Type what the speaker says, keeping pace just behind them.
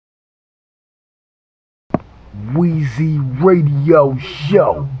Weezy Radio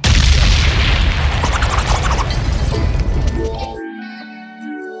Show.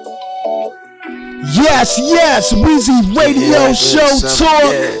 Yes, Weezy Radio Show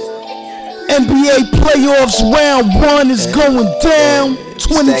talk. NBA playoffs round 1 is going down.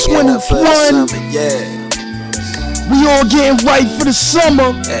 2021. We all getting right for the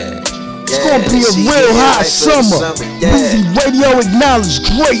summer. It's gonna be a real hot summer. Weezy Radio acknowledge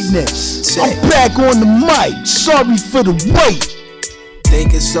greatness. I'm back on the mic. Sorry for the wait.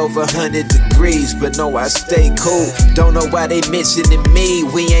 Think it's over 100 degrees, but no, I stay cool. Don't know why they mentioning me,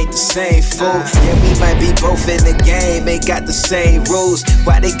 we ain't the same fool. Yeah, we might be both in the game, ain't got the same rules.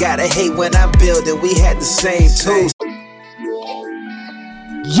 Why they gotta hate when I'm building, we had the same tools.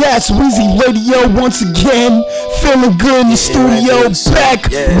 Yes, Weezy Radio once again, feeling good in the studio, back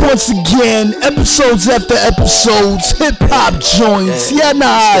once again, episodes after episodes, hip-hop joints, yeah, know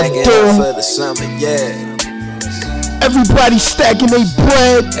how I do. Everybody stacking their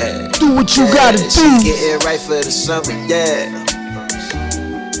bread, do what you gotta do. Getting right for the summer,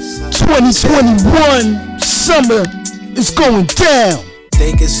 2021 summer is going down.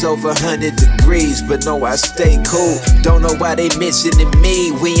 Think it's over 100 degrees, but no, I stay cool. Don't know why they mentioning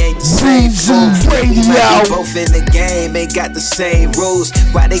me, we ain't the same fool. We might be both in the game, ain't got the same rules.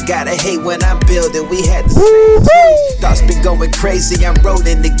 Why they gotta hate when I'm building, we had the same tools. Thoughts be going crazy, I'm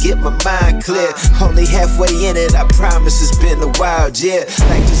rolling to get my mind clear. Only halfway in it, I promise it's been a wild year.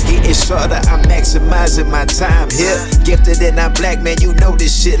 Like just getting shorter, I'm maximizing my time here. Gifted and I'm black, man, you know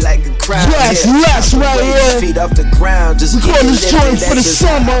this shit like a crime. Yes, right here. Feet off the ground, just getting lifted for the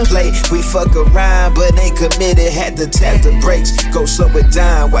summer. Play, we fuck around, but ain't committed. Had to tap the brakes, go slow it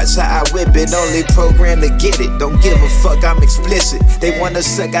down. Watch how I whip it, only programmed to get it. Don't give a fuck, I'm explicit. They wanna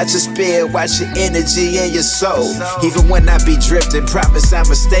suck out your spirit, watch your energy and your soul. Even when I be drifting, promise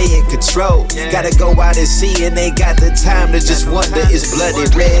I'ma stay in control. Gotta go out and see, and ain't got the time to just wonder. It's bloody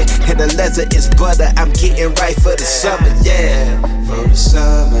red, and the leather is butter. I'm getting right for the summer, For the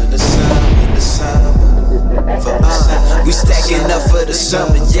summer, the summer, the summer. We stacking up for the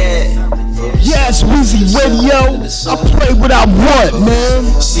summer, Yes, Weezy Radio, I play what I want,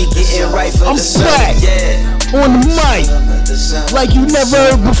 man. She getting right for the summer, on the mic, like you never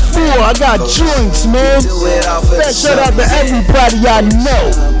heard before. I got joints, man. Shout out to everybody I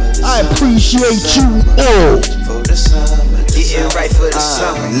know. I appreciate you all. Getting right for the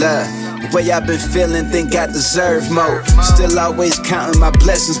summer, love. Way I've been feeling, think I deserve more. Still always counting my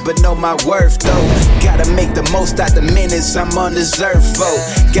blessings, but know my worth though. Gotta make the most out the minutes I'm on deserve for.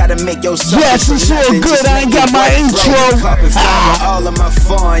 Gotta make yourself. Yes, it's all good. I ain't got my intro. All of my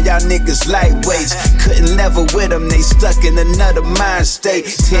fun, y'all niggas lightweights. Couldn't level with them, they stuck in another mind state.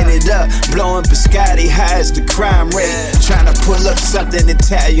 Tinted up, blowing biscotti high as the crime rate. Trying to pull up something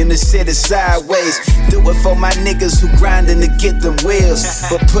Italian to sit it sideways. Do it for my niggas who grinding to get them wheels,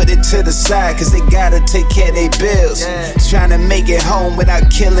 but put it to the side, cause they gotta take care of their bills. Trying to make it home without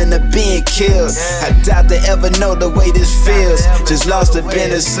killing or being killed. I doubt they ever know the way this feels. Just lost a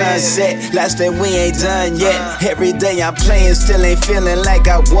bit of sunset, last day we ain't done yet. Every day I'm playing, still ain't feeling like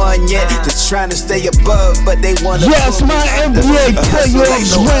I won yet. Just trying to stay above, but they wanna. Yes, my NBA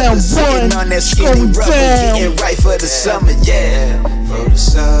playoffs round 1 on that skinny rubber, getting right for the summer, For the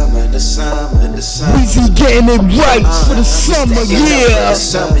summer, the summer, the summer. Weezy getting it right for the summer,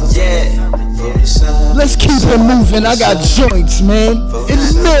 Let's keep it moving, I got joints, man. In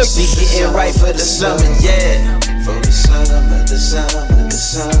the mix. We getting right for the summer, For the summer, the summer, the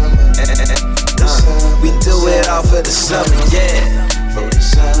summer. We do it all for the summer, For the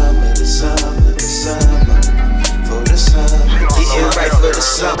summer, the summer, the summer. For the summer, getting right for the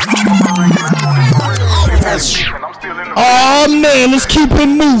summer. Oh man, let's keep it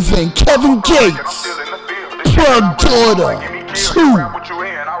moving. Kevin Gates, Plug Daughter 2.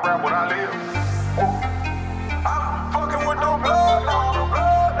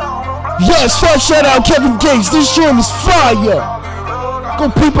 Yes, first shout out Kevin Gates, this joint is fire. Go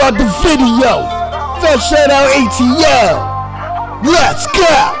peep out the video. First shout out ATL. Let's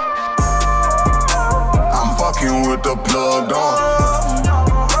go. I'm fucking with the plug on.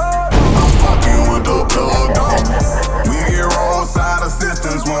 I'm fucking with the plug on. We get roadside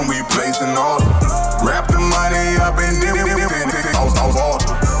assistance when we place an order. Wrap the money up and then order.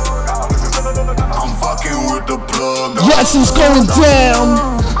 I'm fucking with the plug on. Yes, it's going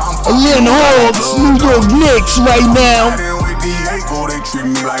down. Lynn Hawks, New York Knicks right now.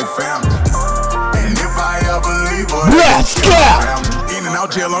 Let's go.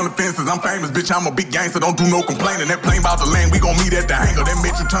 jail on the fences. I'm famous, bitch. I'm a big gangster. Don't do no complaining. That plane about to land, we gon' meet at the hangar. That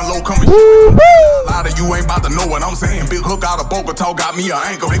Mitchell Ton low coming. A lot of you ain't about to know what I'm saying. Big hook out of Bogota got me an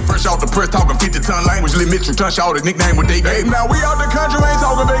ankle. They fresh off the press talking 50-ton language. Lit Mitchell Ton shot his nickname what they gave. Now we out the country, ain't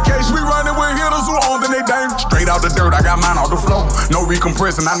talking vacation. We running with hitters who on, then they dangerous. Straight out the dirt, I got mine off the floor. No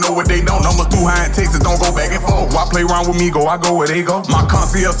recompressing, I know what they don't. Numbers too high in Texas, don't go back and forth. Why play around with me, I go where they go. My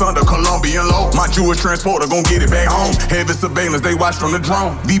concierge under Colombian law. My Jewish transporter gon' get it back home. Heavy surveillance, they watch from the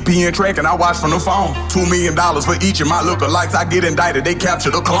drone. VPN tracking, I watch from the phone. $2 million for each of my lookalikes. I get indicted, they capture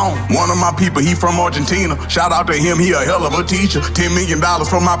the clone. One of my people, he from Argentina. Shout out to him, he a hell of a teacher. $10 million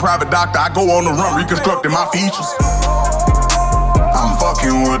from my private doctor. I go on the run, reconstructing my features. I'm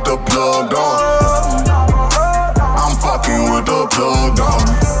fucking with the plug dog. I'm fucking with the plug dog.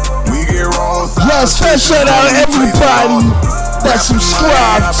 We get raw. Yes, shout out everybody that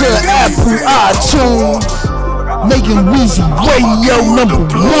subscribe to Apple iTunes, making Weezy Radio #1,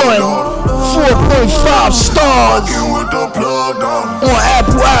 4.5 stars on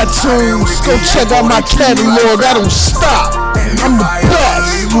Apple iTunes. Go check out my catalog, I don't stop. I'm the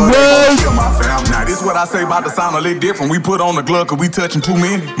best, right? Now this what I say about the sound a little different. We put on the glove cause we touching too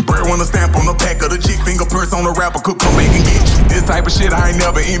many. Bird want a stamp on the pack of the chick. Fingerprints on the rapper, could come make and get you. This type of shit I ain't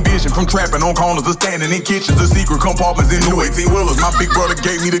never envisioned. From trapping on corners to standing in kitchens, the secret compartments in new 18-wheelers. My big brother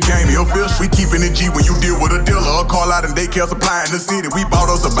gave me the game, he official. We keeping it G when you deal with a dealer. A call out and daycare supply in the city. We bought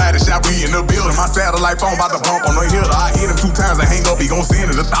us a body shop, we in the building. My satellite phone about to bump on the hitter. I hit him 2 times and hang up, he gon'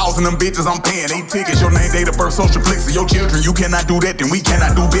 send it. 1,000 them bitches I'm paying, 8 tickets. Your name, date of birth, social flicks of your children. You cannot do that, then we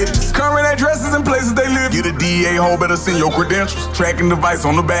cannot do business. Current addresses and places they live. Get a DA hole, better send your credentials. Tracking device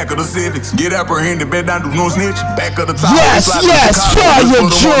on the back of the Civics. Get apprehended, bet down, do no snitch. Back of the top. Yes, fire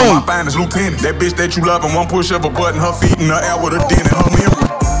joint. My finest lieutenant. That bitch that you love and one push of a button, her feet in the air with a dent in her memory.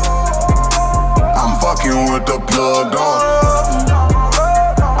 I'm fucking with the plug dog.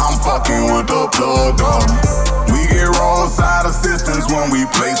 I'm fucking with the plug dog. We get roadside assistance when we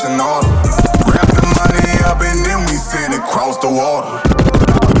place an order. Wrap the money up and then we send it across the water.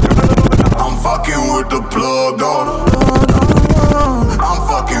 I'm fucking with the plug dog. I'm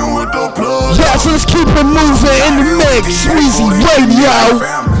fucking with the plug. Yes, let's keep it moving in the mix. Weezy Radio.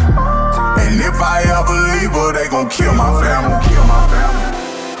 And if I ever leave her, they gon' kill my family.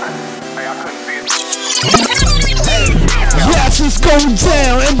 Yes, it's going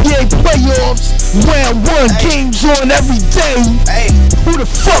down. NBA playoffs, round 1, games on every day. Who the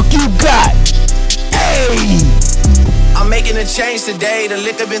fuck you got? Hey. I'm making a change today. The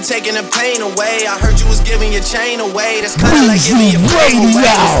liquor been taking the pain away. I heard you was giving your chain away. That's kinda like giving your fame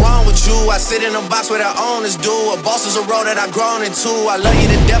away. What's wrong with you? I sit in a box where the owners do. A boss is a role that I've grown into. I love you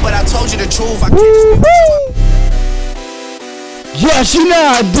to death, but I told you the truth. I can't just be with you. Yes, you know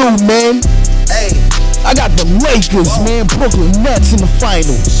I do, man. Hey. I got the Lakers, man. Brooklyn Nets in the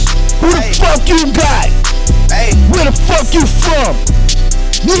finals. Who the fuck you got? Hey. Where the fuck you from?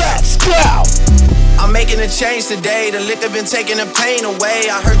 Let's go. I'm making a change today. The liquor been taking the pain away.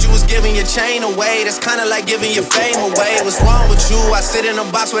 I heard you was giving your chain away. That's kinda like giving your fame away. What's wrong with you? I sit in a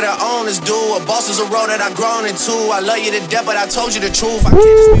box where the owners do. A boss is a role that I've grown into. I love you to death, but I told you the truth. I can't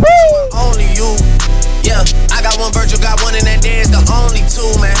just be with you, only you. Yeah, I got one Virgil, got one, and that there is the only two,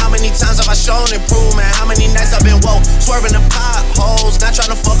 man. How many times have I shown and proved, man? How many nights I've been woke, swerving the potholes, not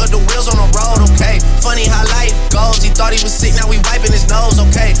trying to fuck up the wheels on the road, okay? Funny how life goes. He thought he was sick, now we wiping his nose,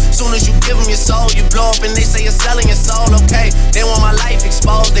 okay? Soon as you give him your soul, you blow up and they say you're selling your soul, okay? They want my life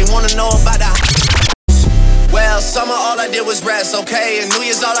exposed, they wanna know about the. Well, summer all I did was rest, okay? And New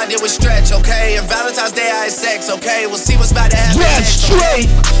Year's all I did was stretch, okay? And Valentine's Day I had sex, okay? We'll see what's about to happen. Yeah, straight.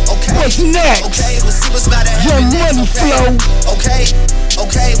 Okay. What's next? Okay, we'll see what's about to happen. Young next, Money okay? Flow.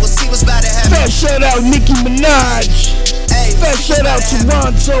 Okay, we'll see what's about to happen. Fat shout out Nicki Minaj. Hey, fat shout out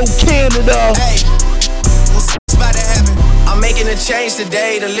Toronto, Canada. Hey, we'll see what's about to happen. I'm making a change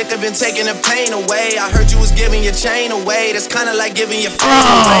today. The liquor been taking the pain away. I heard you was giving your chain away. That's kinda like giving your fame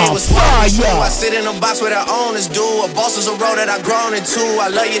away. What's wrong with you? I sit in a box where the owners do. A boss is a role that I've grown into. I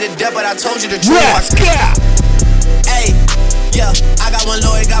love you to death, but I told you the truth. Let's go. Hey. Yeah, I got one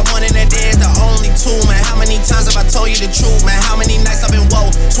lawyer, got one, and that there is the only two, man. How many times have I told you the truth, man? How many nights I've been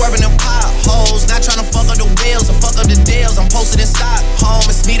woke, swerving them potholes, not trying to fuck up the wheels or fuck up the deals. I'm posted in Stockholm,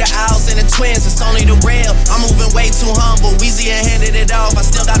 it's me, the Owls, and the twins, it's only the real. I'm moving way too humble, Weezy and handed it off, I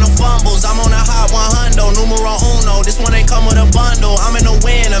still got no fumbles. I'm on a hot 100, numero uno, this one ain't come with a bundle. I'm in the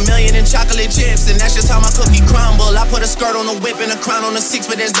win, $1 million in chocolate chips, and that's just how my cookie crumble. I put a skirt on the whip and a crown on the 6,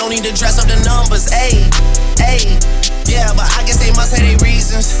 but there's no need to dress up the numbers. Ayy, ayy. Yeah, but I guess they must have their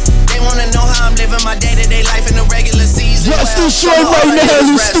reasons. They wanna know how I'm living my day-to-day life in the regular season. Just the show right now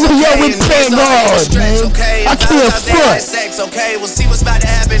in the studio with Bang On, man. I can't front. Okay, we'll see what's about to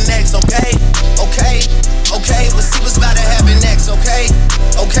happen next, okay? Okay, okay, we'll see what's about to happen next, okay?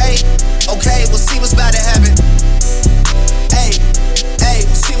 Okay, okay, we'll see what's about to happen. Hey, hey,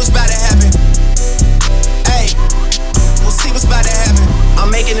 we'll see what's about to happen. Hey, we'll see what's about to happen. I'm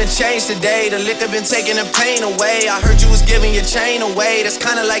making a change today. The liquor been taking the pain away. I heard you was giving your chain away. That's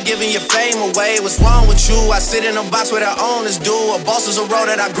kinda like giving your fame away. What's wrong with you? I sit in a box where the owners do. A boss is a role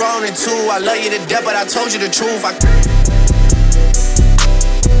that I've grown into. I love you to death, but I told you the truth.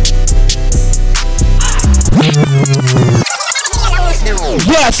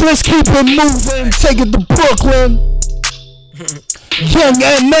 Yes, let's keep it moving. Take it to Brooklyn. Young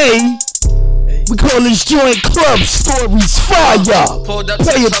M.A. We call this joint Club Stories Fire.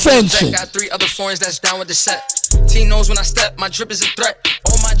 Pay attention. Got 3 other foreigns that's down with the set. Team knows when I step, my drip is a threat.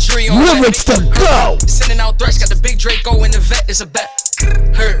 All my jury on lyrics to go. Sending out threats, got the big Draco in the vet, it's a bet.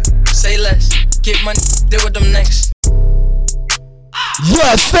 Heard, say less, get money, deal with them next.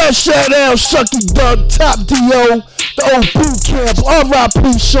 Yes, fat shout out Shucky Duck, Top D.O., the old boot camp,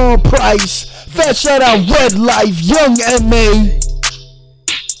 R.I.P. Sean Price. Fat shout out Red Life, Young M.A.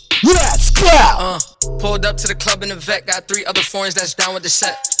 Let's go! Pulled up to the club in the vet, got 3 other foreigns that's down with the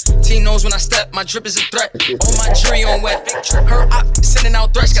set. Team knows when I step, my drip is a threat. All my jury on wet. Her op sending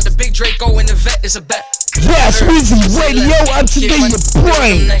out threats, got the big Draco in the vet, it's a bet. Yes, Weezy Radio up to your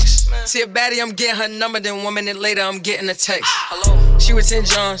brain. See a baddie, I'm getting her number, then 1 minute later, I'm getting a text. Hello. She was 10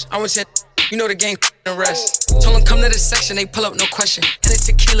 Johns, I was 10. You know the game the rest. Told them come to the section, they pull up, no question. And it's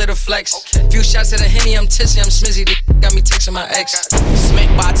tequila to flex. Few shots at a Henny, I'm tipsy, I'm smizzy. They got me texting my ex.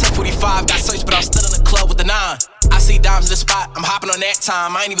 Smacked by 1045, got searched, but I'm still in the club with the 9. I see dimes in the spot, I'm hopping on that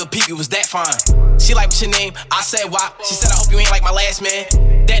time. I ain't even peep, it was that fine. She like, what's your name? I said, why? She said, I hope you ain't like my last man.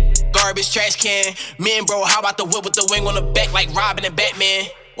 That garbage trash can. Me and bro, how about the whip with the wing on the back like Robin and Batman?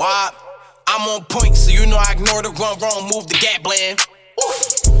 Why? I'm on point, so you know I ignore the run wrong, move the gap bland.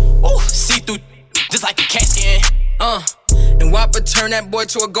 Ooh, see through just like a cat scan. And Whopper turn that boy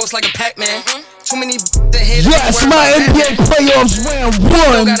to a ghost like a Pac-Man. Too many the head. Yes, my NBA playoffs round 1.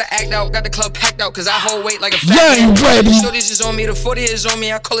 Gotta act out, got the club packed out, cause I hold weight like a fat man. Ready. Shorty's is on me, the 40 is on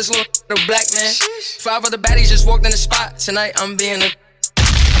me. I call this little the black man. 5 other baddies just walked in the spot. Tonight I'm being a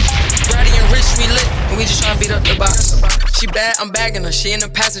Brady and Rich, we lit, and we just tryna beat up the box. She bad, I'm bagging her. She in the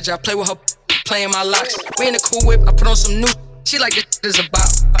passage, I play with her, playing my locks. We in the cool whip, I put on some new. She like this is about.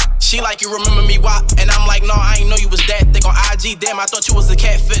 She like, you remember me, wop? And I'm like, no, I ain't know you was that thick on IG. Damn, I thought you was a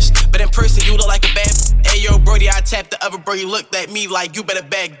catfish. But in person, you look like a bad. Hey, yo, Brody, I tapped the other bro. He looked at me like, you better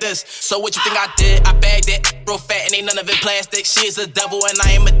bag this. So what you think I did? I bagged it, real fat, and ain't none of it plastic. She is a devil, and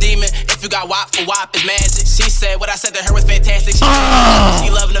I am a demon. If you got wop for wop, it's magic. She said what I said to her was fantastic. She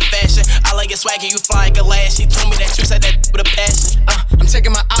loving the fashion. I like your swag, and you fly like a lash. She told me that you said that with a passion. I'm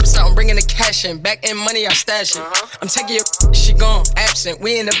taking my ops out, I'm bringing the cash in. Back in money, I stash it. I'm taking your she gone, absent.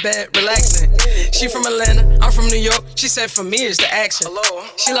 We in the bed, relaxing. She from Atlanta, I'm from New York. She said for me it's the action. Hello.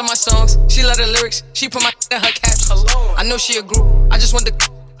 She love my songs, she love the lyrics. She put my in her captions. Hello. I know she a group, I just want the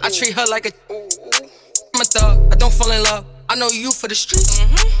I treat her like a I'm a thug, I don't fall in love. I know you for the streets.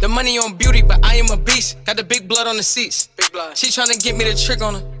 The money on beauty, but I am a beast. Got the big blood on the seats. Big blood. She tryna get me the trick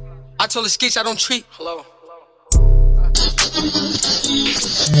on her. I told her sketch I don't treat. Hello.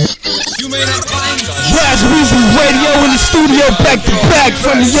 You may not find Jazz Weezy Radio in the studio back to back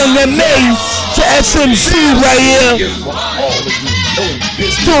from the Young M.A. to SMC right here.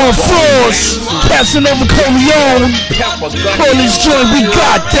 Doing floors, Casanova Corleone. Call this joint, we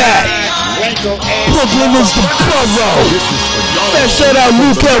got that. Brooklyn is the borough. That shout out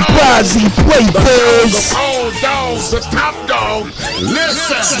Luke El Pazzi, play Biz. The top dog,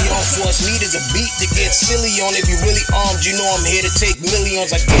 listen. See, all force need is a beat to get silly on. If you really armed, you know I'm here to take millions.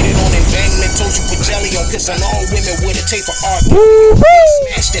 I get it on and bang and told you put jelly on. Piss on all women with a tape for art.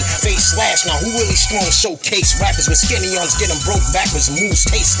 Smashed it, face slash. Now who really strong? Showcase rappers with skinny ons, get them broke backwards, moves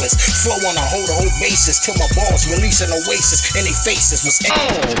tasteless. Flow on a whole basis till my balls release an oasis in their faces was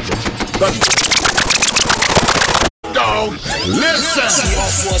dog, listen. See, all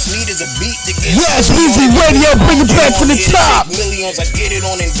force need is a beat to get Yes, Weezy Radio, bring it back to the top. Millions, I get it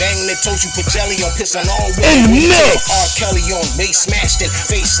on and bang and told you put jelly on, piss on all in the mix. R. Kelly on, bass smashed it,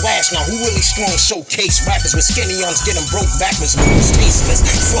 face slash. Now who really strong? Showcase rappers with skinny ons, get them broke backwards, moves tasteless.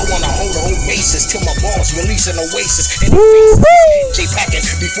 Flow on a whole basis till my balls release an oasis in the face. J packing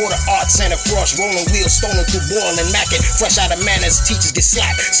before the art center frost, rolling wheels, stolen through boiling macking. Fresh out of manners, teachers get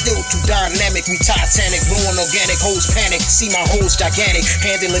slapped. Still too dynamic, we Titanic, blowing organic hoes panic. panic. See my hoes gigantic,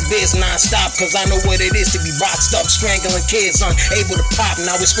 handling biz non-stop, cause I know what it is to be boxed up, strangling kids, unable to pop.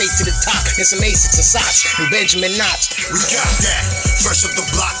 Now we're straight to the top, and some Asics and socks, and Benjamin Knots. We got that, fresh up the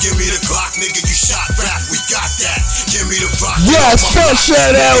block, give me the Glock, nigga, you shot back. We got that, give me the rock. Yes, fresh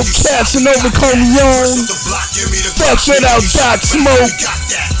shout out Casanova Corleone. Fresh shout out Doc Smoke.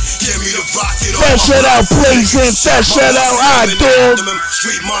 Fresh shout out Blazing. Fresh shout out iDog.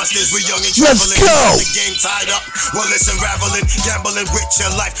 Let's go. Game tied up, well it's unraveling, gambling with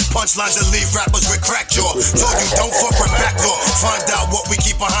your life. Punchlines that leave rappers with crack jaw. Told you don't fuck with back door. Find out what we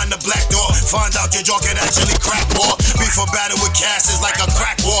keep behind the black door. Find out your jaw can actually crack war. Beef for battle with cash is like a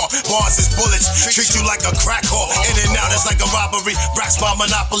crack war. Bars is bullets, treat you like a crack whore. In and out it's like a robbery. Racks my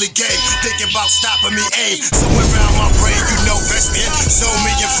Monopoly game. Thinking about stopping me, aim somewhere around my brain. You know best here. So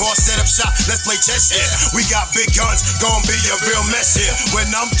me and Frost set up shop. Let's play chess here. We got big guns, gon' be a real mess here. When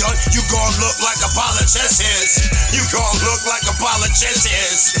I'm done, you gon' look like a pile of chess is. You gon' look like a pile of chess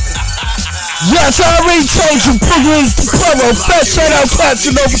is. Yes, I already told you, Brooklyn's the plumber. Fresh shout out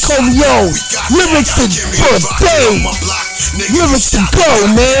Casanova Corleone. Lyrics to day. Lyrics to go,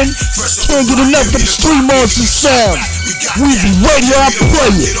 man. Can't get enough of the Street Monster sound. Weezy Radio, I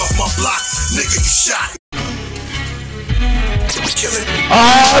play it.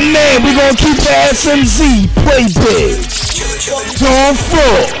 Oh man, we gonna keep the SMZ. Play big. Don't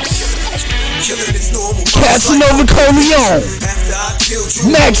fall. Casanova Corleone.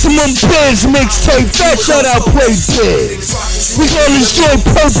 Maximum Biz mixtape. That shout out Play Big. We gonna destroy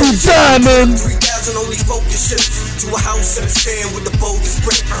Purple Diamond.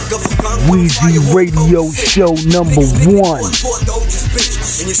 Weezy Radio Show number 1.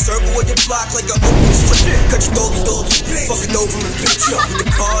 In your circle or your block like a open strip. Cut your doggy. Fuck it over and pitch up with the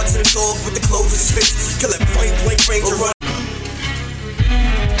cards and the dog with the clothes and spit. Kill it point blank range around.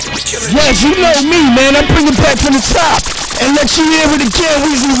 Yes, you know me, man. I bring it back to the top and let you hear it again.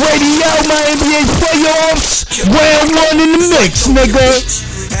 Weezy Radio, my NBA playoffs. Round 1 in the mix, nigga.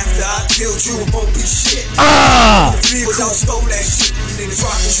 After I killed you, it won't be shit. Without stole that shit. Niggas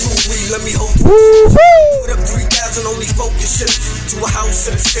rockin' jewelry, let me hold you. Put up 3,000, only focus shit. To a house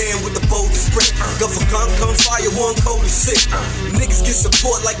in the stand with the boldest brick. Go for gun, fire, one cold and sick. Niggas get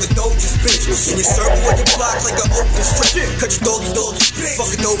support like the Doja's bitch. In your circle or your block like an open strip. Cut your doggy.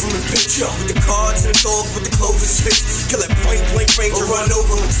 Fuck it over and pitch up. With the cards and the dog with the clothes and spit. Kill it point blank range or run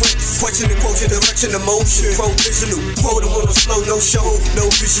over and flip. Question and quote your direction, emotion. Provisional. Quote on the flow, no show, no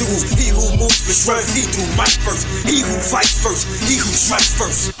visuals. He who moves with strength, he do mic first. He who fights first, he who strikes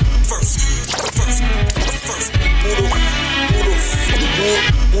first.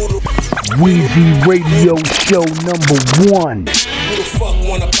 Weezy Radio Show number 1. Who the fuck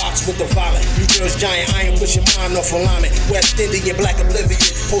wanna box with the violent? You girls giant, I ain't pushing mine off alignment. West Indian, black oblivion,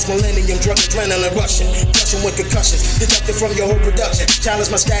 post-millennium, drug adrenaline rushing. Crushing with concussions, deducted from your whole production.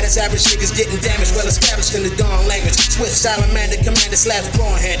 Challenge my status, average niggas getting damaged, well established in the dawn language. Swift, salamander, commander, slash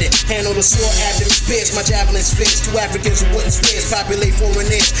brawn-handed. Handle the sword, abdomen, spears, my javelin's fierce. 2 Africans who wouldn't spears, populate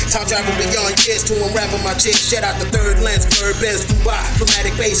foreign ears. Time travel beyond years to unravel my chest. Shed out the third lens, bird bends, Dubai.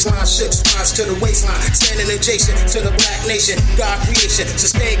 Dramatic baseline, shook spines to the waistline. Standing adjacent to the black nation. God creation,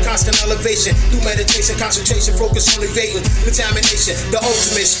 sustain constant elevation. Through meditation, concentration, focus on evading contamination. The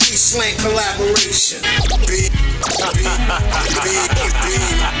ultimate street slang collaboration.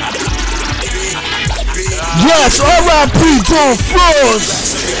 Yes, R.I.P. Don Floors.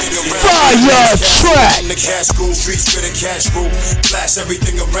 Fire track.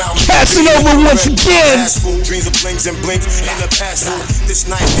 Casanova once again. Dreams of blinks and blinks in the past. This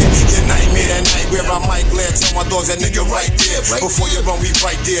night here, your nightmare that night where I might glare. Tell my dogs that nigga right there. Before you run, we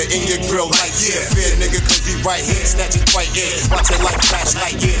right there in your grill like yeah. Fear nigga, cause we right here. Snatch it right here. Watch it like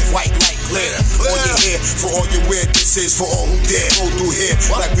flashlight, yeah. White light clear. On your hair, for all your wear. This is for all who dare. Go through here,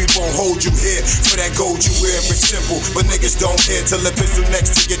 like we won't hold you here. For that gold you wear, it's simple. But niggas don't care till the pistol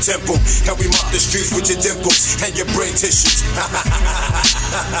next to your temple. And we mop the streets with your dimples and your brain tissues.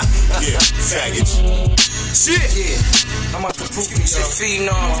 Yeah, faggots. Shit. Yeah, I'm out to prove you y'all.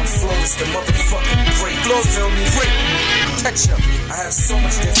 Phenom, I'm flawless, the motherfucking great. Flow feel me great. Catch up. I have so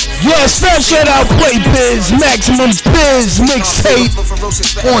much different. Yes, that shout out Play Biz, Maximum Biz mixtape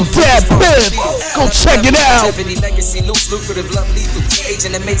on Dab Biv. Go check it out. Legacy, loose, lucrative, love, lethal.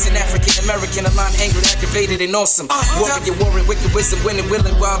 Agent, amazing, African American, aligned, angry, activated, and awesome. Warrior, warring, wicked wisdom, winning,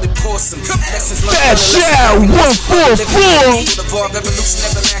 willing, wild, and awesome. That shout 144. Evolution,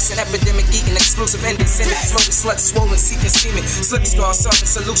 everlasting, epidemic, eating, exclusive, ending, syndicate. Smoking sluts, swollen, seeking semen. Slip scar, solving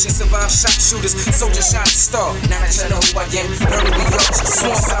solutions, survive shot shooters. Soldier shot star. Now that you know who I am. Early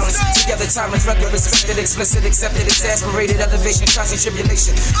sworn silence. Together, tyrants, record, respected, explicit, accepted, exasperated, elevation, trials and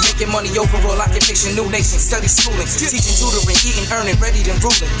tribulation. Making money overall, occupation, new nation. Study schooling, teaching, tutoring, eating, earning, ready and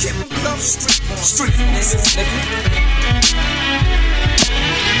ruling. Street,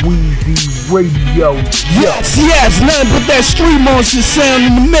 Weezy Radio. Yes, nothing but that street monster sound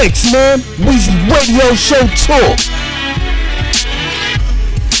in the mix, man. Weezy Radio Show Tour.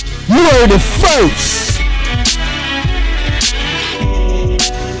 You heard it first.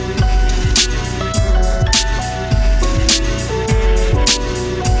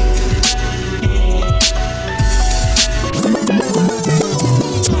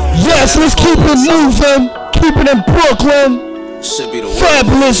 Yes, let's keep it moving. Keep it in Brooklyn. Should be the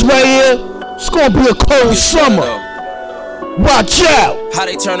Fabulous right here. It's gonna be a cold summer. Watch out. How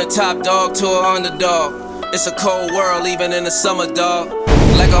they turn a top dog to an underdog. It's a cold world even in the summer, dog.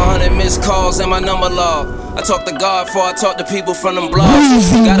 Like 100 missed calls in my number log. I talk to God before I talk to people from them blogs.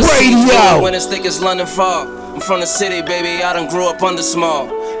 Weezy Gotta see Radio. when it's thick as London fog. I'm from the city, baby, I done grew up under small.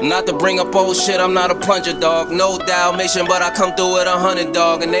 Not to bring up old shit, I'm not a plunger, dog. No Dalmatian, but I come through with 100,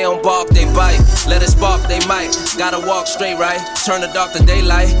 dog. And they don't bark, they bite. Let it spark, they might. Gotta walk straight, right? Turn the dark to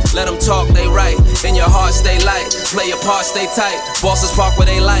daylight. Let them talk, they right. In your heart, stay light. Play your part, stay tight. Bosses park where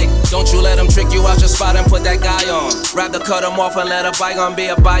they like. Don't you let them trick you out your spot and put that guy on. Rather cut them off and let a bygone be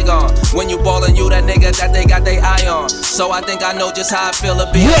a bygone. When you ballin', you that nigga that they got they eye on. So I think I know just how I feel to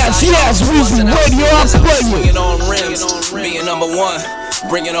be. Yes, Weezy Radio, I'm playing. Swinging on rims, being number one.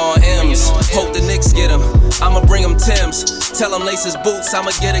 Bring it on M's, hope the Knicks get him. I'ma bring him Tim's, tell him lace his boots,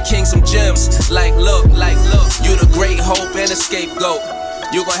 I'ma get a king some gems. Like look, you the great hope and a scapegoat.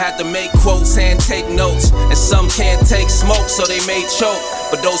 You gon' have to make quotes and take notes. And some can't take smoke, so they may choke.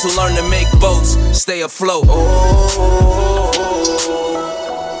 But those who learn to make boats, stay afloat.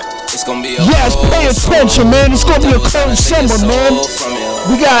 It's gonna be a yes, pay attention, man. It's gonna be a cold summer, man.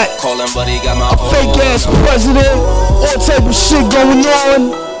 We got a fake ass president, all type of shit going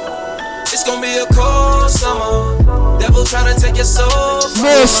on. It's gonna be a cold summer. Devil trying to take your soul.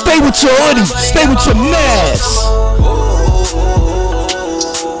 Man, stay with your hoodie, stay with your mask.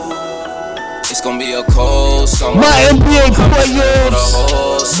 It's gonna be a cold summer. My NBA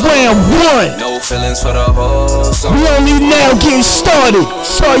playoffs, round 1. No feelings for the whole summer. We only now getting started.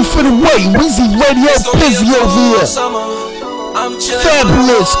 Sorry for the wait. Weezy Radio busy over here.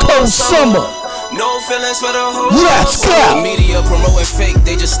 Fabulous cold summer. No feelings for the whole Let's go. The media promoting fake,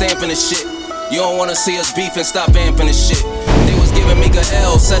 they just stamping the shit. You don't wanna see us beefing, stop vamping the shit. They was giving me a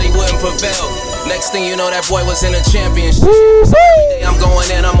L, said he wouldn't prevail. Next thing you know, that boy was in a championship. So every day I'm going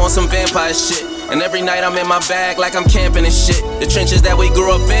in, I'm on some vampire shit. And every night I'm in my bag like I'm camping and shit. The trenches that we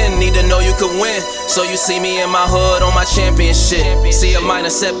grew up in need to know you could win. So you see me in my hood on my championship. See a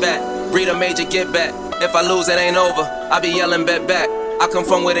minor setback, breed a major get back. If I lose, it ain't over, I be yelling bet back. I come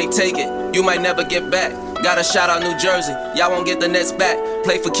from where they take it, you might never get back. Got a shout out New Jersey, y'all won't get the Nets back.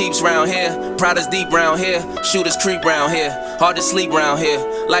 Play for keeps round here, pride is deep round here. Shooters creep round here, hard to sleep round here.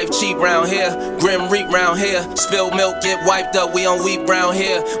 Life cheap round here, grim reap round here. Spilled milk, get wiped up, we on weep round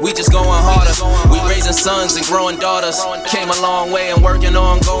here. We just going harder, we raising sons and growing daughters. Came a long way and working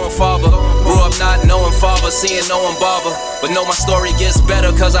on going farther. Grew up not knowing father, seeing no one bother. But know my story gets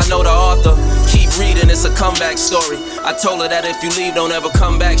better cause I know the author. Keep reading, it's a comeback story. I told her that if you leave, don't ever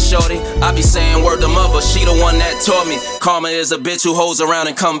come back, shorty. I be saying word to mother, she the one that taught me. Karma is a bitch who holds around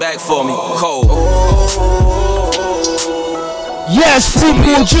and come back for me. Cold. Yes,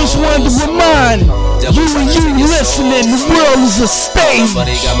 people, just wanted to remind you and you listening, the world is a stage.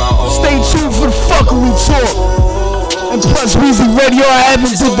 Stay tuned for the fuckery talk. And plus, Weezy Radio, I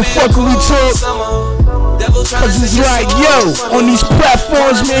haven't did the fuckery talk. Cause it's like, yo, on these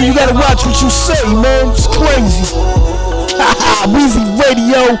platforms, man, you gotta watch what you say, man. It's crazy. Weezy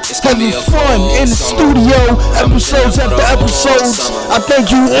Radio, having fun in the studio, episodes after episodes. I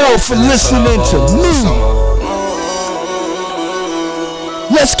thank you all for listening to me.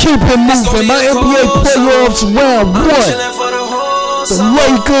 Let's keep it moving. My NBA playoffs round 1. The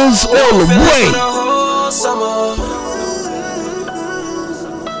Lakers all the way.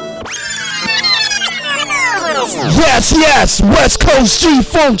 Yes, West Coast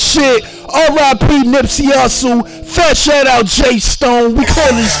G-Funk shit. R.I.P. Nipsey Hussle. Fat shout out Jay Stone. We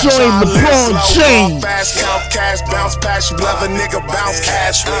call this joint LeBron James. Fast count cash, bounce past you, love a nigga bounce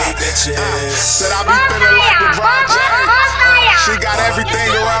cash. Said I be feeling like LeBron James. She got everything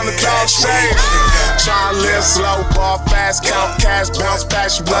around the clock shade. Try to live slow, ball fast, count cash, bounce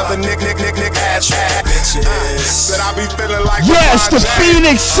past you, brother, nick, ass. Said I be feeling like yes, the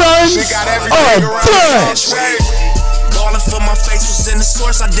Phoenix Suns are done. Ballin' for my face was in the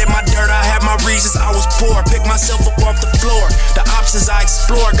source. I did my dirt, I had my reasons. I was poor, picked myself up off the floor. The options I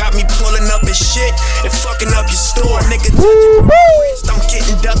explore got me pulling up his shit and fucking up your store. Nigga, I'm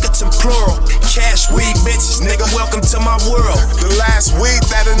getting ducats and plural. Cash, weed, bitches, nigga, welcome to my world. The last weed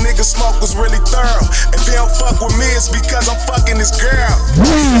that a nigga smoked was really thorough. If he don't fuck with me, it's because I'm fucking this girl.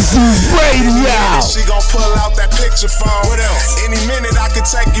 Weezy Radio. She gon' pull out that picture phone. What else? Any minute I could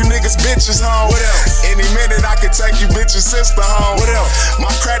take you niggas bitches home. What else? Any minute I could take you bitches sister home. What else?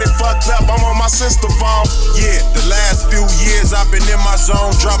 My credit fucked up, I'm on my sister phone. Yeah, the last few years I've been in my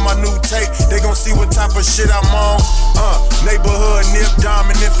zone. Drop my new tape, they gon' see what type of shit I'm on. Neighborhood, Nip,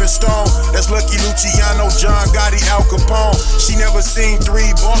 Diamond, Infant Stone. That's Lucky Luciano, John Gotti, Al Capone. She never seen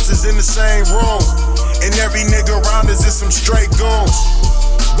three bosses in the same room. And every nigga around us is some straight goons.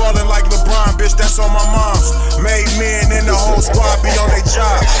 Ballin' like LeBron, bitch, that's on my mom's. Made men and the whole squad be on their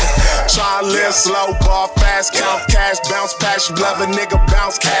job. Try to live slow, ball fast, count cash, bounce past you, love a nigga,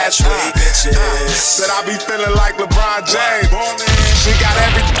 bounce cash. Said I be feeling like LeBron James. She got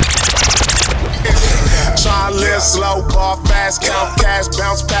everything. Try to live slow, ball fast, count cash,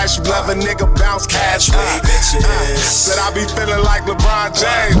 bounce past you, love a nigga, bounce cash. Said I be feeling like LeBron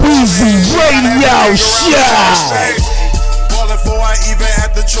James. Weezy Radio Show. Before I even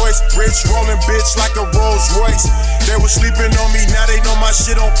had the choice, rich rolling bitch like a Rolls Royce. They was sleeping on me, now they know my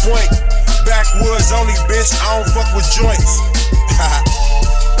shit on point. Backwoods only, bitch, I don't fuck with joints.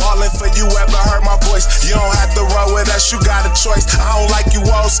 Ballin' for you, ever heard my voice? You don't have to roll with us, you got a choice. I don't like you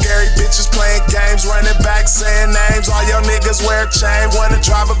old scary bitches playing games, running back saying names. All your niggas wear a chain, wanna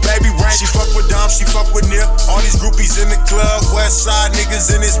drive a baby range. She fuck with Dom, she fuck with Nip. All these groupies in the club, West Side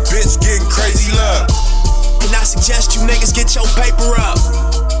niggas in this bitch getting crazy love. And I suggest you niggas get your paper up.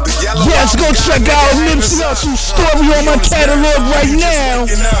 Yes, go check out Nipsey Hussle's story on my catalog right now.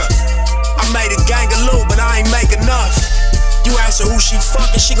 I made a gang of loot, but I ain't make enough. You ask her who she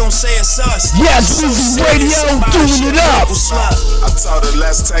fucking, she gon' say it's us. Yes, Weezy Radio doing it up. I told her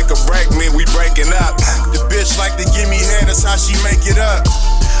let's take a break, man, we breaking up. The bitch like to give me head, that's how she make it up.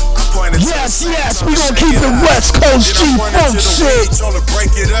 Yes, we gon' keep it West Coast G-Funk shit.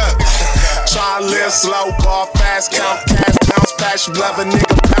 Break it up. Try to live slow, ball fast, count cash, bounce past you, love a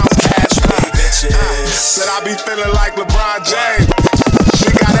nigga, bounce cash. Said I be feeling like LeBron James.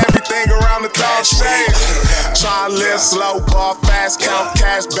 She got everything around the clock shade. Try to live slow, ball fast, count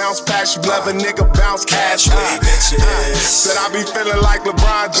cash, bounce past you, love a nigga, bounce cash. Said I be feeling like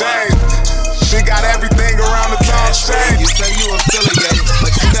LeBron James. She got everything around the clock shade. You say you affiliated,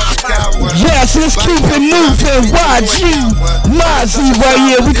 but you never got one. Yes, let's keep it moving. YG, Mozzie right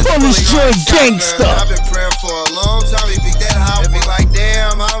here. We call this joint gangsta. I've been praying for a long time. He beat that high. It be like,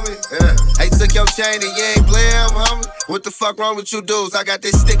 damn, homie. Hey, took your chain and you ain't blam, homie. What the fuck wrong with you dudes? I got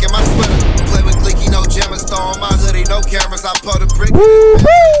this stick in my sweater. Play with clicky, no jammers. Throw on my hoodie, no cameras. I pull the brick.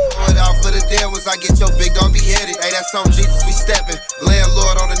 Pull it out for the deal was I get your big dog beheaded. Hey, that's on Jesus, we steppin'.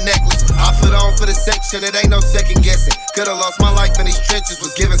 Landlord on the necklace. I put on for the section, it ain't no second guessing. Could've lost my life in these trenches,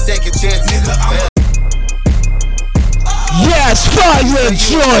 was given second chances. Yes, fire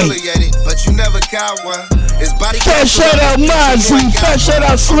joint. But you never got one. Fat shout out Mozzie, fat shout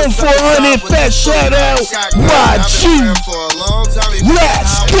out Slim 400, fat shout out YG.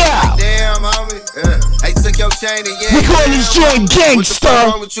 Let's go. Damn, homie. Hey, took your chain and we call this joint gangsta.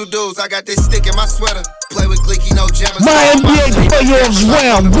 Wrong with you dudes? I got this stick in my sweater. Play with clicky, no jammers. My NBA playoffs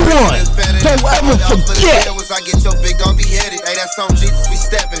round 1. Don't ever forget. I get your big dog beheaded. Hey, that's on Jesus, we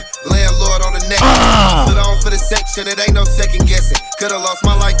steppin'. Landlord on the neck. Put on for the section, it ain't no second guessing. Could've lost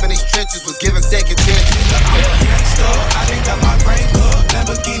my life in these trenches, was given second chances. I done got my brain up.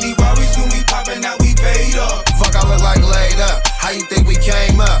 Lamborghini Rarries when we poppin' out, we paid up. Fuck, I look like laid up. How you think we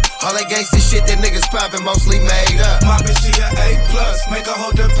came up? All that gangsta shit that niggas poppin' mostly made up. My bitch, she an A+, make her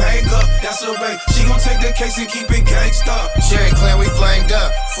hold the bank up. That's her rate. She gon' take the case and keep it gangsta. Cherry Clan, we flamed up.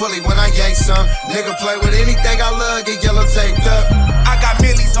 Fully when I yank some. Nigga play with anything I love, get yellow taped up. I got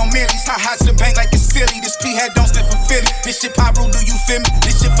millies on millies, high to the bank like it's Philly. This P-head don't stand for Philly. This shit pop rule, do you feel me?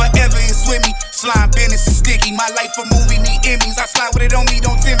 This shit forever is with me. Slime business is sticky. My life a movie, need Emmys. I slide with it on me,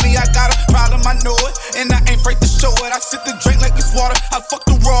 don't tempt me. I got a problem, I know it, and I ain't afraid to show it. I sip the drink like it's water. I fuck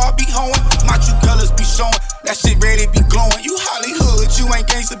the raw, I be hoeing. My true colors be showing. That shit ready be glowing. You Hollywood, you ain't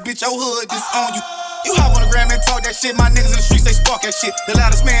gangsta, bitch. Your hood just on you. You hop on the gram and talk that shit. My niggas in the streets, they spark that shit. The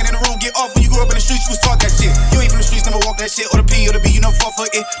loudest man in the room get off when you grew up in the streets. You was talk that shit. You ain't from the streets, never walk that shit. Or the P or the B, you know, fuck for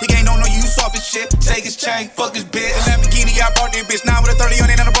it. The gang don't know you soft as shit. Take his chain, fuck his bitch. The Lamborghini I brought, they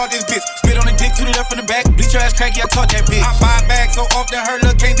ass cracky, I taught that bitch. I buy bags so often, her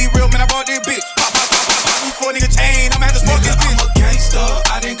look can't be real, man, I bought this bitch. Pop, for a nigga chain, I'ma have to smoke this bitch. I'm a gangster,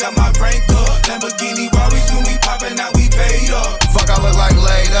 I done got my rank up. Lamborghini Rarries when we poppin', now we paid up. Fuck, I look like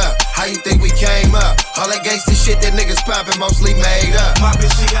laid up. How you think we came up? All that gangsta shit that niggas poppin' mostly made up. My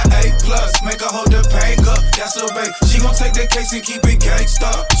bitch, she got A+, make her hold the bank up. That's her babe, she gon' take the case and keep it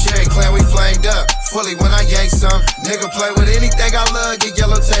gangsta. She ain't clan, we flamed up. Fully when I yank some. Nigga play with anything I love, get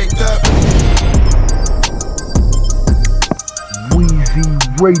yellow taped up. Weezy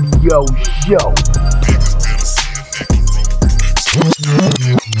Radio Show.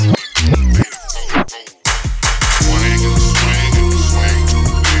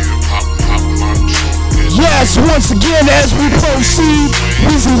 Yes, once again, as we proceed,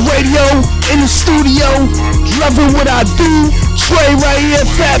 Weezy Radio in the studio, loving what I do. Trey right here,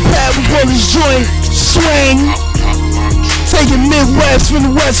 Fat Pat, we call this joint Swing. Taking Midwest from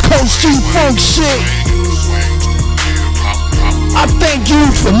the West Coast G-Funk shit. I thank you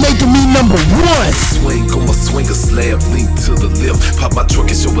for making me number one. Swing on my swinger slab, lean to the left. Pop my truck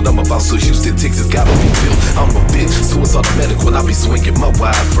and show what I'm about, so Houston, Texas gotta be filled. I'm a bitch, so it's automatic when I be swinging my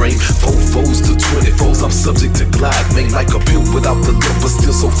wide frame. 4 foes to 20 foes, I'm subject to glide. Man, like a pill without the lip, but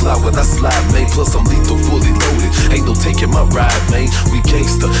still so fly when I slide, man. Plus I'm lethal, fully loaded. Ain't no taking my ride, man. We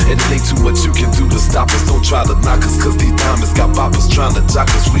gangsta, and it ain't too much you can do to stop us. Don't try to knock us, cause these diamonds got boppers trying to jock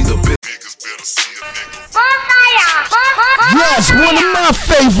us. We the bitch. Niggas better see a nigga. Yes, one of my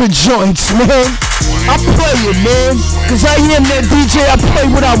favorite joints, man. I play it, man, cause I am that DJ, I play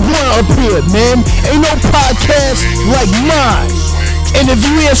what I want up here, man. Ain't no podcast like mine. And if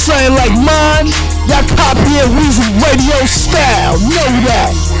you hear something like mine, y'all copying Weezy Radio style, know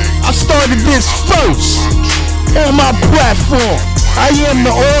that. I started this first on my platform. I am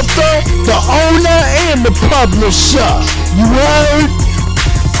the author, the owner, and the publisher. You heard?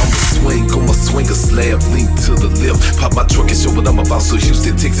 Swing on my swinger slab, lean to the left. Pop my truck and show what I'm about, so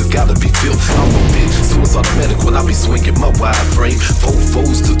Houston, Texas gotta be filled. I'm a bitch, so it's automatic when I be swinging my wide frame. 4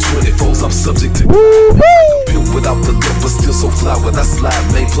 foes to 20 foes, I'm subject to pill without the lip, but still so fly when I slide,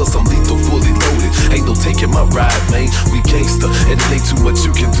 man. Plus I'm lethal, fully loaded. Ain't no taking my ride, man. We gangsta, and it ain't too much you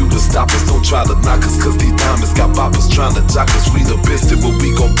can do to stop us. Don't try to knock us, cause these diamonds got boppers trying to jock us. We the best at what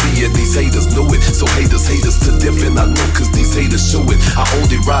we gon' be, and these haters know it. So haters hate us to death, and I know cause these haters show it. I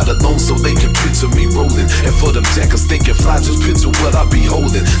only ride alone so they can picture me rolling. And for them jackers they can fly, just picture what I be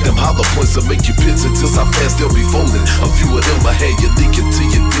holding. Them hollow points will make you picture just how fast they'll be folding. A few of them I had you leaking till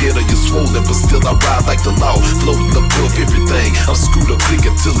you're dead or you're swollen, but still I ride like the law, floating above everything. I'm screwed up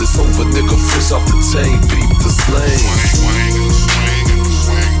clicking till it's over, nigga, fresh off the chain, beat the slang.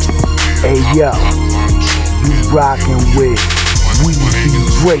 Hey yo, you rockin' with Weezy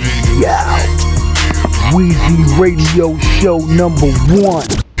Radio. Weezy Radio Show number 1.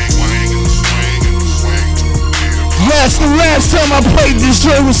 Yes, the last time I played this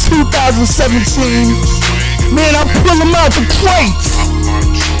joint was 2017. Man, I pull them out the crates.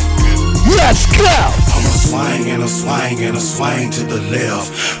 Let's go. I'm a swing and a swing and a swing to the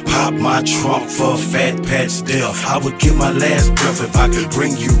left. Pop my trunk for a Fat Pat's death. I would give my last breath if I could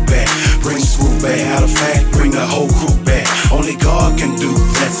bring you back. Bring Swoop back, out of fact, bring the whole crew back. Only God can do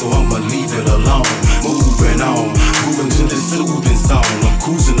that, so I'ma leave it alone. Moving on, moving to the soothing song. I'm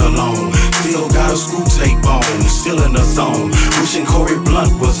cruising along, still got a screw tape on, still in the zone. Wishing Corey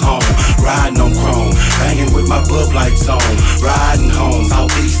Blunt was home, riding on chrome, banging with my Bud Lights on, riding home,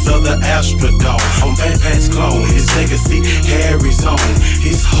 southeast of the Astrodome. I'm Fat Pat's clone, his legacy carries on.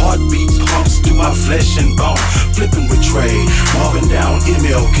 His heartbeat pumps through my flesh and bone. Flipping with Trey, Marvin down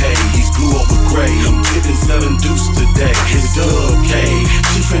MLK. He's blue over gray. I'm tipping 7 deuce today. It's Dub K,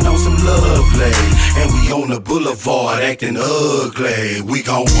 chiefin' on some lovely, and we on the boulevard acting ugly. We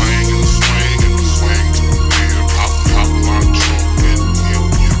gon' swing and swing and swing to the left. Pop my trunk and you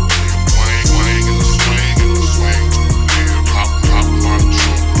swing and swing and swing to the left. Pop my trunk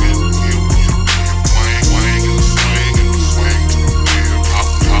and you swing and swing and swing to the left.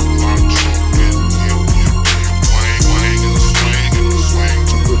 Pop my trunk and you swing and swing and swing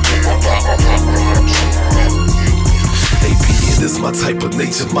to the left. Pop my trunk and you. APN is my type of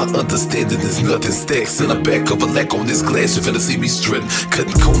nature, my understanding is nothing. Stacks in the back of a lack on this glass, you finna see me strutting,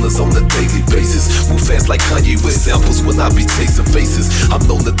 cutting corners on a daily basis. Move fast like Kanye with samples when I be chasing faces. I'm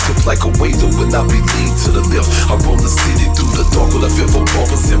known to tip like a waiter when I be lean to the left. I roam the city through the dark with a fit for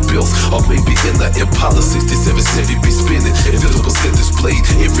bumpers and bills. Or maybe in the Impala 67 Chevy be spinning. Invisible set displayed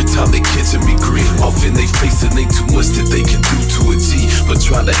every time they catching me grin. Off in they face, it ain't too much that they can do to a G, but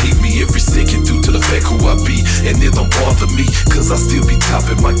try to hate me every second due to the respect who I be, and it don't bother me, cause I still be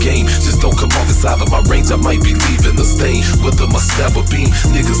topping my game. Just don't come off inside of my range, I might be leaving a stain. Whether my snap or beam,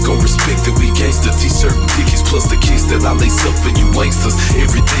 niggas gon' respect that we gangsta. T-shirt and dickies plus the kicks that I lace up for you wanksters.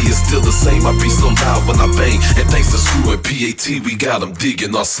 Every day is still the same, I be slowed down when I bang. And thanks to Screw and PAT, we got them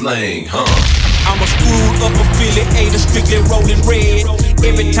digging our slang, huh? I'm a screwed up affiliator, strictly rolling red.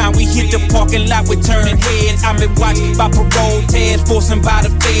 Every time we hit the parking lot, we're turning heads. I'm been watched by parole tags, forcing by the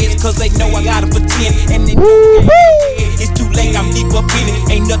feds, cause they know I gotta pretend. And they know it's too late, I'm deep up in it.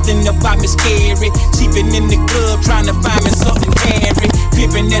 Ain't nothing about me scary. Cheapin' in the club, trying to find me something hairy.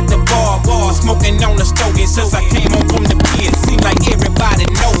 Pimpin' at the bar, smoking on the stogie. Since I came home from the pen, seem like everybody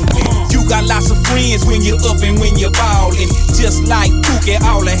know me. You got lots of friends when you're up and when you're ballin'. Just like Pookie,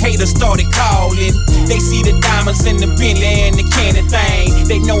 all the haters started calling. They see the diamonds in the Bentley and the candy thing.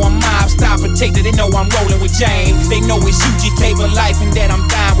 They know I'm mob style protected, they know I'm rolling with James. They know it's UGK for life and that I'm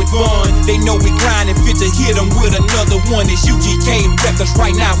down with fun. They know we grinding fit to hit them with another one. It's UGK Records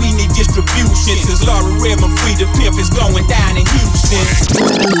right now, we need distribution. Since Laurie Redmond Free the Pimp is going down in Houston.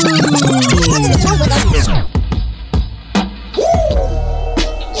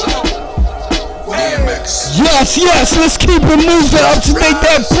 Yes, let's keep it moving up to make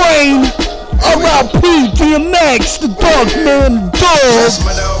that brain. R.I.P. DMX, the dog man, the dog. That's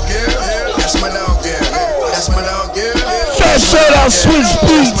my dog, yeah. That's my dog, yeah. That's my dog, yeah. Fast shout out Switch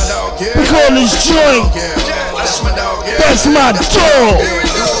Beats. We call this joint. That's my dog, yeah. That's my dog. Do it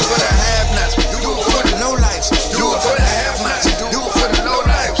for the have-nots. Do it for the low-lifes. Do it for the have-nots. Do it for the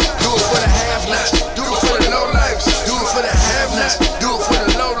low-lifes. Do it for the have-nots. Do it for the low-lifes. Do it for the have-nots. Do it for the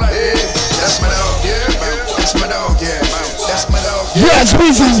low-lifes. That's my dog, yeah. That's my dog, yeah. That's my dog, yeah. Yes,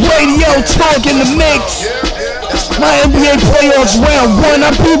 Weezy Radio Talk in the mix. My NBA playoffs round 1.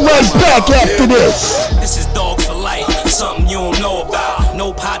 I'll be right back after this. This is Dogs for Life, something you don't know about.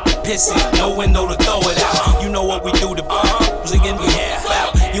 No pot to piss in, no window to throw it out. You know what we do to again, we have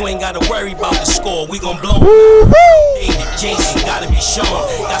out. You ain't gotta worry about the score, we gon' blow it. David, Jason, gotta be shown.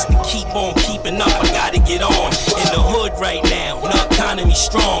 Got to keep on keeping up, I gotta get on. In the hood right now, the economy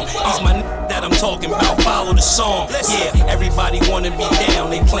strong. These my that I'm talking about, follow the song. Yeah, everybody wanna be down,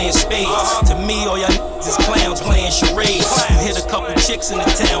 they playing spades. To me, all y'all is clowns playing charades. Hit a couple chicks in the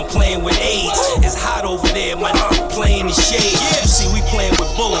town playing with AIDS. It's hot over there, my playing the shade. You see, we playing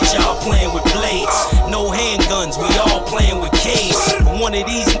with bullets, y'all playing with blades. No handguns, we all playing with K's. One of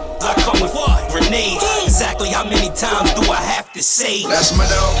these I come with grenades. Exactly how many times do I have to say? That's my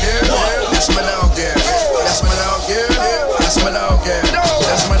dog, yeah. That's my dog, yeah. That's my dog, yeah. That's my dog, yeah.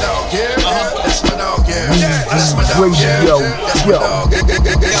 That's my dog, yeah. That's my dog, yeah. That's my dog, yeah. That's my dog,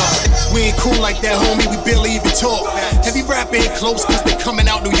 yeah. We ain't cool like that, homie. We barely even talk. Heavy rap ain't close, cause they coming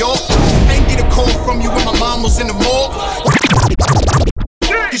out New York. I ain't get a call from you when my mom was in the morgue.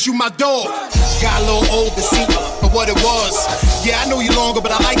 Cause you my dog. Got a little old to see for what it was. Yeah, I know you longer,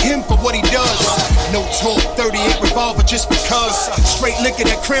 but I like him for what he does. No talk, 38 revolver just because. Straight liquor,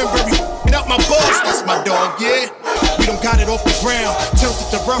 that cranberry up my buzz. That's my dog, yeah. We done got it off the ground.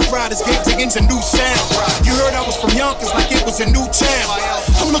 Tilted the Rough Riders, gave Higgins a new sound. You heard I was from Yonkers like it was a new town.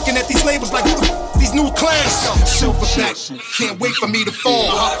 I'm looking at these labels like who the these new clowns. Silverback, can't wait for me to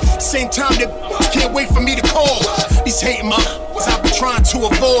fall. Same time that can't wait for me to call. These hating my I've been trying to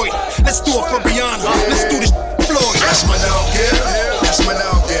avoid. Let's do it for Rihanna. Let's do this Floyd. That's my dog, yeah. That's my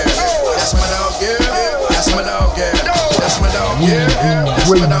dog, yeah. That's my dog, yeah. That's my dog, yeah. That's my dog, yeah. That's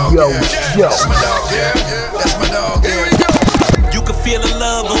my dog, yeah. That's my dog, yeah. That's my dog, yeah. You can feel the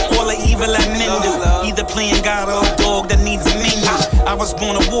love or all the evil that men do. Either playing God or a dog that needs a menu. I was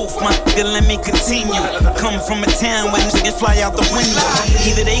born a wolf, my nigga, let me continue. Come from a town where niggas fly out the window.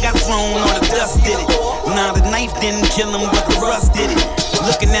 Either they got thrown or the dust did it. Nah, the knife didn't kill him, but the rust did it.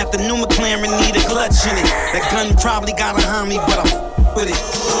 Looking at the new McLaren, need a clutch in it. That gun probably got a homie, but I with it.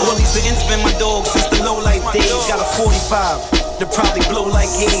 All these niggas been my dog since the low life days. Got a 45 to probably blow like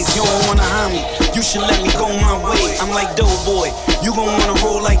haze. You don't wanna harm me, you should let me go my way. I'm like Doughboy, you gon' wanna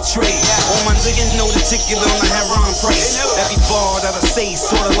roll like Trey. All my niggas know the ticket on the Heron price. Every bar that I say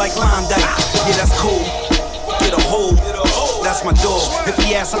sorta like Klondike. Yeah, that's cool. Get a hold, that's my dog. If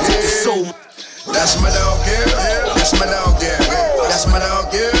he asks, I take his soul. That's my dog, yeah. That's my dog, yeah. That's my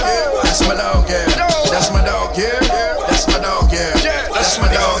dog, yeah. That's my dog, yeah. That's my dog, yeah. That's my dog, yeah. That's my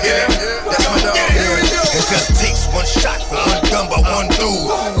dog, yeah. That's my dog, yeah. It just takes one shot for one gun by one dude.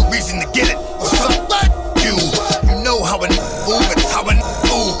 No reason to get it. What's up, you? You know how a move, it's how a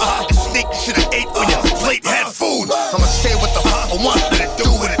move. The snake you should've ate when your plate had food. I'ma say what the fuck I want, let it do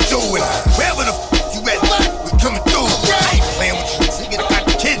what it do. And wherever the fuck you at, we coming through. I ain't playing with you, nigga. I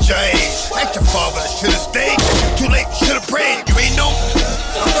got kids your age. Like your father that should've stayed. Too late, should've prayed. You ain't know.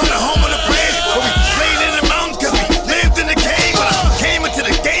 I'm coming home on the brand.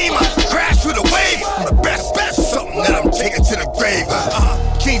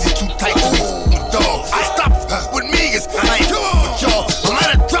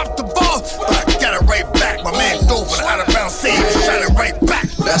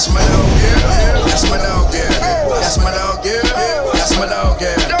 That's my dog, yeah. That's my dog, yeah. That's my dog, yeah. That's my dog,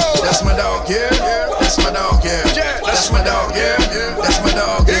 yeah. That's my dog, yeah. That's my dog, yeah. That's my dog, yeah. That's my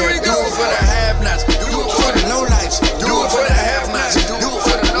dog, yeah. Do it for the have-nots. Do it for the low-lifes. Do it for the have-nots. Do it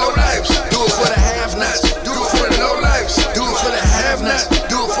for the low-lifes. Do it for the have-nots. Do it for the low-lifes. Do it for the have-nots.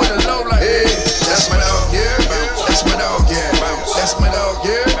 Do it for the low-lifes. Hey, that's my dog, yeah. That's my dog, yeah. That's my dog,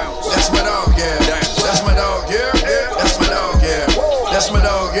 yeah. That's my dog, yeah. That's my dog, yeah. That's my dog, yeah. That's my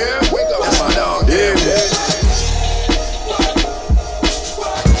dog, yeah. That's my dog, yeah.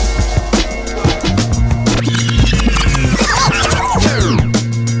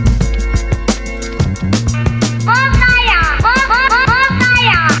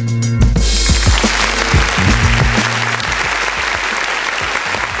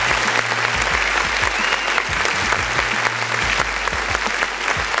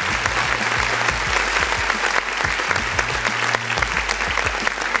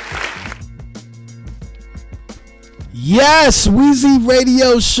 Yes, Weezy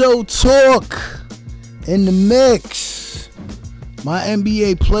Radio Show Talk in the mix. My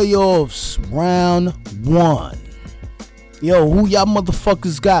NBA playoffs, round 1. Yo, who y'all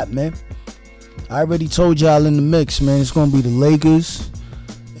motherfuckers got, man? I already told y'all in the mix, man. It's gonna be the Lakers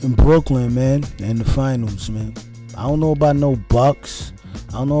in Brooklyn, man, in the finals, man. I don't know about no Bucks.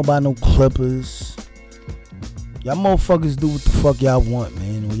 I don't know about no Clippers. Y'all motherfuckers do what the fuck y'all want,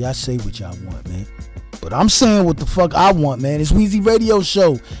 man. Or y'all say what y'all want, man. But I'm saying what the fuck I want, man. It's Weezy Radio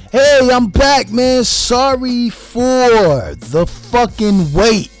Show. Hey, I'm back, man. Sorry for the fucking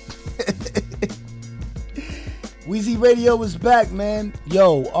wait. Weezy Radio is back, man.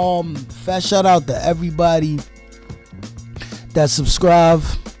 Yo, fat shout out to everybody that subscribe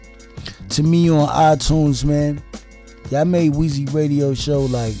to me on iTunes, man. Y'all made Weezy Radio Show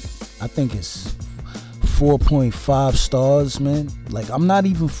like, I think it's 4.5 stars, man. Like, I'm not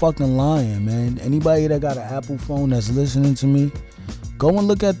even fucking lying, man. Anybody that got an Apple phone that's listening to me, go and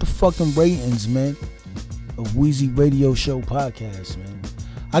look at the fucking ratings, man, of Weezy Radio Show podcast, man.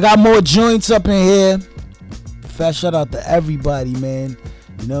 I got more joints up in here. Fat shout out to everybody, man.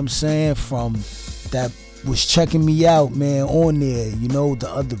 You know what I'm saying? From that was checking me out, man, on there. You know, the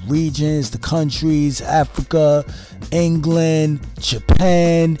other regions, the countries, Africa, England,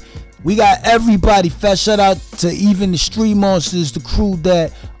 Japan. We got everybody. Fat shout out to even the Street Monsters, the crew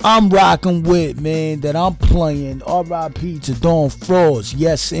that I'm rocking with, man, that I'm playing. R.I.P. to Dawn Frost.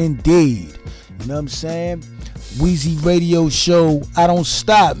 Yes, indeed. You know what I'm saying? Weezy Radio Show. I don't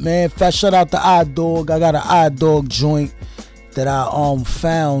stop, man. Fat shout out to iDog. I got an iDog joint that I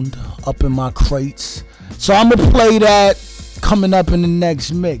found up in my crates. So I'm gonna play that coming up in the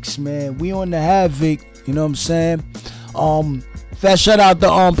next mix, man. We on the Havoc. You know what I'm saying? Fat shout out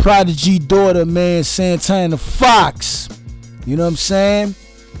to Prodigy daughter, man, Santana Fox. You know what I'm saying?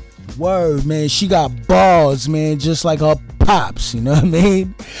 Word, man. She got bars, man, just like her pops. You know what I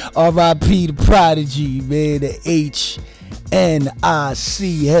mean? R.I.P. the Prodigy, man. The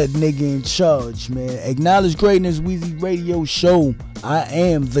HNIC head nigga in charge, man. Acknowledge greatness, Weezy Radio Show. I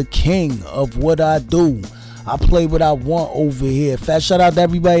am the king of what I do. I play what I want over here. Fat shout out to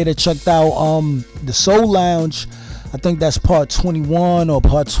everybody that checked out the Soul Lounge. I think that's part 21 or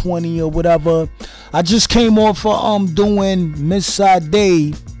part 20 or whatever. I just came off for doing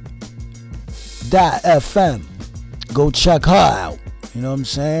MissSade.fm. Go check her out. You know what I'm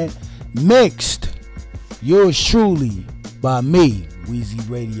saying? Mixed. Yours truly by me, Weezy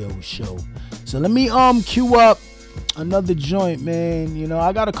Radio Show. So let me cue up another joint, man. You know,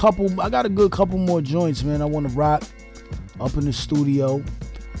 I got a good couple more joints, man. I want to rock up in the studio.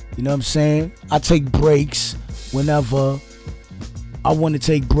 You know what I'm saying? I take breaks whenever I want to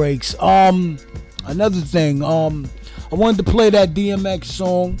take breaks. Another thing, I wanted to play that DMX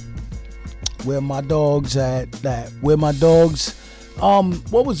song, Where My Dogs At. Where My Dogs,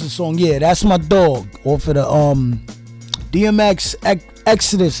 what was the song? Yeah, That's My Dog, off of the DMX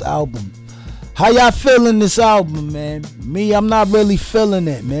Exodus album. How y'all feeling this album, man? Me, I'm not really feeling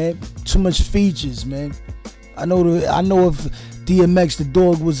it, man. Too much features, man. I know if DMX the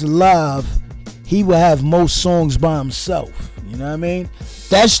Dog was alive, he would have most songs by himself. You know what I mean?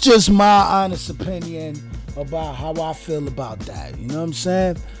 That's just my honest opinion about how I feel about that. You know what I'm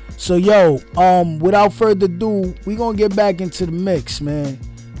saying? So, yo, without further ado, we gonna get back into the mix, man.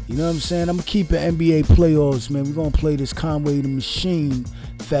 You know what I'm saying? I'm gonna keep it NBA playoffs, man. We're gonna play this Conway the Machine.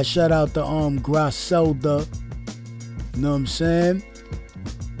 Fat shout out to Griselda. You know what I'm saying?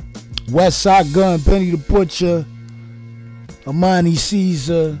 Westside Gun, Benny the Butcher, Amani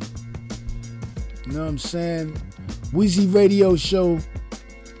Caesar. You know what I'm saying? Weezy Radio Show.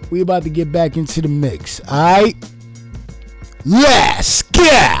 We about to get back into the mix. Alright? Yeah! Yes, go!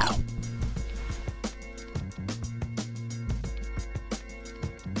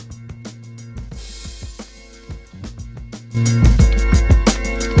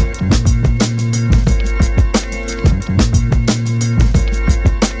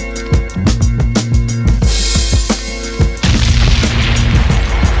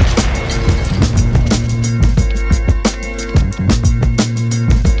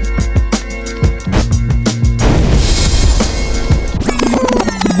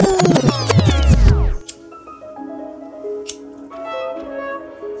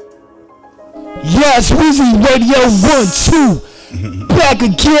 Yes, Weezy Radio 1, 2, back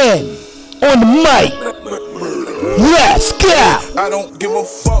again on the mic. Let's go. I don't give a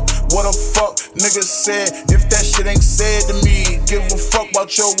fuck what a fuck nigga said. If that shit ain't said to me, give a fuck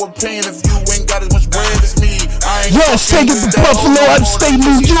about your opinion. If you ain't got as much bread as me, I ain't yes, take it to Buffalo, upstate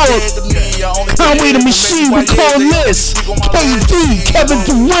New York. Conway the Machine, we call this KD, Kevin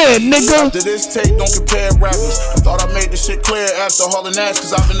Durant, nigga. After this tape, don't compare rappers. I thought I made this shit clear after hauling ass,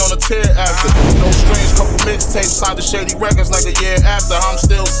 cause I've been on a tear after. No strings, couple mixtapes, signed to Shady Records like a year after. I'm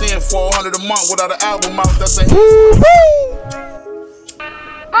still seeing 400 a month without an album out. That's a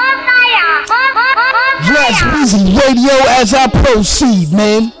yes, Weezy Radio as I proceed,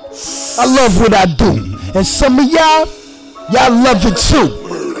 man. I love what I do. And some of y'all love it too.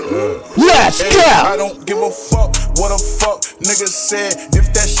 Let's go. I don't give a fuck what a fuck nigga said.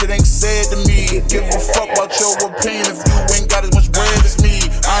 If that shit ain't said to me, give a fuck about your opinion. If you ain't got as much bread as me,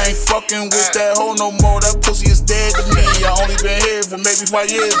 I ain't fucking with that hoe no more. That pussy is dead to me. I only been here for maybe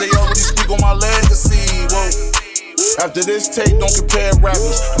 5 years. They already speak on my legacy. Whoa. After this tape, don't compare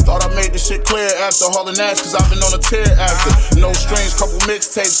rappers. I thought I made this shit clear after hauling ass, cause I've been on a tear after. No strings, couple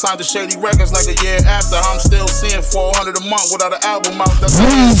mixtapes, signed to Shady Records like a year after. I'm still seeing 400 a month without an album out. That's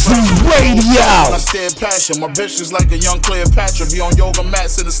Weezy Radio. I stare passion. My bitch is like a young Cleopatra. Be on yoga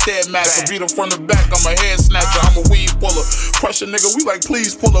mats in a Stairmaster. Beat her from the back, I'm a head snatcher. I'm a weed puller. Pressure nigga, we like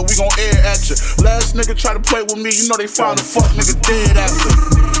please pull her. We gon' air at you. Last nigga try to play with me, you know they found a fuck nigga dead after.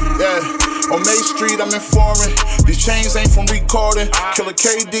 Yeah, on May Street, I'm in foreign. These chains ain't from recording. Killer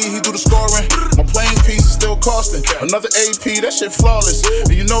KD, he do the scoring. My plane piece is still costing. Another AP, that shit flawless.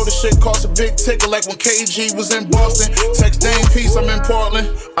 And you know the shit cost a big ticker like when KG was in Boston. Text Dame piece, I'm in Portland.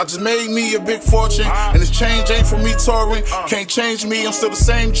 I just made me a big fortune. And this change ain't from me touring. Can't change me, I'm still the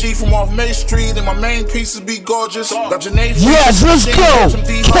same G from off May Street. And my main pieces be gorgeous. Got your name. Yes, let's go.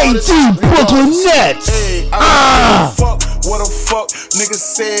 KD, Brooklyn Nets. Hey, I don't give a fuck what a fuck nigga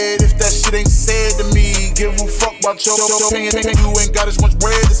said. If that shit ain't said to me, give a fuck about your opinion. You ain't got as much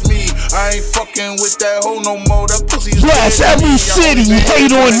bread as me. I ain't fucking with that hoe no more. That pussy is yes, every city hate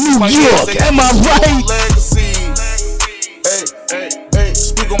on New York. Am I right? Hey,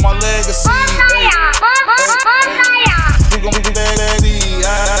 speak on my legacy. Speak on my legacy.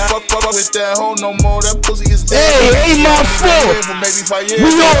 Fuck with that hoe no more. That pussy is dead. Hey, ain't my fault.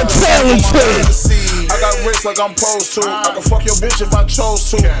 We all talented. I got rich like I'm supposed to. I can fuck your bitch if I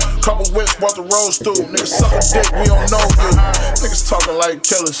chose to. Couple whips brought the rose through. Niggas suck a dick, we don't know you. Niggas talking like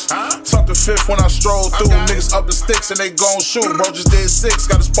killers. Tuck the fifth when I stroll through. Niggas up the sticks and they gon' shoot. Bro just did 6,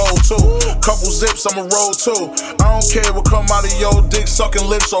 got his pole too. Couple zips, I'ma roll too. I don't care what come out of your dick sucking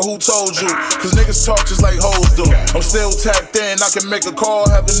lips or who told you. Cause niggas talk just like hoes do. I'm still tapped in, I can make a call,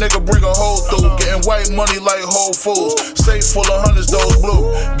 have a nigga bring a hoe through. Getting white money like Whole Foods. Safe full of hundreds, those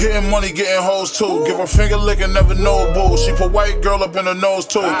blue. Getting money, getting hoes too. Give her finger licking, never know boo. She put white girl up in her nose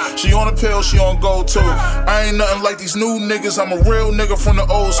too. She on a pill, she on go too. I ain't nothing like these new niggas, I'm a real nigga from the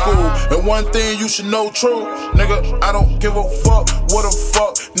old school. And one thing you should know true, nigga, I don't give a fuck what a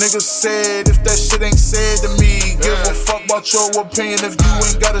fuck nigga said. If that shit ain't said to me, give a fuck about your opinion. If you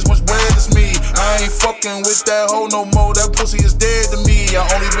ain't got as much bread as me, I ain't fucking with that hoe no more. That pussy is dead to me. I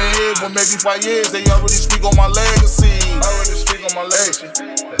only been here for maybe 5 years. They already speak on my legacy. Already speak on my legacy.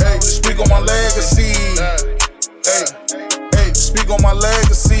 Hey, speak on my legacy. Hey, speak on my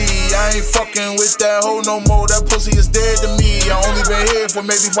legacy. I ain't fucking with that hoe no more. That pussy is dead to me. I only been here for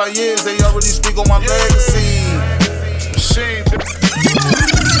maybe 5 years. They already speak on my legacy.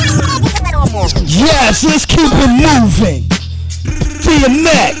 Yes, let's keep it moving.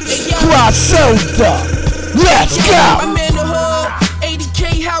 DMX, Griselda. Let's go. I'm in the hood,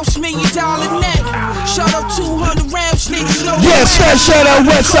 80K house, $1 million neck. Shout out 200 rounds, niggas know. Yes, shout out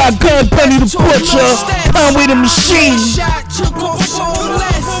Westside Gun, Penny the Butcher, Conway the Machine. Shot took off so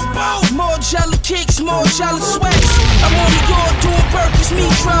less. More jelly kicks, more jelly sweats. I'm on the yard doing burpees, me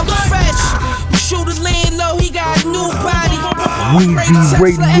travel fetch. We shoot a land low, he got a new body. Weezy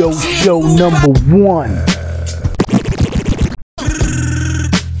Radio Show #1.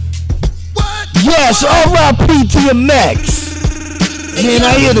 Yes, R.I.P. DMX. Man,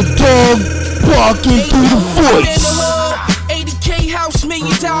 I hear the dog barking through the voice. 80K house, $1 million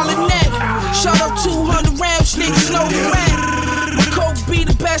net. Shot up 200 rounds, niggas know the rap. My coke be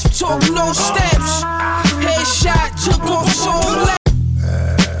the best, talk no steps. Headshot, took off so left.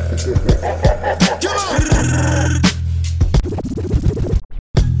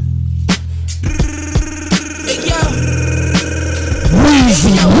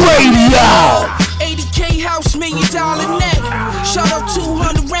 Weezy Radio. 80K house, $1 million net. Shot up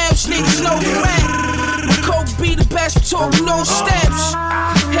 200 rounds, niggas know the rap. My coke be the best, talk no steps.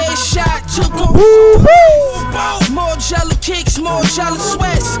 Headshot, took off. More jelly kicks, more jelly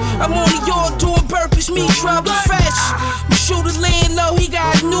sweats. I'm on the yard doing burpees, me trouble fresh. My shooter laying low, he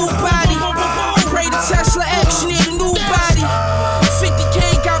got a new body. Pray the Tesla X, need a new body.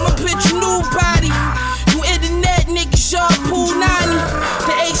 50K got my bitch a new body. You internet niggas, y'all pool 90.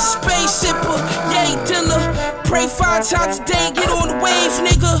 The ace space sipper, yay dealer. Pray 5 times a day, get on the wave,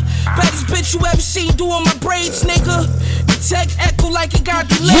 nigga. Baddest bitch you ever seen doing my braids, nigga. The tech echo like it got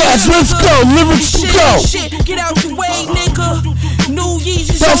delayed. Yes, let's go, lyrics to go. Shit, get out the way, nigga. New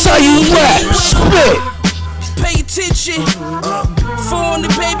Yeezys. That's how you rap, spit. Pay attention. Phone the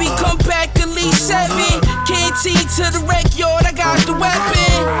baby, come back at least 7. Can't see to the wreck yard, I got the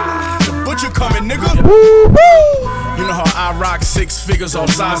weapon. Butcher coming, nigga. You know how I rock 6 figures off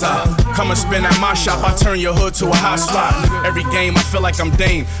Zaza. Come and spin at my shop, I turn your hood to a hot spot. Every game I feel like I'm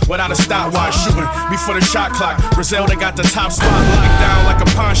Dame without a stopwatch. Shooting before the shot clock. Brazil, they got the top spot. Locked down like a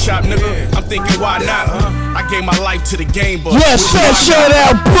pawn shop, nigga. I'm thinking, why not? I gave my life to the game, but yes, shout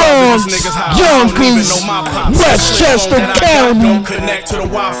out Bronx, Yonkers, Westchester County. Don't connect to the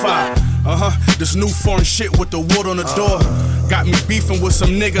Wi-Fi. This new foreign shit with the wood on the door got me beefing with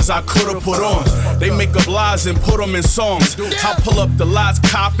some niggas I could've put on. They make up lies and put them in songs. I pull up the lights,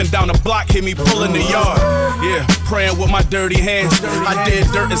 copping down the block, hit me pulling the yard. Yeah, praying with my dirty hands. I did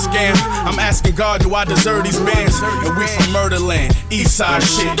dirt and scam. I'm asking God, do I deserve these bands? And we from Murderland, Eastside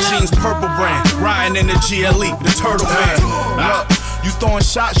shit, jeans purple brand, riding in the GLE, the turtle van. You throwing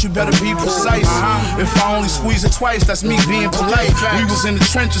shots, you better be precise. If I only squeeze it twice, that's me being polite. We was in the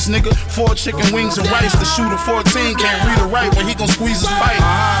trenches, nigga. 4 chicken wings and rice. The shooter 14 can't read or write, but he gon' squeeze his pipe.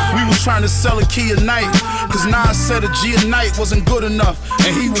 We was trying to sell a key a night, cause Nas said a G a night wasn't good enough,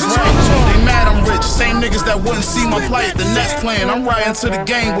 and he was right. They mad I'm rich, same niggas that wouldn't see my plight. The Nets playing, I'm riding to the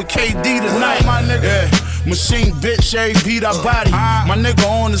game with KD tonight. Yeah. Machine bitch, every beat I body. My nigga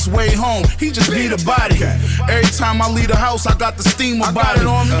on his way home, he just beat a body. Every time I leave the house, I got the steam about it.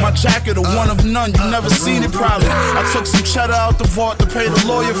 My jacket a one of none, you never seen it probably. I took some cheddar out the vault to pay the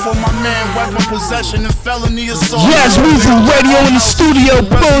lawyer for my man. Weapon possession and felony assault. Yes, Weezy Radio in the studio,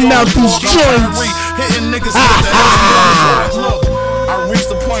 blowing out these joints. Hitting niggas with the look. I reached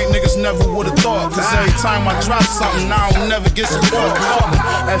the point niggas never would've thought. Cause every time I drop something, I don't never get support.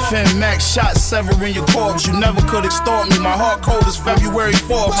 FN Max shot severing your corpse. You never could extort me. My heart cold is February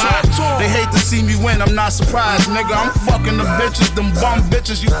 4th. They hate to see me win, I'm not surprised. Nigga, I'm fucking the bitches, them bum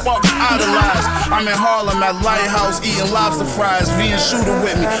bitches you fuck idolize. I'm in Harlem at Lighthouse eating lobster fries. V and Shooter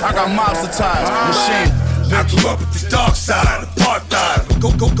with me, I got mobster ties. Machine. I grew up with the dark side, apartheid. Go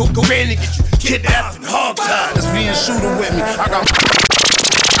in and get you kidnapped and hog-tied. That's V and Shooter with me, I got.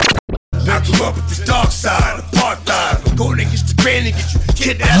 I grew up with the dark side, apartheid. Go in and get you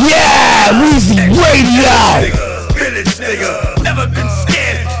kidnapped. Yeah, Weezy Radio. Village nigga, never been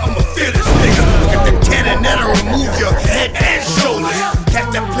scared. I'm a fearless nigga. Get the cannon that'll remove your head and shoulders.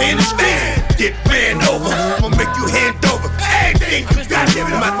 Catch that plane and stand, get ran over. I'ma make you hand over everything you got.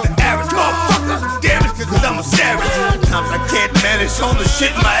 I'm not the average motherfucker. Damn it, cause I'm a savage. Sometimes I can't manage all the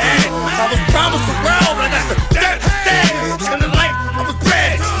shit in my head. I was promised the world, but I got the dirt instead. In the life, I was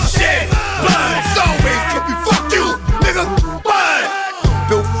bred, shed, blood. It's always can be fuck you, nigga. Blood.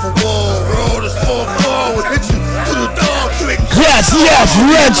 Built for war, road is full floor. Would hit you to the dog. Yes,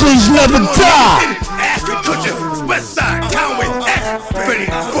 legends never die. Ask me, could you? West Side, Conway, X, pretty.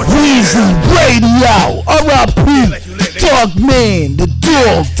 Weezy Radio, R.I.P. Dog Man, the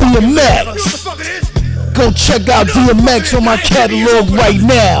dog, DMX. Go check out DMX on my catalog right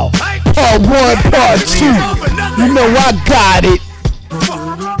now. Part 1, Part 2. You know I got it.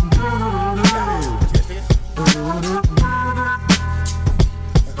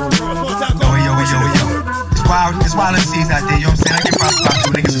 It's wild MCs out there, you know what I'm saying? I get props about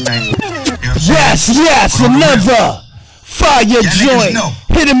you niggas tonight. Yes, another fire joint.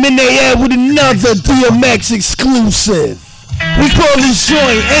 Hit him in the air with another DMX exclusive. We call this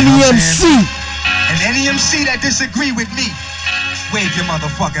joint NEMC. And any MC that disagree with me, wave your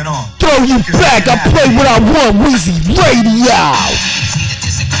motherfucking arm. Throw you back, I play what I want, Weezy Radio.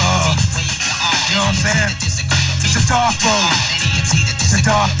 You know what I'm saying? It's a dark road. a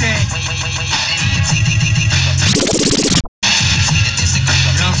dark day. You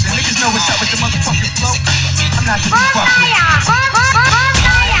know what I'm saying? Niggas know what's up with the motherfucking flow. I'm not gonna be fucked with.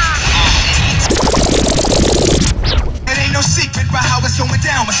 It ain't no secret about how it's going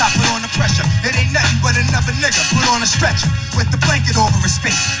down once I put on the pressure. It ain't nothing but another nigga put on a stretcher with the blanket over his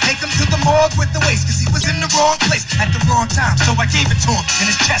face. Take him to the morgue with the waist, cause he was in the wrong place at the wrong time. So I gave it to him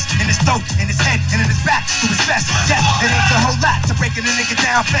in his chest, in his throat, in his head, and in his back to his best. Yes, it ain't a whole lot to breaking a nigga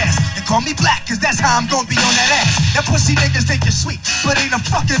down fast. And call me black, cause that's how I'm gonna be on that ass. That pussy niggas think you're sweet, but ain't a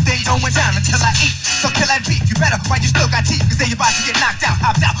fucking thing going down until I eat. So kill that beef, you better while you still got teeth, cause they about to get knocked out.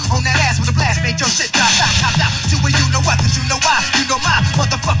 Hopped out on that ass with a blast, made your shit drop out. Hopped out to where you know what, cause you know why. You know my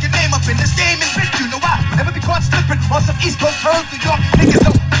motherfucking name up in this game, and bitch, you know why. Never be caught slipping on some East Coast terms. New York niggas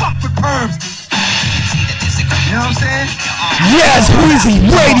don't fuck with perms. You know what I'm saying? Yes, Weezy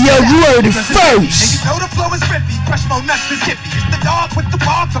Radio, you heard it first. And you know the flow is rippy, fresh more nuts than Skippy. It's the dog with the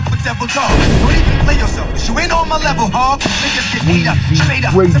bark up with devil dog. Don't even play yourself, cause you ain't on my level, hog. Niggas get beat up, straight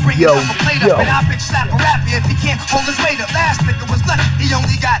up, to bring it up a plate up. And I bitch slap a rapper if he can't hold his weight up. Last nigga was lucky, he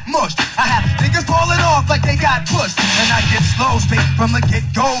only got mushed. I have niggas falling off like they got pushed. And I get slow, straight from the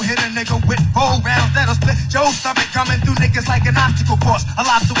get-go. Hit a nigga with 4 rounds that'll split Joe's stomach. Coming through niggas like an obstacle course. A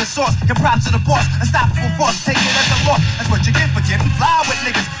lobster with sauce, give props to the boss. Unstoppable force, take it as a loss. That's what you get for getting fly with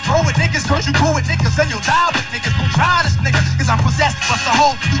niggas. Roll with niggas, cause you cool with niggas. Then you'll die with niggas. Don't try this nigga, cause I'm possessed. Bust a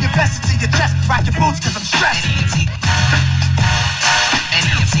hole through your vest into your chest. Rock your boots, cause I'm stressed.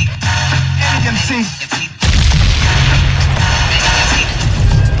 NEMC.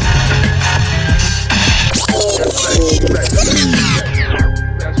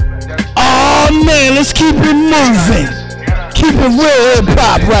 Oh man, let's keep it moving. Keep it real hip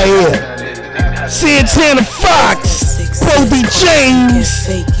hop right here. Santana Fox, Brody James.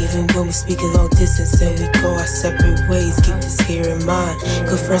 Fake, even when we speak a long distance and we go our separate ways. Keep this here in mind.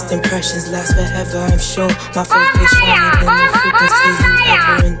 Good first impressions last forever, I'm sure. My first bitch stronger than the frequencies you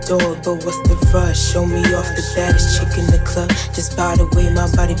ever endured. But what's the rush? Show me off the baddest chick in the club. Just by the way my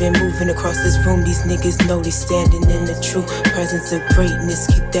body been moving across this room, these niggas know they standing in the true presence of greatness.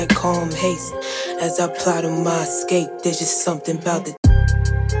 Keep that calm haste as I plot on my escape. There's just something about the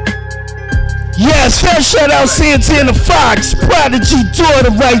Yes, first shout out Santana Fox, Prodigy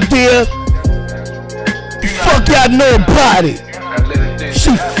daughter right there. The fuck y'all know about it?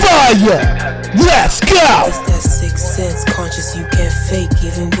 She fire. Let's go. It's that sixth sense, conscious you can't fake.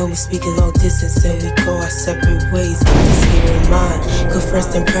 Even when we speak a long distance and we go our separate ways. Keep this here in mind. Good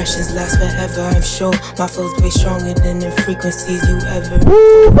first impressions last forever, I'm sure. My flow's way stronger than the frequencies you ever.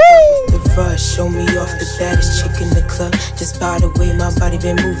 The rush, show me off the baddest chick in the club. Just by the way my body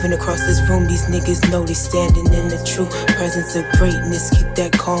been moving across this room, these niggas know they standing in the true presence of greatness. Keep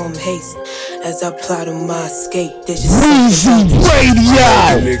that calm haste as I plot on my escape. There's just Weezy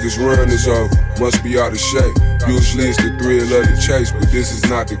Radio. Niggas run is over, must be out of shape. Usually it's the thrill of the chase, but this is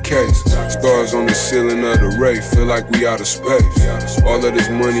not the case. Stars on the ceiling of the Wraith, feel like we out of space. All of this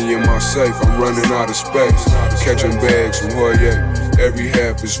money in my safe, I'm running out of space. Catching bags from Hoyer, every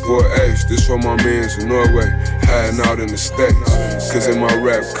half is 4/8. This for my mans in Norway, hiding out in the States. Cause in my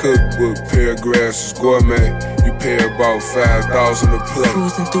rap cookbook, paragraphs is gourmet. You pay about 5,000 a plate.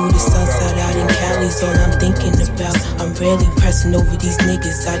 Cruising through the sunset out in Cali's all I'm thinking about. I'm rarely pressing over these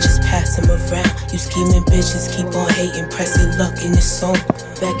niggas, I just pass them around. You scheming bitches, keep on hating, pressing luck in this song.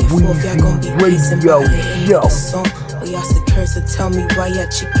 Back and forth, y'all gon' be pacing by the end of the song. Or y'all should curse or tell me why y'all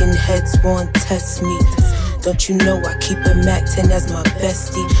chicken heads won't test me. Don't you know I keep a Mac 10 as my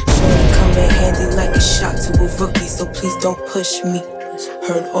bestie? Shorty come in handy like a shot to a rookie, so please don't push me.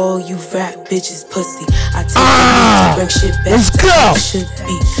 Heard all you rap bitches pussy. I take to bring shit back to how it should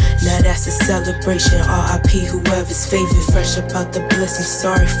be. Now that's a celebration. R.I.P. whoever's favorite. Fresh up out the bliss. I'm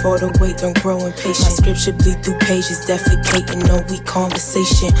sorry for the wait. Don't grow impatient. My scripture bleed through pages. Defecating on weak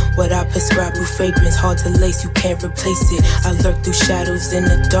conversation. What I prescribe with fragrance. Hard to lace. You can't replace it. I lurk through shadows in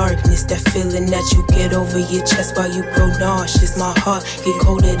the darkness. That feeling that you get over your chest while you grow nauseous. My heart get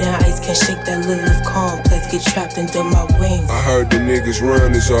colder than ice. Can't shake that Lilith complex. Get trapped under my wings. I heard the niggas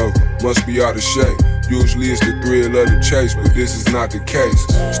run is over, must be out of shape. Usually it's the thrill of the chase, but this is not the case.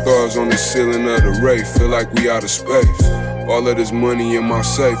 Stars on the ceiling of the Wraith, feel like we out of space. All of this money in my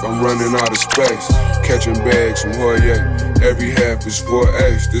safe, I'm running out of space. Catching bags from Hoyer, every half is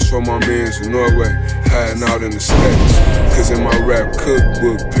 4/8. This for my mans in Norway, hiding out in the States. Cause in my rap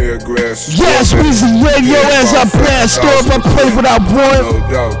cookbook, paragraphs is yes, Weezy Radio as I blast off, I play without one. No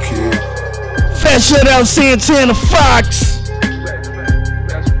doubt, kid. Fat shout out Santana Fox.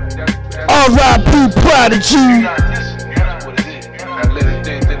 R.I.P. Prodigy.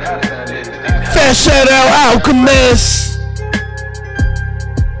 Fat shout out Alchemist.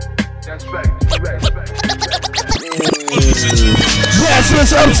 Yes,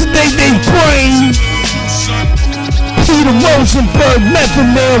 let's up to date they brain. Peter Rosenberg, Method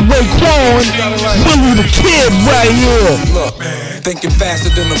Man, Raekwon, Willie the Kid right here. Look, thinking faster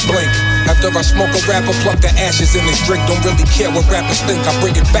than a blink. After I smoke a rapper, pluck the ashes in his drink. Don't really care what rappers think. I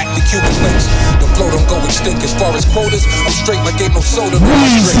bring it back to Cuban links. The flow don't go extinct. As far as quotas, I'm straight like ain't no soda. I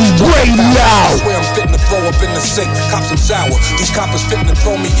swear I'm fitting to throw up in the sink. Cops some sour. These coppers fitting to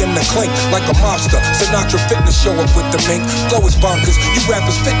throw me in the clink like a mobster. Sinatra fitting to show up with the mink. Flow is bonkers. You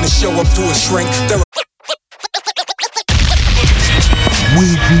rappers fitting to show up to a shrink.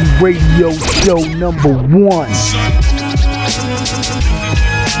 Weezy Radio Show #1.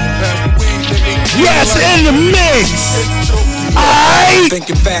 Yes, in the mix.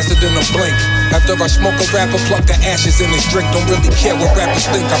 Thinking faster than a blink. After I smoke a rapper, pluck the ashes in his drink. Don't really care what rappers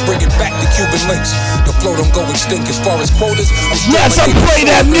think. I bring it back to Cuban links. The flow don't go extinct. As far as quotas, yes, I play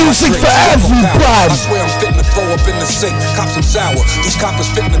that music for everybody. I swear I'm fitting to throw up in the sink. Cops some sour. These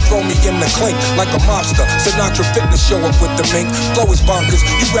coppers fitting to throw me in the clink like a mobster. Sinatra fitting to show up with the mink. Flow is bonkers.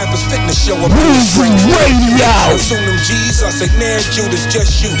 You rappers fitting to show up. Weezy Radio. Assume them G's. I say, nah, Judas,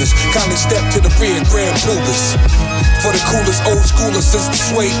 just shooters. Kindly step to the rear, Grand Pugas. For the coolest old schoolers since the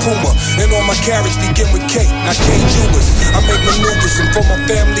suede Puma. And all my carriage begin with K, not K Jewelers. I make maneuvers, and for my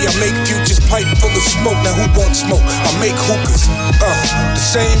family I make futures. Pipe full of smoke, now who won't smoke? I make hookahs. The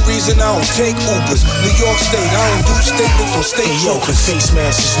same reason I don't take Ubers. New York State, I don't do statements on state jokers. Face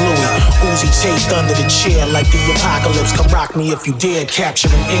mask is Louis. Uzi taped under the chair like the apocalypse. Come rock me if you dare.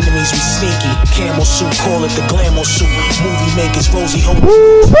 Capturing enemies, we sneaky. Camel suit, call it the glamour suit. Movie makers, Rosie Hope.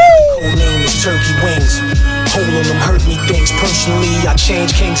 Code name is Turkey Wings. Hole in them hurt me things. Personally, I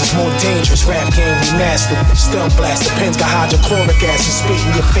change kings, it's more dangerous. Rap game, we mastered. Stealth blast, the pens got hydrochloric acid. Spit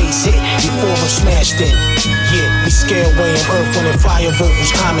in your face, hit before I'm smashed in. Yeah, we scare away in earth when the fire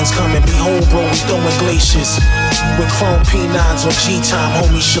vocals. Comments coming, behold, bro, we throwing glaciers. With chrome P9s on G-Time,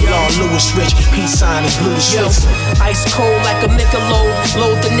 homie Shalal Lewis Rich. Peace sign and blue shits. Ice cold like a Michelob.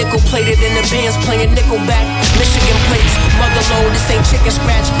 Load the nickel plated in the bands playing Nickelback. Michigan plates, mother load. This ain't chicken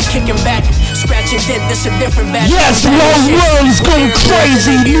scratch, kicking back. Scratch and dent, this a different batch. Yes, the whole world is going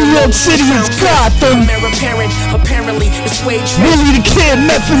crazy. New York City is Gotham. Apparently, it's wage. Willie the Kid,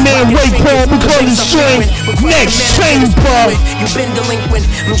 Method Man, Raekwon, we call this straight Next Chamber. You been delinquent.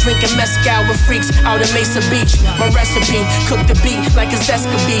 I'm drinking mezcal with freaks out in Mesa Beach. My recipe, cook the beat like it's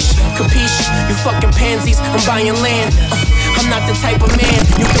escabeche. Capiche? You fucking pansies, I'm buying land. I'm not the type of man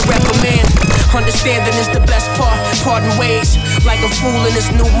you can recommend. Understanding is the best part. Pardon ways, like a fool in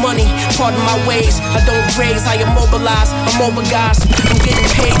this new money. Pardon my ways, I don't graze, I immobilize. I'm over guys, I'm getting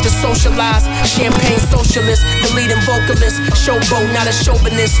paid to socialize. Champagne socialist, the leading vocalist. Showboat, not a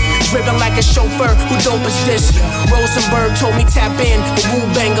chauvinist. Driven like a chauffeur, who dope is this? Rosenberg told me tap in, the Wu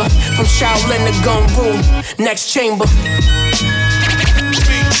banger. From Shaolin to Gun Room, Next Chamber.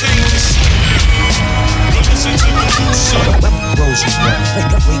 Rosenberg,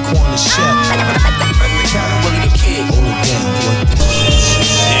 Raekwon the chef. Willie the Kid. Hold it down, boy.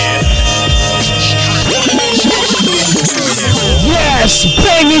 Yes,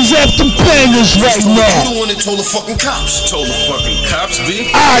 bangers after bangers right now. You the one that told the fucking cops. Told the fucking cops,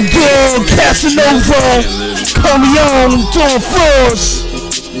 B. I do, Casanova, Corleone, doing floors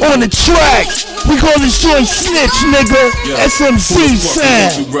on the track. We call this joint Snitch, nigga. SMC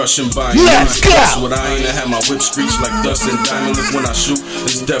sound. Let's go. What I ain't have my whip screech like dust and diamonds when I shoot.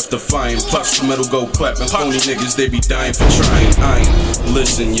 It's death defying. Plus the metal go clapping. Phony niggas, they be dying for trying. I ain't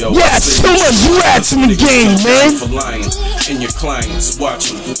listen, yo. Yeah, too much rats in the game, man. For lying. And your clients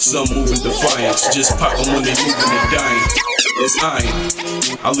watching. Some moving defiance. Just pop them when they moving and dying. It's iron.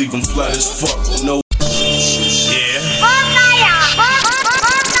 I leave them flat as fuck. No. Yeah.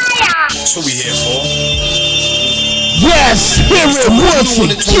 That's what we here for. Yes, hear it once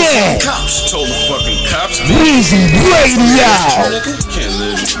again. Cops told the fucking cops. Weezy Radio. Can't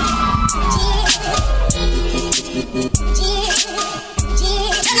live.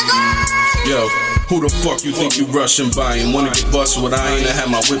 Yo. Who the fuck you think you rushing by and wanna get busted with I ain't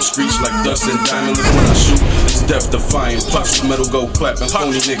have my whip screech like dust and diamonds when I shoot. It's death defying. Plus the metal go clapping.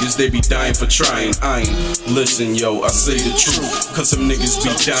 Phony niggas, they be dying for trying. I ain't listen, yo, I say the truth. Cause some niggas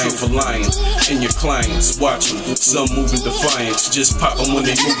be dying for lying. And your clients watching. Some moving defiance. Just pop them when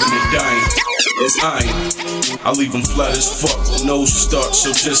they moving and dying. It's iron. I leave them flat as fuck. No start,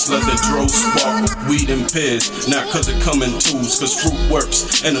 so just let the dro spark. Weed and pears. Not cause it come in twos. Cause fruit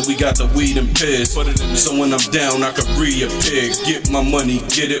works. And then we got the weed and pears. So when I'm down, I could reappear. Get my money,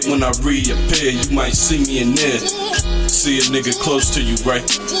 get it when I reappear. You might see me in there. See a nigga close to you, right?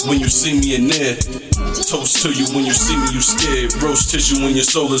 When you see me in there. Toast to you when you see me, you scared. Roast tissue when your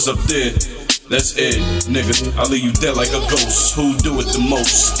soul is up there. That's it, nigga. I leave you dead like a ghost. Who do it the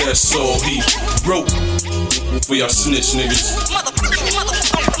most? That's all he wrote. For y'all snitch niggas.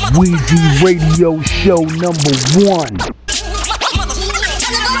 Weezy Radio Show #1.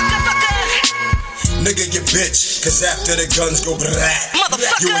 Nigga, you bitch, cause after the guns go brat,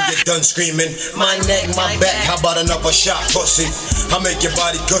 you and your done screaming, my neck, my back, how about another shot, pussy? I make your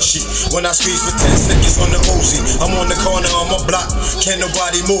body gushy, when I squeeze for 10 seconds on the Uzi, I'm on the corner of my block, can't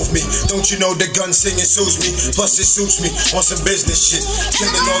nobody move me, don't you know the gun singing soothes me, plus it suits me, on some business shit,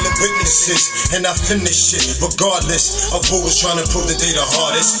 killing all the witnesses, and I finish shit, regardless of who was trying to prove that they the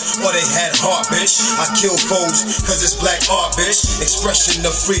hardest, or they had heart, bitch, I kill foes, cause it's black art, bitch, expression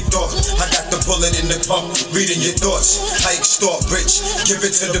of free thought, I got the bullet in the pump, reading your thoughts. I extort rich, give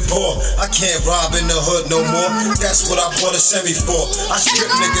it to the poor. I can't rob in the hood no more. That's what I bought a semi for. I strip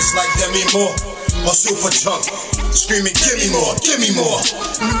niggas like Demi Moore or Super Chunk, screaming, give me more, give me more.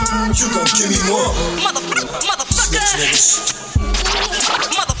 You gon' give me more, motherfucker. Snitch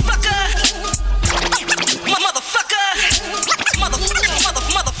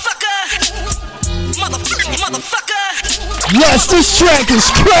Yes, this track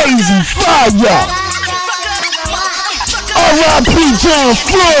is crazy. Fire. R.I.P. John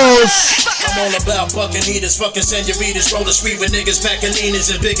Floors. I'm all about bucking heaters, fucking senoritas, roll the street with niggas packing leaners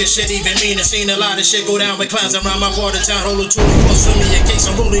and bigger shit, even meaner. Seen a lot of shit go down with clowns around my part of town. Hold a tool, bust me in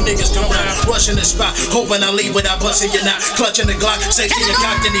case some rolling niggas come round. Rushing the spot, hoping I leave without busting your knot. Clutching the Glock, safety and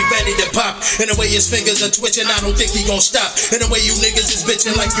cocked and he ready to pop. And the way his fingers are twitching, I don't think he gon' stop. And the way you niggas is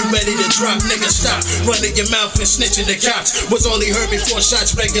bitching like you ready to drop. Niggas stop, running your mouth and snitching the cops. Was all he heard before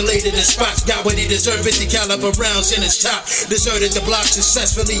shots regulated in spots. Got what he deserved, 50 caliber rounds in his top. Deserted the block,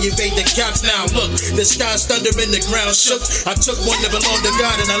 successfully evade the cops. Now look, the sky's thunder and the ground shook. I took one that belonged to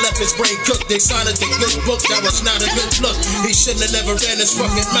God and I left his brain cooked. They signed the good book, that was not a good look. He shouldn't have never ran his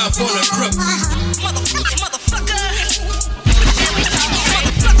fucking mouth on a crook.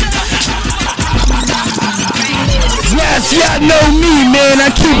 Yes, y'all know me, man. I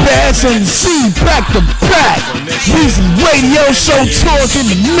keep the SNC back to back. Weezy Radio Show talk in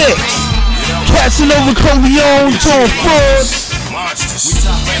the mix. Casanova Corleone, John Ford.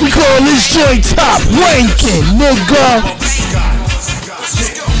 We call this joint top ranking, nigga.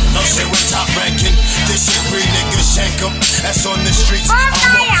 No shit with top ranking. This shit free niggas shank 'em. That's on the streets.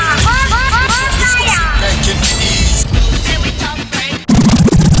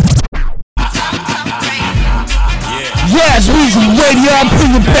 Yes, Weezy Radio, I'm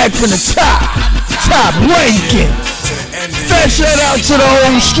bringing back from the top ranking. Fast shout out to the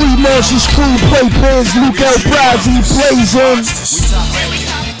whole Street Marshals crew, Playpins, Luke L. Brazzi, Blazin',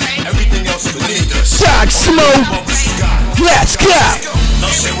 Doc Smoke. Let's go. No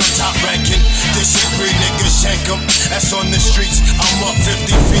shit with top ranking. This shit free niggas shank 'em. That's on the streets. I'm up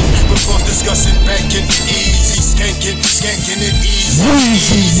 50 feet before discussing banking. Easy skanking it easy.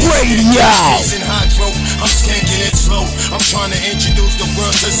 Weezy Radio. I'm skanking it slow. I'm trying to introduce the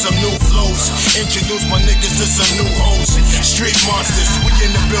world to some new flows. Introduce my niggas to some new hoes. Street monsters, we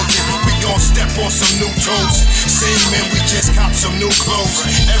in the building. We gon' step on some new toes. Same man, we just cop some new clothes.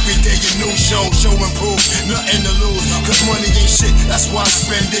 Every day a new show and prove. Nothing to lose, cause money ain't shit. That's why I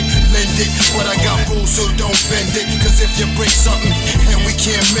spend it, lend it. But I got rules, so don't bend it. Cause if you break something and we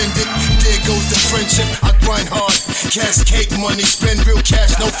can't mend it, there goes the friendship. I grind hard, cash cake money. Spend real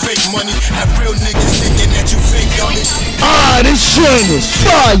cash, no fake money. Have real niggas thinking that you fake on it. This joint is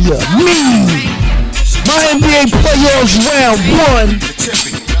fire, me. My NBA playoffs round 1.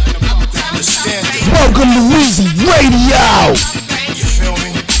 Welcome to Weezy Radio.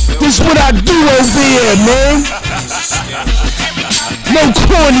 This what I do over here, man. No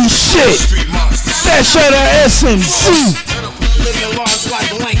corny shit. That's out of SMC. Living large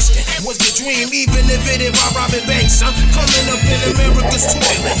like Langston was the dream, even if it by Robin Banks. I'm coming up in America's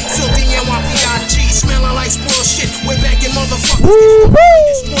toilet, filthy NYPIG, smelling like spoiled shit. Way back in motherfuckers.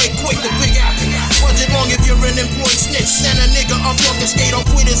 Destroyed quick, the big apple. Budget long if you're an employed snitch. Send a nigga up off the skate off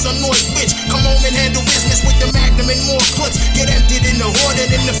with his annoyed bitch. Come home and handle business with the Magnum and more clips. Get emptied in the hoard and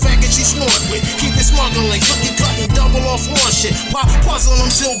in the faggot she snored with. Keep it smuggling, cookie cutting, double off war shit. Pop puzzle them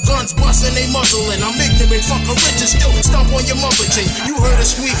till guns busting, they muzzling. I'm ignorant, fuck a rich and still stomp on your mother chain. You heard of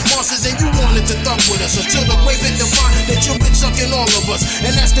sweet monsters and you wanted to thump with us until the grave it divine that you've been sucking all of us.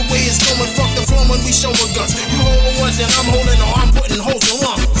 And that's the way it's going. Fuck the flow when we show a guns. You holding ones and I'm holding on. I'm putting holes in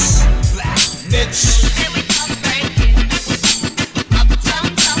lungs. Bitch.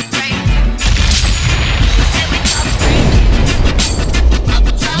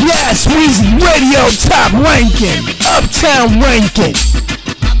 Yes, Weezy Radio top ranking, uptown ranking,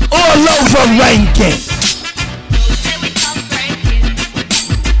 all over ranking.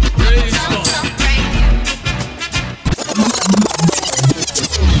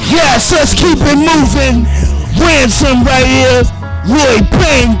 Yes, let's keep it moving. Ransom right here. Lloyd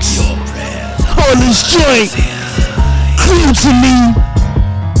Banks. Hold this joint. Clue to me.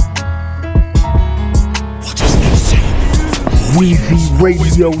 Weezy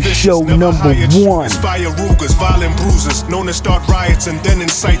Radio Show number 1. Fire Rugers, violent bruisers, known to start riots and then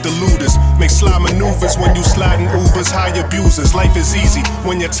incite the looters. Make sly maneuvers when you sliding Ubers, high abusers. Life is easy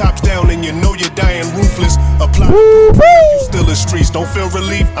when your top's down and you know you're dying ruthless. Apply if you still in streets, don't feel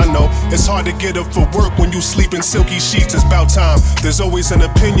relief. I know it's hard to get up for work when you sleep in silky sheets. It's about time. There's always an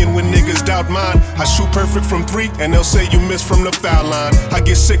opinion when niggas doubt mine. I shoot perfect from 3 and they'll say you missed from the foul line. I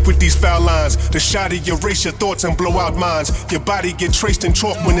get sick with these foul lines. The shot of erase your thoughts and blow out minds. Your body get traced in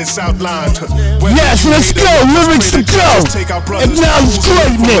chalk when it's outlined. Yes, let's go. Lyrics to go. Acknowledge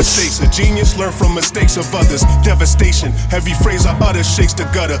greatness. A genius learn from mistakes of others. Devastation. Every phrase I utter shakes the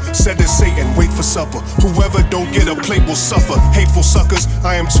gutter. Said to Satan, wait for supper. Whoever don't get a plate will suffer. Hateful suckers.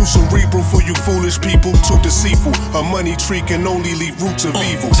 I am too cerebral for you foolish people. Too deceitful. A money tree can only leave roots of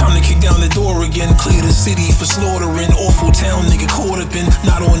evil. Time to kick down the door again. Clear the city for slaughtering. Awful town, nigga caught up in.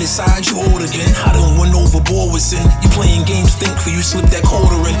 Not on this side, you oughta been. I done went overboard with sin. You playing games, think for you slip that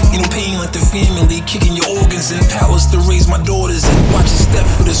quarter in. You know pain like the family, kicking your organs in. Palace to raise my daughters in. Watch a step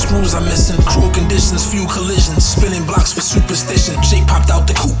for the screws I'm missing. Cruel conditions, few collisions. Spinning blocks for superstition. Jake popped out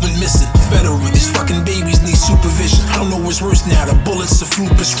the coop when missing. Veteran, these fucking babies need supervision. I don't know what's worse now, the bullets or flu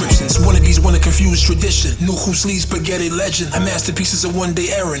prescriptions. Wannabes wanna confuse tradition. New Husli's spaghetti legend. A masterpieces of one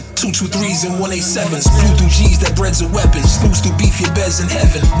day errand. 223s and 187s. Blew through G's that bread's a weapon. Snooze through beef, your bed's in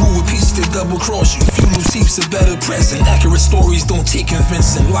heaven. Rule with pieces to double cross you. Few loose heaps a better present. Accurate stories don't take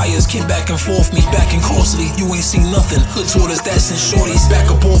convincing. Liars came back and forth, me back and costly. You ain't seen nothing. Hood taught us that's in shorties. Back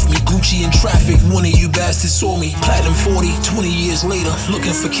up off me, Gucci in traffic. One of you bastards saw me. Platinum 40, 20 years later.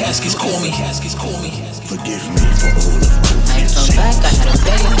 Looking for caskets, call me. Forgive me for all of my so back, I had a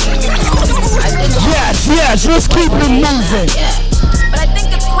baby. Yes, let's keep it moving. But I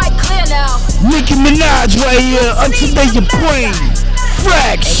think it's quite clear now. Nicki Minaj right here, until your brain.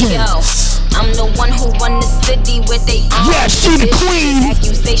 Fractions. I'm the one who run the city where they all she the queen.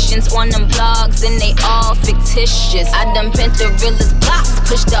 Accusations on them blogs and they all fictitious. I done been the realest blocks,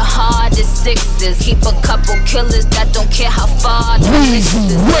 push the hardest sixes. Keep a couple killers that don't care how far the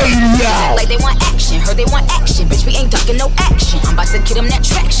distance. Like they want action, heard they want action. Bitch, we ain't ducking no action. I'm about to get them that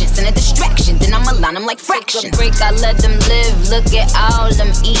traction, send a distraction, then I'ma line them like fractions. Break, I let them live, look at all them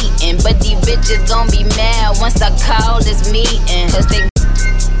eating. But these bitches gon' be mad once I call this meeting. Cause they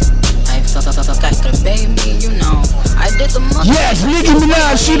baby, you know, I did the most. Yes, Nicki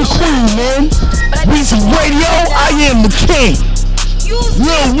Minaj, she the queen, man. Weezy Radio, I am the king.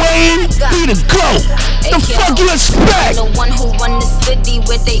 Lil Wayne, be the GOAT. The fuck you expect? The one who run the city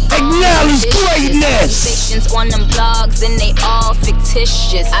where they acknowledge greatness. Accusations on them blogs and they all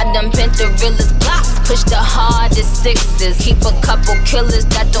fictitious. I done been the realest blocks, push the hardest sixes. Keep a couple killers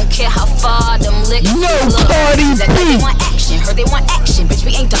that don't care how far them licks. No party beat. They want action, heard they want action. Bitch,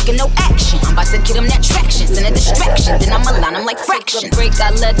 we ain't ducking no action. I'm about to get them that traction, send a distraction, then I'ma line them like fractions. Break,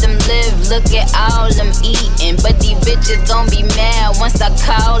 I let them live, look at all them eating. But these bitches gon' be mad once I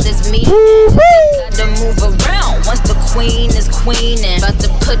call this meeting. Gotta move around once the queen is queening. About to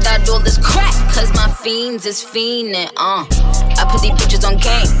put out all this crack, cause my fiends is fiending. I put these bitches on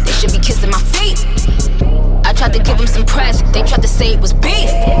game, they should be kissing my feet. I tried to give them some press, they tried to say it was beef.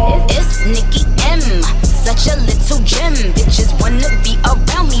 It's Nicki M, such a little gem. Bitches wanna be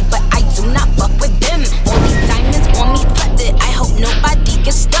around me, but I do not fuck with them. All these diamonds on me flooded, I hope nobody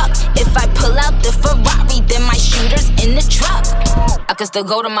gets stuck. If I pull out the Ferrari, then my shooter's in the truck. I can still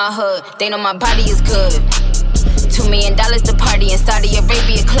go to my hood, they know my body is good. $2 million to party in Saudi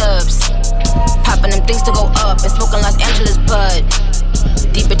Arabia clubs. Popping them things to go up and smoking Los Angeles bud.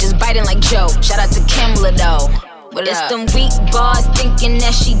 These bitches biting like Joe, shout out to Kamala though. It's them weak bars thinking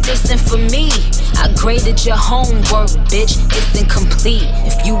that she dissing for me. I graded your homework, bitch, it's incomplete.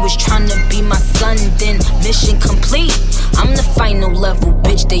 If you was tryna be my son, then mission complete. I'm the final level,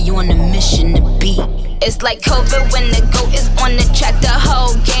 bitch, they on a mission to beat. It's like COVID when the GOAT is on the track, the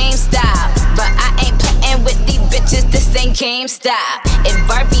whole game stop. But I ain't playing with these bitches, this ain't GameStop. If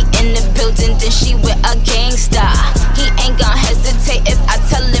Barbie in the building, then she with a gangsta. He ain't gon' hesitate if I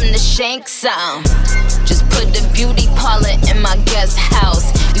tell him to shank some. Just put the beauty parlor in my guest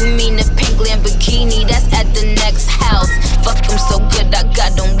house. You mean the pink Lamborghini that's at the next house. Fuck him so good I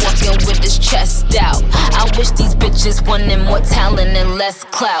got him walking with his chest out. I wish these bitches wanted more talent and less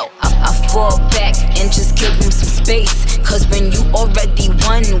clout. I fall back and just give him some space. Cause when you already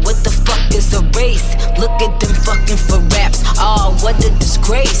won, what the fuck is a race? Look at them fucking for raps, oh what a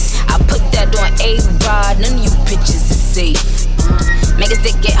disgrace. I put that on A-Rod, none of you bitches is safe. Make his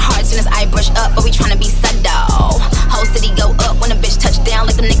dick get hard soon as I brush up, but we tryna be subtle. Whole city go up when a bitch touch down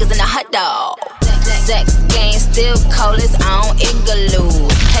like the niggas in the hut dog. Sex game still cold as on igloo.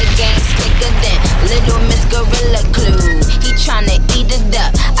 Her game slicker than Little Miss Gorilla Glue. He tryna eat it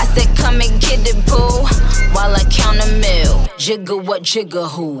up. I said come and get it, boo, while I count a mill. Jigger what, jigger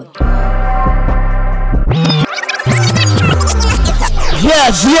who?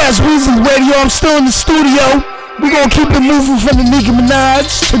 Yes, Weezy Radio. I'm still in the studio. We gonna keep it moving from the Nicki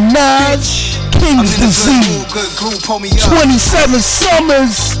Minaj to Naj, King's Disease, 27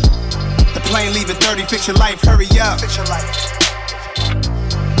 Summers. The plane leaving 30, fix your life, hurry up.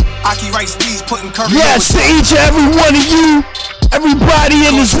 Aki Rice, please putting curry. Yes, to each and every one of you, everybody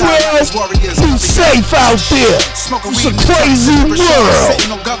in this world, be safe out there. It's a crazy world. Sitting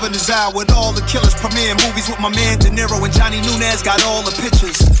on Governor's Isle with all the killers, premiere movies with my man De Niro and Johnny Nunez, got all the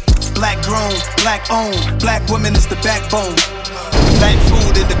pictures. Black grown, black owned, black women is the backbone. Black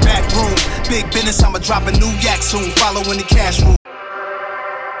food in the back room, big business, I'ma drop a new yak soon, following the cash room.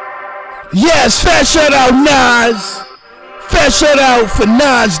 Yes, fat shout out Nas. Fat shout out for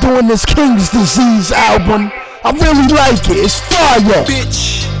Nas doing this King's Disease album. I really like it, it's fire.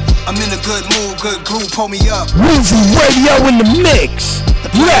 Bitch, I'm in a good mood, good groove, pull me up. Weezy Radio in the mix.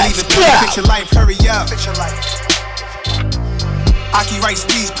 Let's go. Fix your life, hurry up. Aki Rice,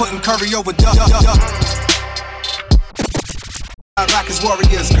 please putting curry over duck. Rockers,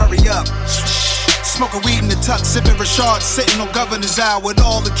 warriors, curry up. Smoking weed in the tuck, sipping Rashard, sitting on Governor's Isle with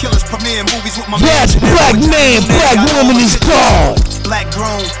all the killers, premiere movies with my yes, man. Black man, black woman is gone. Black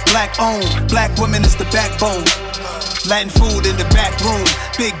grown, black owned, black women is the backbone. Latin food in the back room,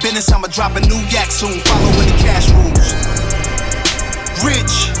 big business, I'ma drop a new yak soon, following the cash rules.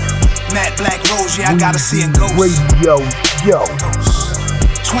 Rich, Matt Black Rose, yeah, I gotta see it go. Radio, yo.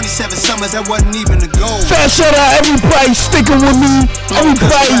 27 summers, that wasn't even the goal. Fat shout out everybody sticking with me,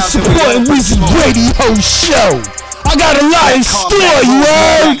 everybody supporting Weezy Radio show. I got a lot in store, you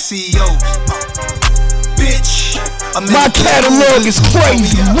heard? Bitch, my catalog is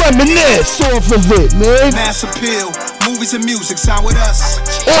crazy, reminisce off of it, man. Mass appeal, movies and music, sound with us.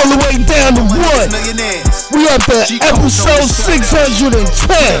 All the way down to one. We up to episode 610.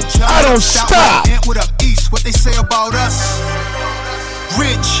 I don't stop. What up east, what they say about us?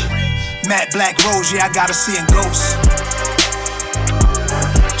 Rich, Matt Black Rose, yeah, I gotta see in ghosts.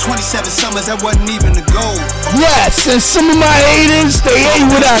 27 summers, that wasn't even the goal. Yes, and some of my haters, they hate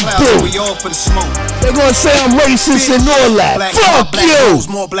what I do. We all for the smoke. They're gonna say I'm racist and all that. Black, fuck black you. Rose,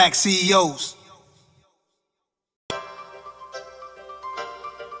 more black CEOs.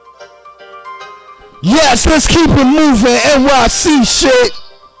 Yes, let's keep it moving. NYC shit.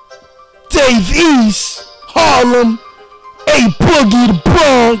 Dave East, Harlem. A Boogie, the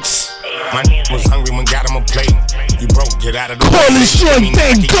Bronx. My was hungry when got him a plate. You broke, get out of the Call this shit,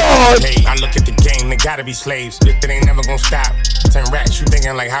 thank God. I look at the game, they gotta be slaves. This ain't never gonna stop. 10 racks, you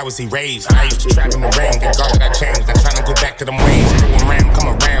thinking like how was he raised? I used to trap in the rain, get God that I changed. I'm trying to go back to them ways.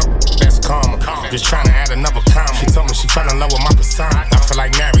 Come around, that's karma. Just trying to add another comma. She told me she fell in love with my persona. I feel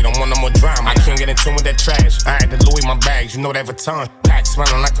like Mary, don't want no more drama. I can't get in tune with that trash. I had to Louis my bags, you know that Vuitton. Pack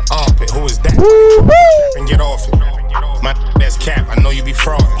smelling like an armpit, who is that? And get off it. My that's cap, I know you be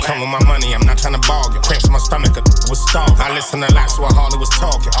fraud. Come with my money, I'm not trying to bargain. Cramps in my stomach, was starved. I listen a lot, so I hardly was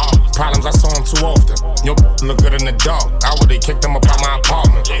talking. Problems, I saw him too often. Yo, look good in the dark. I would've kicked him up out my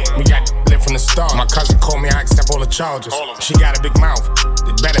apartment. We got lit from the start. My cousin called me, I accept all the charges. She got a big mouth,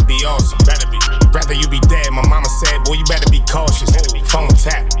 it better be awesome. Better be. Rather you be dead, my mama said, boy, you better be cautious. Phone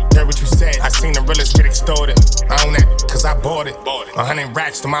tap, heard what you said. I seen the realest get extorted. I own that, cause I bought it. 100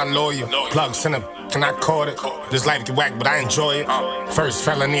 racks to my lawyer. Plug, send a and I caught it. This life get whack, but I enjoy it. First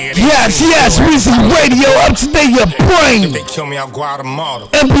felony. Yes, Weezy Radio up to date your brain. If they kill me, I'll go out tomorrow.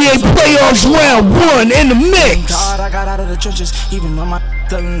 NBA playoffs round 1 in the mix. God, I got out of the trenches, even though my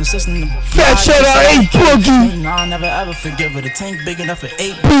in the system. Fat shout out A Boogie. I'll never ever forgive her. The tank big enough for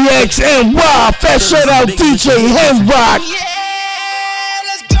 8. BXNY. Fat shout out DJ Hemrock. Yeah,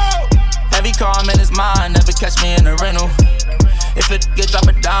 let's go. Heavy car, man, it's mine. Never catch me in a rental. If it get drop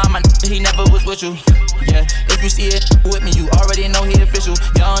a dime, he never was with you. Yeah, if you see it with me, you already know he official.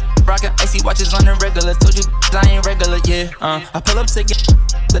 Young rockin' icy watches on the regular. Told you I ain't regular, yeah. I pull up ticket,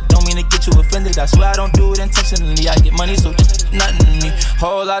 that don't mean to get you offended. I swear I don't do it intentionally. I get money, so nothing to me.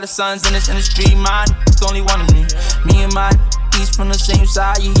 Whole lot of sons in this industry, my only one of me. Me and my he's from the same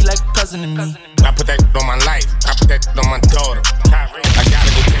side, yeah, he like a cousin to me. I put that on my life, I put that on my daughter. I gotta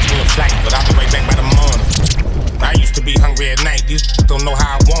go catch me a flight, but I'll be right back by the morning. I used to be hungry at night, these don't know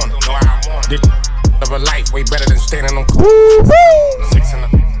how I want it. This of a life way better than standing on 6 in the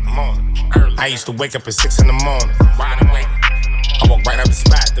morning. I used to wake up at 6 in the morning. Wide awake. I walked right out the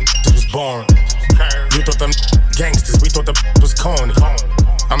spot, them was boring. You thought them gangsters, we thought the was corny.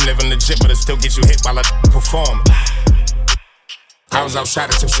 I'm living legit, but it still gets you hit while I perform. I was outside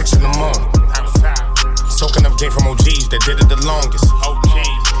until 6 in the morning. Soaking up game from OGs that did it the longest.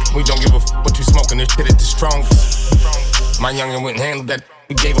 We don't give a what you smoking, this shit is the strongest. My youngin' went and handled that,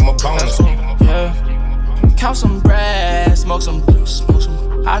 we gave him a bonus. Yeah. Count some bread, smoke some.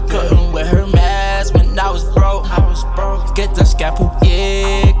 I couldn't wear her mask when I was broke. Get the scalpel,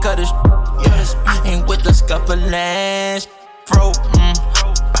 yeah, cut it. Ain't with the scuffling, broke.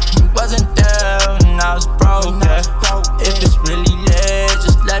 Wasn't there when I was broke. Yeah. If it's really lit,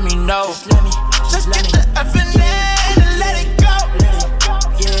 just let me know. Just get the FNA and let it go.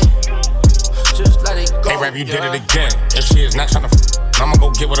 Just let it go. Hey, rap, you did it again. If she is not tryna I'ma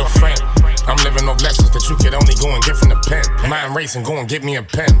go get with a friend. I'm living off lessons that you could only go and get from the pen. Mind racing, go and get me a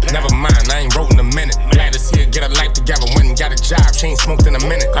pen. Never mind, I ain't wrote in a minute. Glad to see her get her life together. Went and got a job, she ain't smoked in a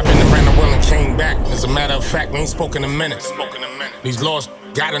minute. I've been around the world and came back. As a matter of fact, we ain't spoken in a minute. These laws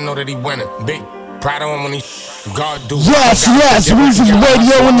gotta know that he winning. Big pride on him when he God do. Yes, Weezy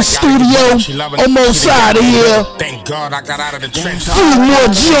Radio in the studio. Almost out of here. Thank God I got out of the trench. Few more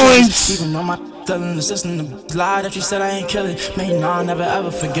joints. Even though my telling the system to lie if she said I ain't kill it. Man, I'll never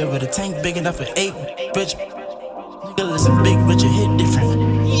ever forgive her. The tank big enough for 8 bitch. Nigga, listen, big bitch, it hit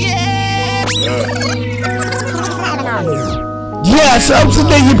different. Yeah. Yes, up to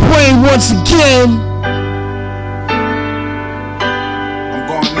date, you're playing once again.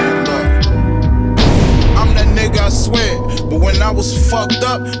 I swear, but when I was fucked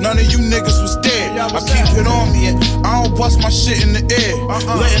up, none of you niggas was dead. I keep it on me and I don't bust my shit in the air.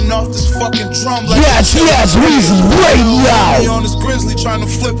 Letting off this fucking drum like yes, Weezy Radio. He on his grizzly trying to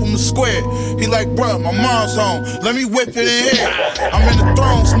flip him a square. He like, bruh, my mom's home, let me whip it in here. I'm in the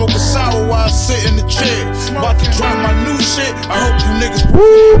throne, smoking sour while I sit in the chair. About to drop my new shit, I hope you niggas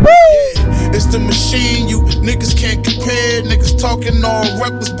yeah. It's the machine, you niggas can't compare. Niggas talking all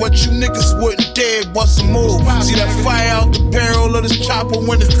reckless, but you niggas wouldn't dare bust a move. See that fire out the barrel of this chopper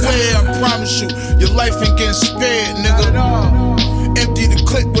when it's clear. I promise you, your life ain't getting spared, nigga. Empty the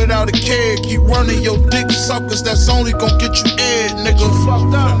clip without a care. Keep running your dick suckers, that's only gon' get you aired, nigga.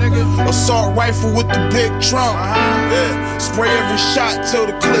 Assault rifle with the big drum. Yeah. Spray every shot till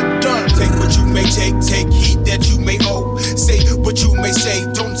the clip done. Take what you may take heed that you may owe. Say what you may say,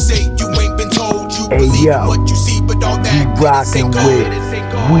 don't say you ain't been told. You believe what you see, but all that rockin' with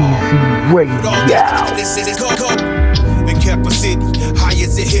Weezy Radio. This is in Kappa City, high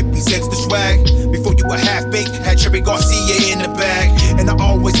as a hippie, sense the swag. Before you were half-baked, had Cherry Garcia in the bag. And I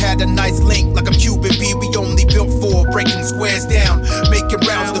always had a nice link, like I'm Cuban B. We only built for breaking squares down, making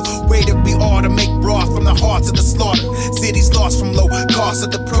rounds the way that we are to make broth from the hearts of the slaughter. Cities lost from low cost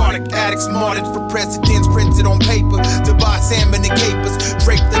of the product. Addicts martyred for presidents, printed on paper to buy salmon and capers.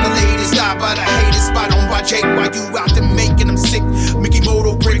 Draped in the latest, die by the haters. Spot on by Jake while you out there making them sick. Mickey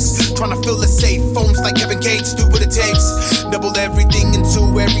Moto bricks, trying to fill a safe. Phones like Kevin Gates, do what it takes. Double everything into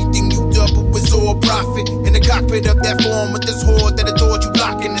everything you double was all profit. In the cockpit of that form with this horde that adored you,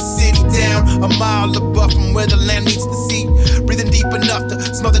 locking the city down a mile above from where the land meets the sea. Breathing deep enough to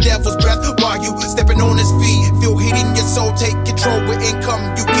smell the devil's breath while you stepping on his feet. Feel heat in your soul, take control with income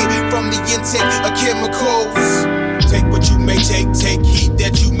you get from the intake of chemicals. Take what you may take heed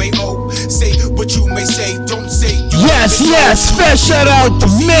that you may owe. Say what you may say, don't say you yes, fair shout out to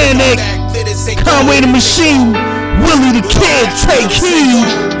Manic, Conway the Machine, Willie the Kid, take heed.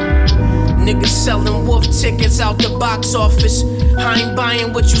 Niggas selling wolf tickets out the box office. I ain't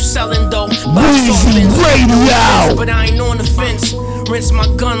buying what you selling though. Weezy Radio. But I ain't on the fence. Rinse my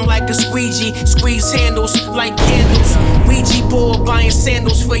gun like a squeegee. Squeeze handles like candles. Ouija board buying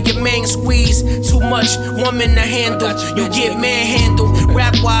sandals for your man squeeze. Too much woman to handle. You get manhandled.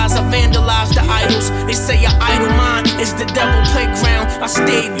 Rap wise, I vandalize the idols. They say your idol mine is the devil playground. I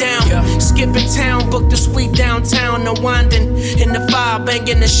stayed down. Skipping town, booked the suite downtown. No winding in the fire,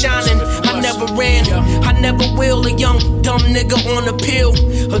 banging the shining. I never ran, I never will. A young dumb nigga on a pill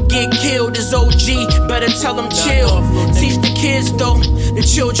or get killed is OG. Better tell them chill. Teach the kids though, the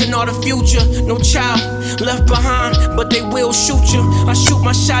children are the future. No child left behind, but they will shoot you. I shoot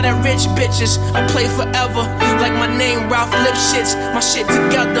my shot at rich bitches. I play forever, like my name Ralph Lipschitz. My shit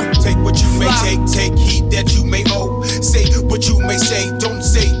together. Take what you may take heed that you may owe. Say what you may say, don't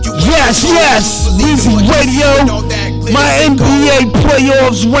say you. Yes, Weezy Radio. My NBA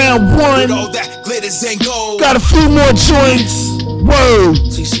playoffs round 1. Got a few more joints. Word.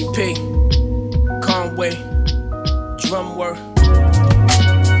 TCP, Conway, Drumworth.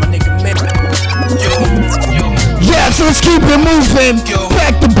 My nigga Yeah, so let's keep it moving.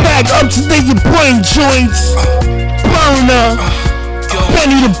 Back to back, up to date your brain joints. Burner.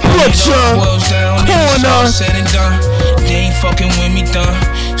 Benny the Butcher, corner. Said and done. They ain't fucking with me done.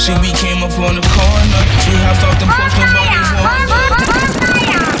 Shit, we came up on the corner. We hopped off the porch, nobody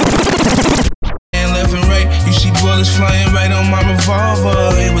and left and right, you see bullets flying right on my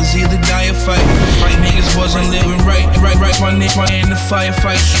revolver. It was either die or fight. Fight niggas wasn't living right. Right, my nigga in the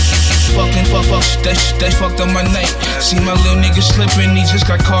firefight. Fucking fuck, that fucked up my night. See my little nigga slipping, he just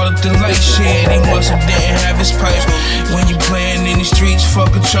got caught up the light. Shit, he must've didn't have his pipes. When you playing in the streets,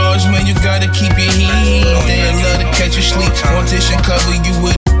 fuck a charge, man, you gotta keep your heat. They love to catch you sleep. Mortician cover you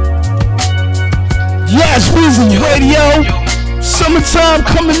with. Yes, Weezy Radio. Summertime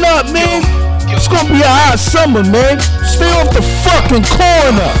coming up, man. It's gonna be a hot summer, man. Stay off the fucking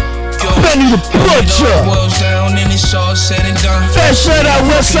corner. Benny the Butcher. Fat shout out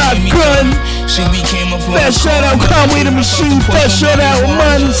Westside Gun. Fat shout out Conway the Machine. Fat shout out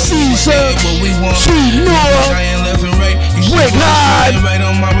Money Caesar. Sweet Noah. Rick Hyde. Right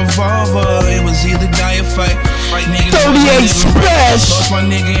on my revolver. It was either die or fight. 38 Splash. Lost my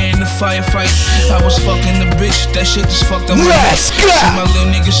nigga in the firefight. I was fucking the bitch. That shit just fucked up my life. See my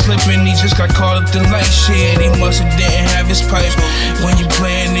little nigga slipping. He just got caught up the light. Shit, he must've didn't have his pipe. When you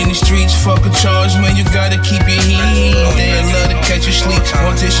playing in the streets, fuck a charge, man, you gotta keep your heat. They love to catch you sleep.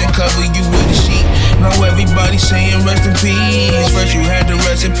 Mortician cover you with a sheet. Now everybody saying rest in peace. First you had the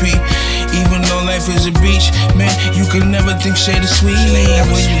recipe. Even though life is a beach, man, you can never think shade is sweet.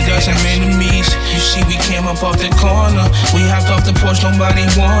 When you got some enemies, you see we came up off the corner. We hopped off the porch, nobody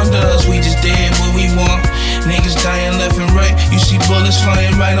warned us. We just did what we want. Niggas dying left and right. You see bullets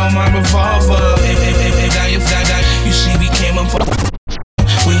flying right on my revolver. If die, you see we came up.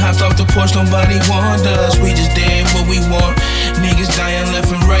 We hopped off the porch, nobody warned us. We just did what we want. Niggas dying left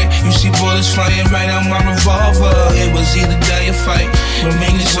and right. You see bullets flying right out my revolver. It was either die or fight. But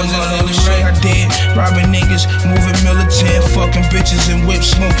niggas wasn't on the right. I did robbing niggas, moving militant, fucking bitches and whip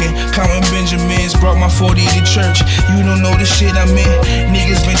smoking. Counting Benjamins, brought my 40 to church. You don't know the shit I'm in.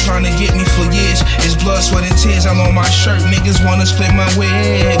 Niggas been trying to get me for years. It's blood, sweat, and tears. I'm on my shirt. Niggas wanna split my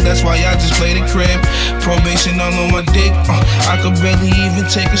wig. That's why I just play the crib. Probation all on my dick. I could barely even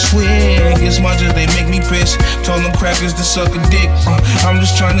take a swig. As much as they make me piss. Told them crackers to suck a dick. I'm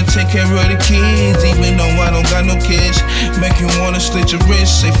just trying to take care of the kids. Even though I don't got no kids. Make you wanna slit your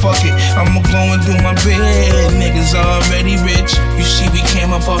wrist. Say fuck it, I'ma go and do my bid. Niggas already rich. You see we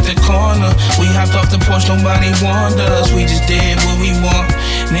came up off the corner. We hopped off the porch, nobody warned us. We just did what we want.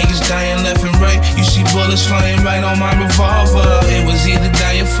 Niggas dying left and right. You see bullets flying right on my revolver. It was either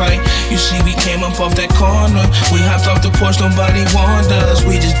die or fight. You see we came up off that corner. We hopped off the porch, nobody warned us.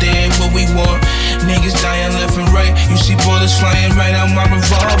 We just did what we want. Niggas dying left and right. You see bullets flying right out my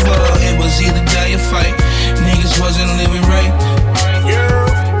revolver. It was either die or fight. Niggas wasn't living right.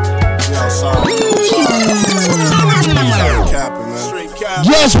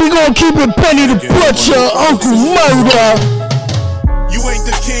 Yes, we gonna keep it Benny the Butcher, Uncle Murder. You ain't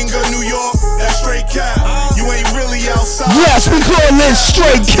the king of New York, that's straight cap. You ain't really outside. Yes, we call this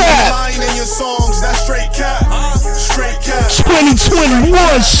straight cap. Lying in your songs, that's straight cap. Straight cap. 2021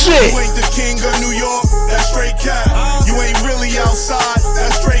 shit. You ain't the king of New York, that's straight cap. You ain't really outside,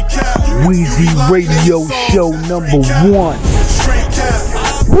 that's straight cap. Weezy Radio Show #1. Straight cap.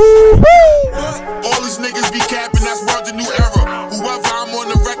 Woo-hoo. All these niggas be capping, that's word the new era. Whoever I'm on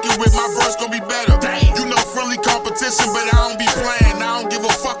the record with, my verse gon' be better. You know friendly competition, but I don't be playing. I don't give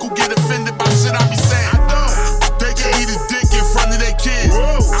a fuck who get offended by shit I be saying. They can eat a dick in front of their kids.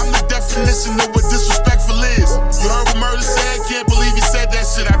 I'm the definition of what disrespectful is. You heard what Murder said? Can't believe he said that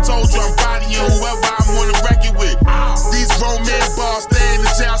shit. I told you I'm bodying whoever I'm on the record with. These grown men bars stay in the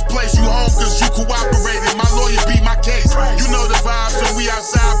child's place. You home cause you cooperated. My lawyer beat my case. You know the vibes when we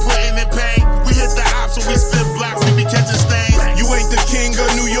outside putting in pain. We hit the ops when we spin blocks, we be catching stains. You ain't the king of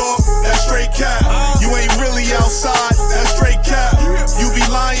New York, that's straight cap. You ain't really outside, that's straight cap. You be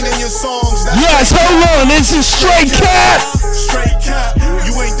lying in your songs, that's yes, hold on, this is straight cap. Straight cap.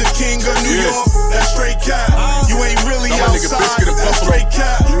 You ain't the king of New York, that's straight cap. You ain't really outside, that's straight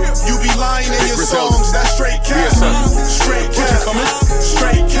cap. You be lying in your songs, that's straight cap. Straight cap.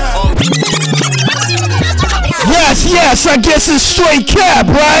 Straight cap. Yes, I guess it's straight cap,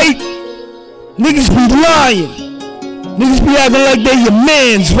 right? Niggas be lying. Niggas be acting like they your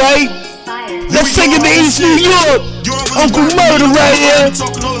mans, right? Let's take it to East New York. Uncle Murder right here.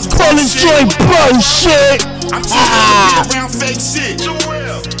 Call this joint bullshit. I'm talking around fake shit.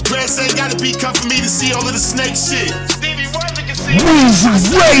 Press ain't gotta be cut for me to see all of the snake shit. Weezy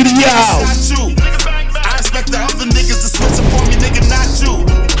Radio. I expect the other niggas to switch up on me, nigga, not you.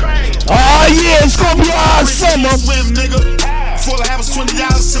 Oh yeah, it's gonna be a hot summer. Swim, nigga. Before I have was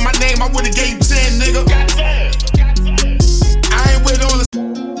 $20 in my name, I would've gave you 10, nigga. I ain't with all this.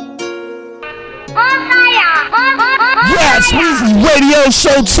 Yes, Weezy Radio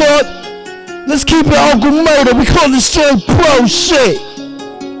Show Talk. Let's keep it Uncle Murder. We call this straight pro shit.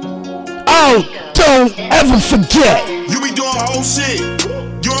 Oh, don't ever forget. You be doing whole shit.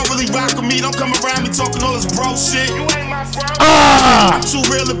 You don't really rock with me. Don't come around me talking all this bro shit. You ain't my bro. I'm too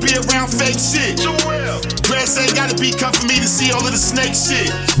real to be around fake shit. Too real. Grass ain't gotta be cut for me to see all of the snake shit.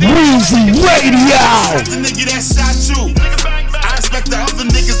 Weezy Radio. I the nigga that shot you. I expect the other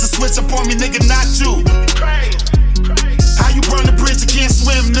niggas to switch up on me, nigga, not you. How you burn the bridge, you can't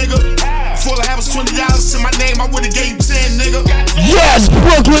swim, nigga. Before I have was $20 to my name, I would've gave you 10, nigga. Yes,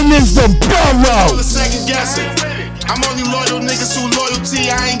 Brooklyn is the borough. All the second guessing. I'm only loyal niggas who loyalty,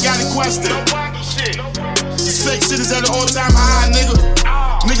 I ain't got a question. This fake shit is at an all-time high, nigga.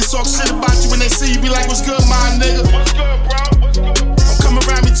 Niggas talk shit about you when they see you, be like, what's good, my nigga? What's good, bro? Don't come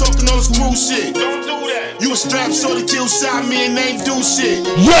around me talking all this cruel shit. Don't do that. You a strap shorty kill shot me and they ain't do shit.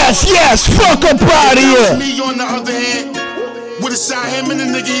 Yes, fuck up out of here. Me on the other hand, would've shot him and the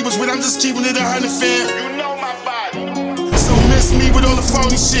nigga he was with, I'm just keeping it 100 fam. You know my body. So miss me with all the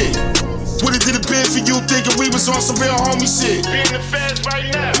phony shit. Would've did a bid for you thinking we was on some real homie shit. Be in the feds right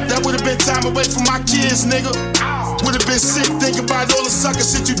now. That would've been time away from my kids, nigga. Would've been sick thinking about all the sucker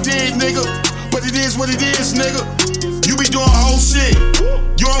shit you did, nigga. But it is what it is, nigga. You be doing whole shit.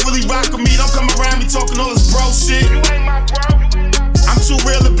 You don't really rock with me. Don't come around me talking all this bro shit. You ain't my bro. I'm too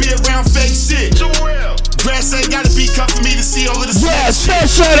real to be around fake shit. Too real. Grass ain't gotta be cut for me to see all of this. Yes,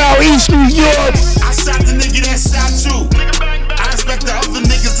 shout out East New York. I shot the nigga that shot you. I expect the other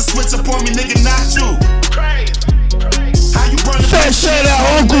niggas to switch up on me, nigga, not you. How you burn the shout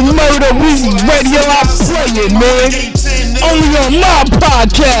out Uncle Murder, Weezy Radio, I play it, man. Only on my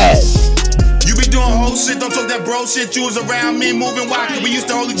podcast. You be doing whole shit, don't talk that bro shit. You was around me moving wild. We used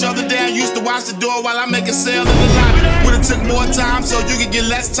to hold each other down, used to watch the door while I make a sale in the lobby. Would've took more time so you could get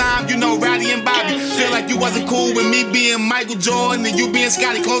less time. You know, Roddy and Bobby. Feel like you wasn't cool with me being Michael Jordan and you being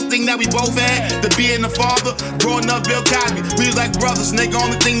Scotty. Close thing that we both had, the being the father. Growing up Bill Cosby, we was like brothers, nigga.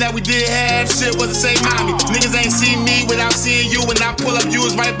 Only thing that we did have, shit was the same mommy. Niggas ain't seen me without seeing you. When I pull up, you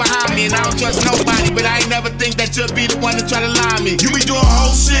was right behind me. And I don't trust nobody, but I ain't never think that you'd be the one to try to lie me. You be doing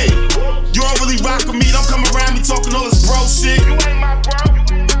whole shit. You don't really rock with me, don't come around me talking all this bro shit. You ain't my bro.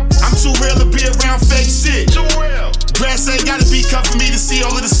 I'm too real to be around fake shit. Too real. Grass ain't gotta be cut for me to see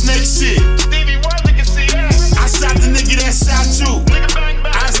all of the snake shit. Stevie Wonder can see that. I shot the nigga that shot you.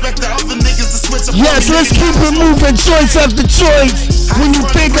 I expect the other niggas to switch up. Yes, let's keep it moving, choice after choice. When you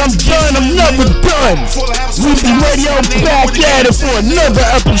think I'm done, I'm never done. Weezy Radio back at it for another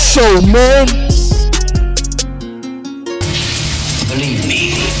episode, man. Believe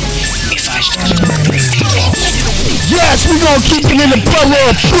me, if I yes, we gon' keep it in the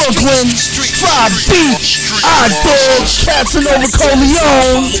borough of Brooklyn. 5 Beach, I-Dog, Casanova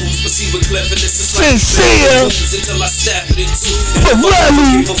Corleone, Sincere,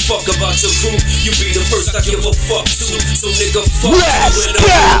 Pirelli. Give a fuck about your crew, you be the first I give a fuck to. So nigga, fuck let's you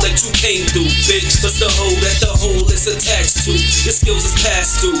and that you came through, bitch. But the hole that the hole is attached to, your skills is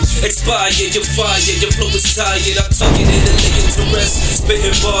passed through. Expire, your fire, your flow is tired. I tuck it in and lay it to rest.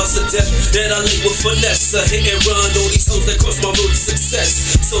 Spitting bars of death that I lay with finesse. I hit and run all these hoes that cross my road to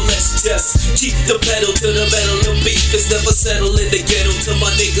success. So let's just keep the pedal to the metal. The beef is never settled in the ghetto. Till my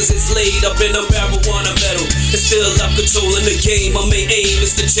niggas is laid up in a marijuana metal. And still I'm controlling the game. My main aim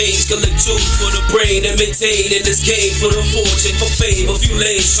is to change. Collect juice for the brain and maintain in this game for the fortune, for fame. A few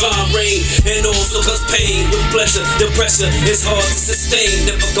lanes try and reign, and also cause pain with pleasure. The pressure is hard to sustain.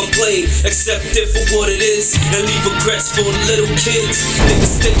 Never complain, accept it for what it is, and leave regrets for the little kids.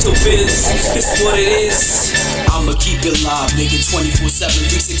 Niggas stick to biz, it's what it is. I'ma keep it live, nigga, 24/7,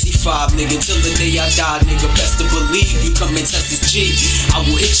 365, nigga, till the day I die, nigga. Best to believe you come and test this G. I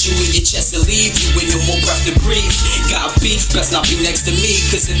will hit you in your chest and leave you with no more breath to breathe. Got beef, best not be next to me,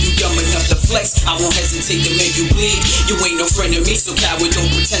 cause if you dumb enough to flex, I won't hesitate to make you bleed. You ain't no friend of me, so coward,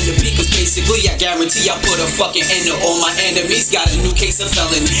 don't pretend to be, cause basically I guarantee I put a fucking end to all my enemies. Got a new case of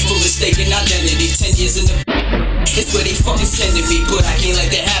felony for mistaken identity. 10 years in the it's where they fucking sending me, but I can't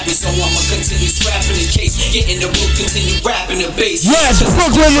let that happen, so I'ma continue scrapping the case. Get in the booth, continue rapping the bass. Yes,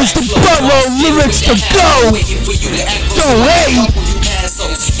 Brooklyn is the borough, lyrics to go. Don't hate.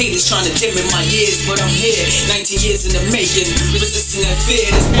 Haters trying to dim in my years, but I'm here. 19 years in the making, resisting that fear.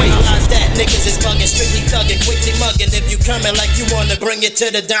 This weight like that, niggas is bugging, strictly thugging, quickly mugging. If you coming like you wanna bring it to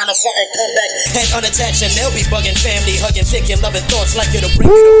the diner, something come back, head unattached, and they'll be bugging, family hugging, picking, loving thoughts like it'll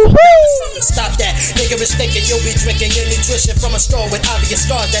bring you to stop that. Nigga is thinking you'll be drinking your nutrition from a store with obvious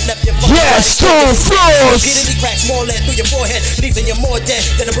scars that left your stone floors. Repeatedly cracks more lead through your forehead, leaving you more dead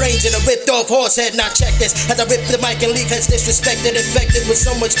than the brains in a ripped off horse head. Now check this, as I rip the mic and leave heads disrespected, infected with some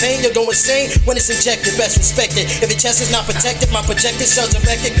so much pain, you'll go insane when it's injected. Best respected. If your chest is not protected, my projected cells are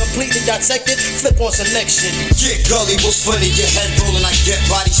wrecked, completely dissected. Flip on selection. Get gully, what's funny? Your head rolling, I get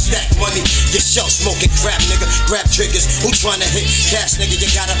body stack money. Your shell smoking crap, nigga. Grab triggers. Who tryna hit cash, nigga? You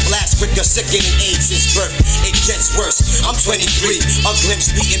gotta blast quicker, sicker than AIDS since birth. It gets worse. I'm 23, a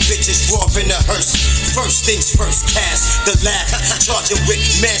glimpse beating bitches raw in the hearse. First things first, cast the laugh. Charge him with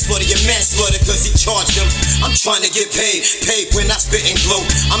manslaughter, your manslaughter, cause he charged him. I'm trying to get paid when I spit and glow.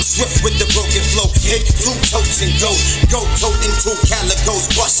 I'm swift with the broken flow. Hit through totes and go toting two calicos,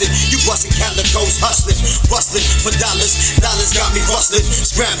 bustin'. You bustin' calicos, hustlin', bustlin' for dollars. Dollars got me rustling,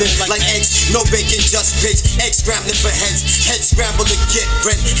 scrambling like eggs. No bacon, just pigs. Eggs scrambling for heads. Heads scramble to get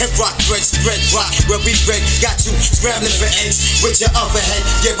bread. Head rock bread, spread rock where we bread. Got you scrambling for eggs with your other head.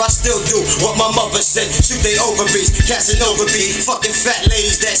 Yeah, I still do what my mother said. Shoot they ovaries, casting over B. Fucking fat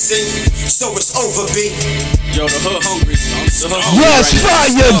ladies that sing, so it's over B. Yo, the hood hungry. Yes,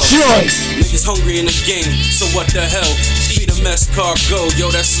 fire joint. Niggas hungry in the game, so what the hell? Feed a mess cargo, yo,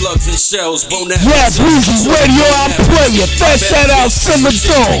 that's slugs and shells. Yes, Weezy Radio, I'm playing. Fast shout out Simmer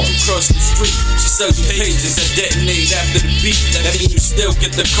Dawn. Across the street, she sells you pages that detonate after the beat. That means you still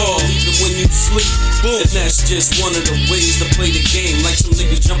get the call, even when you sleep. And that's just one of the ways to play the game. Like some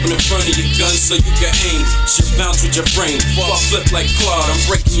nigga jumping in front of your gun so you can aim. Shit bounce with your frame. Fall flip like Claude. I'm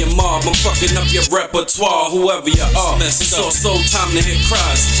breaking your mob. I'm fucking up your repertoire. Whoever you are, it's all so time to hit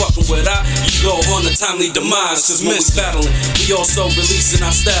cries. Fucking with you go on a timely demise. Cause when we battling, we also releasing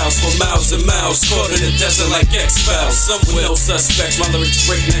our styles for miles and miles. Caught in the desert like X-Files. Somewhere no suspects. My lyrics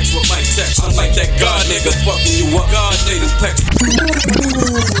break next with my text. I'm like that God nigga fucking you up. God native pecs.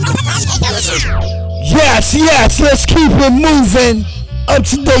 Yes, let's keep it moving. Up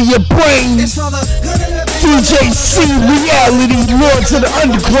to date your brains. DJ C Reality, Lords of the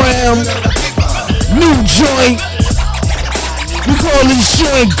Underground. New joint. We call this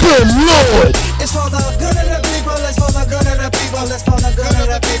joint Good Lord. It's for the good of the people, it's for the good of the people, it's for the good of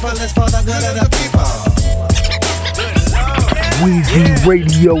the people, it's for the good of the people. Weezy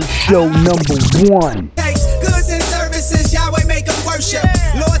Radio Show #1. Goods and services, Yahweh make them worship.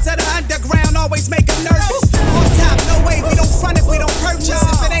 Lords of the Underground always make them nervous. On top, no way, we don't front if we don't purchase.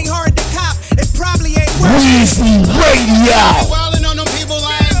 If it ain't hard to cop, it probably ain't worth it. Weezy Radio. Wildin' on them people,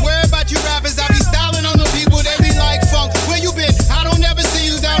 I ain't worried about you rappers. I be styling on them people, they be like funk. Where you been? I don't ever see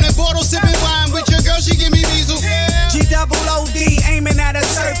you down in Bordeaux sipping wine with your girl, she give me measles. G-double-O-D, aiming at a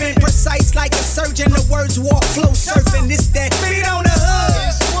serpent. Precise like a surgeon, the words walk flow surfing. This that beat on the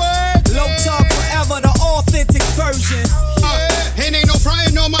hood. Low talk forever, the authentic version. And ain't no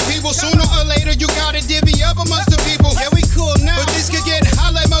frying on my people. Sooner or later, you gotta divvy up amongst the people. Yeah, we cool now, but this could get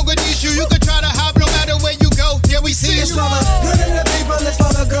hot like Mogadishu. You could try to hop no matter where you go. Yeah, we see you. It's for the good of the people, it's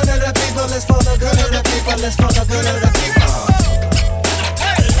for the good of the people, it's for the good of the people, it's for the good of the people.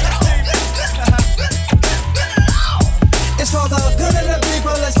 It's for the good of the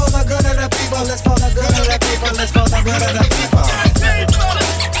people, it's for the good of the people, it's for the good of the people, it's for the good of the people.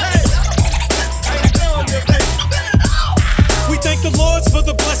 We thank the Lords for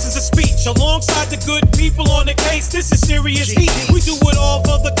the blessings of speech. Alongside the good people on the case, this is serious heat. We do it all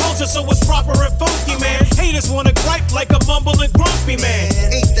for the culture, so it's proper and funky, man. Haters wanna gripe like a mumbling grumpy man.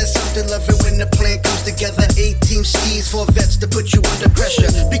 Ain't that something, love it when the plan comes together. 18 skis for vets to put you under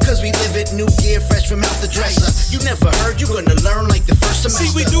pressure. Because we live it, new gear, fresh from out the dresser. You never heard, you gonna learn like the first semester.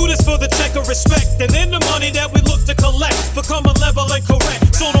 See, we do this for the check of respect, and then the money that we look to collect become a level and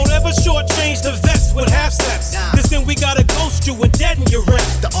correct. So don't ever shortchange the vets with half steps. Cause then we gotta ghost you and deaden your rep.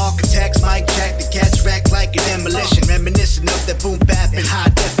 The architects might jack the cats rack like a demolition. Reminiscent of that boom bap in high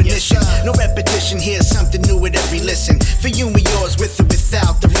definition. No repetition, here's something new with every listen. For you and yours, with or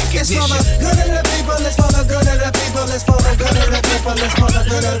without the recognition. It's for the good of the people, it's for the good of the people, it's for the good of the people, it's for the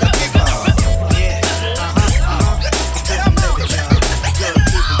good of the people.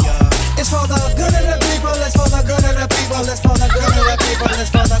 It's for the good of the people, it's for the good of the people, it's for the good of the people, it's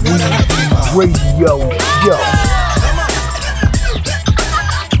for the good of the people. Radio Show.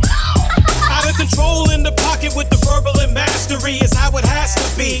 Out of control in the pocket with the verbal and mastery is how it has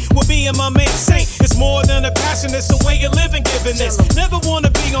to be. With me and my man Saint, it's more than a passion, it's a way of living, giving this. Never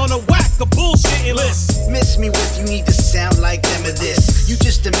wanna be on a whack, a bullshitting list. Miss me with you need to sound like them of this. You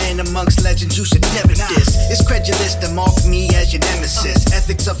just a man amongst legends, you should never diss. It's credulous to mark me as your nemesis.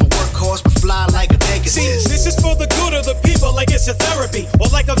 Ethics of a workhorse, but fly like a Pegasus. See, this is for the good of the people, like it's a therapy. Or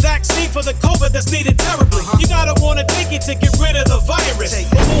like a vaccine for the COVID that's needed terribly. You gotta wanna take it to get rid of the virus.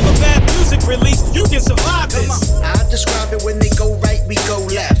 With all the bad music released, you can survive this. I describe it when they go right, we go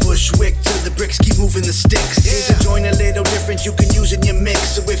left. Bushwick to the bricks, keep moving the sticks. Here's a joint a little different, you can use in your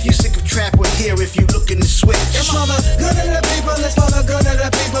mix. So if you're sick of trap, we're here if you looking to switch. It's for the good of the people, it's for the good of the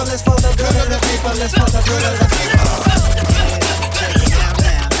people, it's for the good of the people, it's for the good of the people.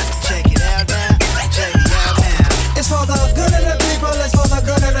 It's for the good of the people, it's for the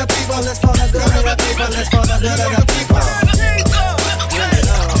good of the people, it's for the good of the people, it's for the good of the people.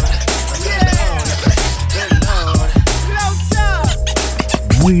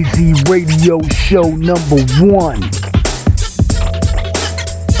 Weezy Radio Show #1.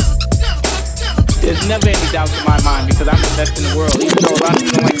 There's never any doubt in my mind because I'm the best in the world. Even though a lot of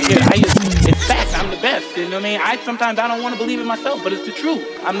people don't like to hear it, it's fact. I'm the best. You know what I mean? Sometimes I don't want to believe it myself, but it's the truth.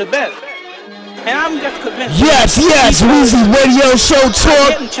 I'm the best. And I'm just convinced. Yes, Weezy Radio Show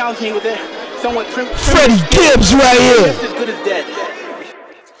Talk. Challenge me with it. Somewhat Freddie Gibbs right here. Just as good as dead.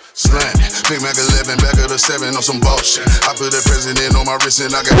 Slam, Big Mac 11, back of the 7 on some bullshit. I put the president on my wrist and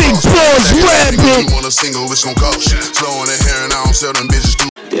I got Big Balls Rabbit. You want a single, it's gon' cost you. Slow on the hair and I don't sell them bitches too.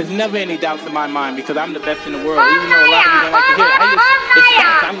 There's never any doubts in my mind because I'm the best in the world. Even though a lot of you don't like to hear it, it's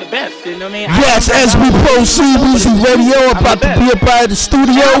fact. I'm the best. You know what I mean? Yes, as we proceed, Weezy Radio about to be up out of the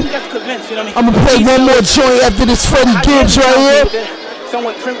studio. I'm just convinced. You know what I mean? I'm gonna play one more joint after this Freddie Gibbs right here.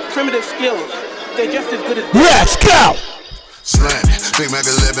 Somewhat primitive skills. They're just as good as. Let's go. Slam, Big Mac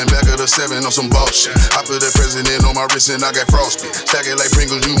 11, back of the 7 on some bullshit. I put the president on my wrist and I got frostbite. Stack it like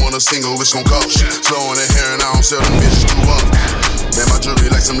Pringles, you want a single, it's gon' cost you. Slow on the hair and I don't sell them bitches too up. Man, my jewelry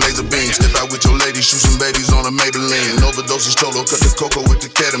like some laser beams. Step out with your lady, shoot some babies on a Maybelline. Overdoses Tolo, cut the cocoa with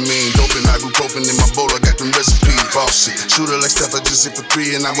the ketamine. Dope and ibuprofen in my bowl, I got them recipes. Boss shit, shooter like stuff, I just hit for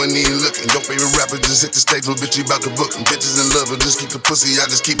 3 and I wasn't even looking. Your favorite rapper just hit the stage, but bitch, you about to book him. Bitches in love, but just keep the pussy, I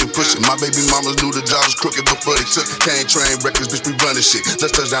just keep it pushing. My baby mamas knew the job was crooked before they took it. Can't train records, bitch, we running shit.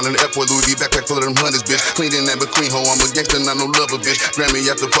 Just touchdown in the airport, Louis V backpack full of them hundreds, bitch. Clean in that McQueen hoe, I'm a gangster, not no lover, bitch. Grammy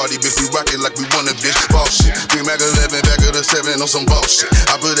after party, bitch, we rock it like we won it, bitch. Boss shit, Big Mac 11, back of the 7 on some bullshit.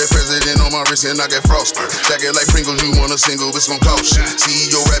 I put that president on my wrist and I got frostbite. Stack it like Pringles, you want a single, it's gon' cost you.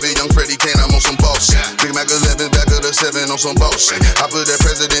 CEO Rabbit, Young Freddie Kane, I'm on some bullshit. Big Mac 11, back of the 7 on some bullshit. I put that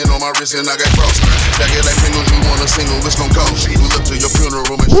president on my wrist and I got frostbite. Stack it like Pringles, you want a single, it's gon' cost you. Pull up to your funeral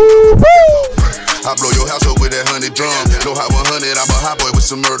and I blow your house up with that 100 drum. No hot 100, I'm a hot boy with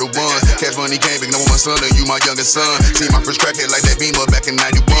some murder one. Cash money came big, no my son, and you my youngest son. See my first crackhead like that Beamer back in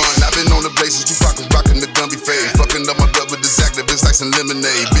 91. I've been on the places, Tupac was rocking the Gumby fade. Fucking up my gut with this activist like some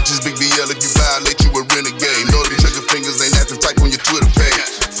lemonade. Bitches big BL, if you violate, you a renegade. Know them trigger fingers ain't active type on your Twitter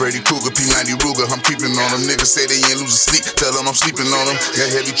page. Freddy Krueger, P90 Ruger, I'm creeping on them. Niggas say they ain't losing sleep, tell them I'm sleeping on them. Got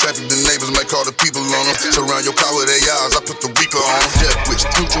heavy traffic, the neighbors might call the people on them. Surround your car with ARs, I put the Reaper on them. Death wish,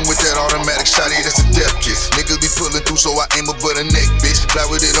 cruising with that automatic shotty, that's a death kiss. Niggas be pulling through, so I aim up with a neck, bitch. Fly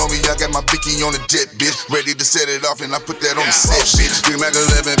with it on me, I got my Bicky on the jet, bitch. Ready to set it off, and I put that on the set, bitch. Big Mac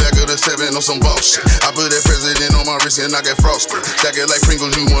 11, back of the 7 on some bullshit. I put that president on my wrist, and I got frostbite. Stack it like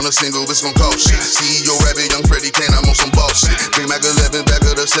Pringles, you want a single, it's gon' cost you. CEO Rabbit, Young Freddie Kane, I'm on some bullshit. Big Mac 11, back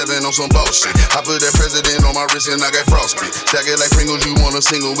of the 7 on some bullshit. I put that president on my wrist, and I got frostbite. Stack it like Pringles, you want a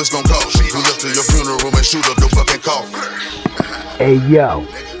single, it's gon' cost you. Pull up to your funeral and shoot up your fucking coffin. Hey yo,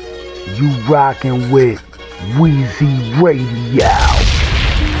 you rockin' with Weezy Radio.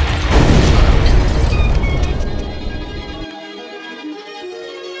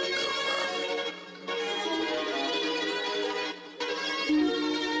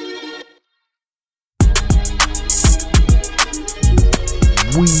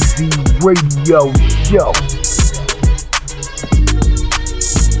 Weezy Radio Show.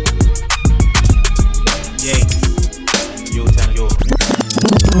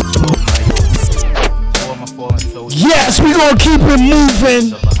 Yes, we gonna keep it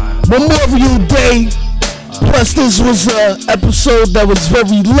moving. Memorial Day. Plus, this was an episode that was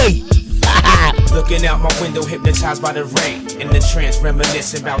very late. Looking out my window, hypnotized by the rain. In the trance,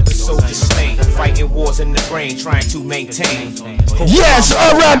 reminiscing about the soldiers slain. Fighting wars in the brain, trying to maintain. Yes,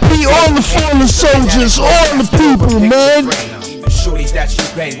 R.I.P. all the fallen soldiers, all the people, man. Shorties that you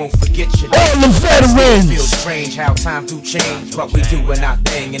bang won't forget you. All the veterans. Feels strange how time do change, but we doing our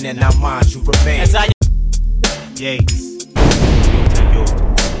thing and in our minds you remain.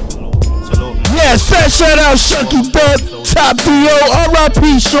 Yes, fat shout out Shucky Duck, Top D.O.,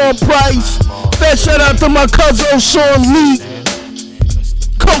 R.I.P. Sean Price. Fat shout out to my cousin Sean Lee.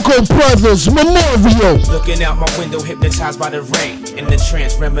 Coco Brothers, Memorial. Looking out my window, hypnotized by the rain. In the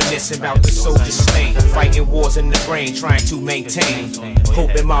trance, reminiscing about the soldiers slain, fighting wars in the brain, trying to maintain.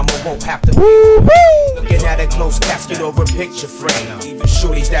 Hoping mama won't have to looking at a close casket over a picture frame. Even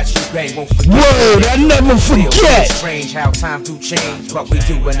shorties that you bang won't forget. Word, I never forget. It's strange how time do change, but we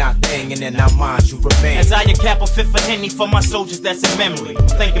doing our thing and in our minds you remain. As I cap a fifth of Henny for my soldiers that's in memory.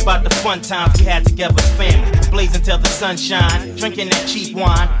 Think about the fun times we had together as family. Blazing till the sun shine, drinking that cheap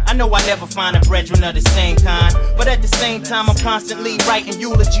wine. I know I never find a brethren of the same kind, but at the same time I'm constantly writing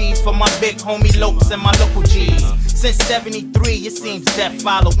eulogies for my big homie Lopes and my local G's. Since 73, it seems death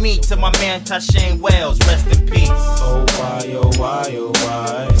followed me to my man Tashane Wells, rest in peace. Oh why, oh why, oh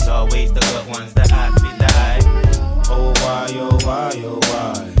why? It's always the good ones that I feel die. Oh why, oh why, oh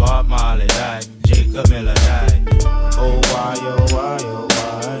why? Bob Marley died, Jacob Miller died. Oh why, oh why, oh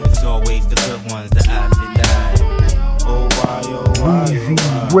why? It's always the good ones that I feel die. Oh why, oh why, Weezy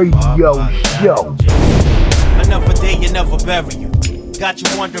Radio Show. Another day, another bury you. Got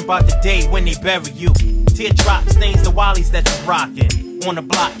you wondering about the day when they bury you. Teardrop stains the wallies that you rockin'. On the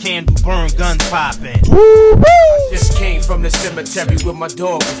block, candle burn, guns poppin'. Just came from the cemetery where my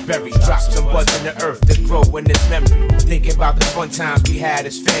dog was buried. Dropped some buds in the earth to grow in this memory. Thinking about the fun times we had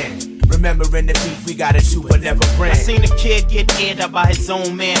as fans. Remembering the beef we got into but never ran. I seen a kid get aired up by his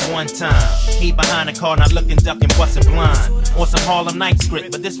own man one time. He behind the car, not looking, ducking, busting blind. On some Harlem Night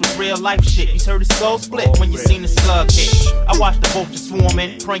script, but this was real life shit. You heard his skull split when you seen the slug hit. I watched the vultures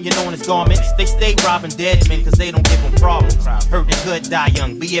swarming, preying on his garments. They stay robbing dead men cause they don't give them problems. Heard the good die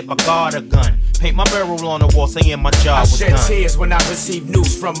young, be it by guard or gun. Paint my barrel on the wall saying my job was done. I shed tears when I received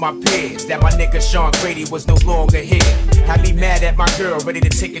news from my peers that my nigga Sean Grady was no longer here. Had me mad at my girl, ready to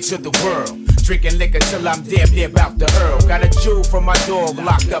take it to the world. Drinking liquor till I'm damn near about to hurl. Got a jewel from my dog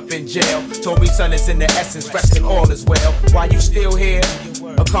locked up in jail. Told me son is in the essence, resting all is well. Why you still here?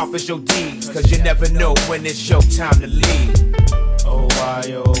 Accomplish your deeds, cause you never know when it's your time to leave. Oh why,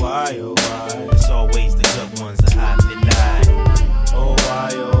 oh why, oh why? It's always the good ones that have to die. Oh why,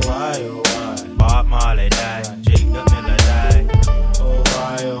 oh why, oh why? Bob Marley died, Jacob Miller died. Oh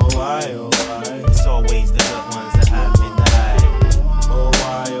why, oh why, oh why? It's always the good ones that have to die. Oh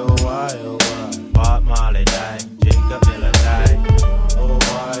why, oh why, oh why? Bob Marley died, Jacob Miller died. Oh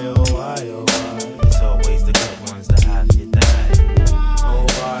why, oh why, oh why? It's always the good ones that have to die. Oh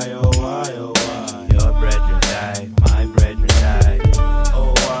why, oh why, oh why? Your brethren died, my brethren died.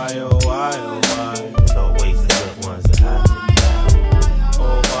 Oh why, oh why, oh why? It's always the good ones that have to die.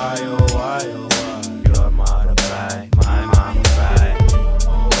 Oh why, oh why, oh why? Your mother cried, my mama cried.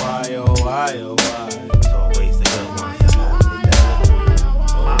 Oh why, oh why, oh why? It's always the good ones that have to die.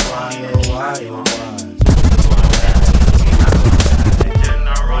 Oh why, oh why, oh why?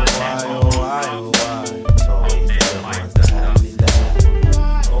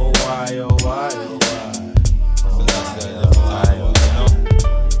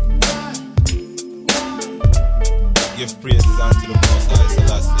 Give praises unto the Most High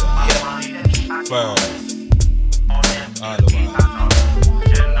Celestia. Yeah. First. All the way.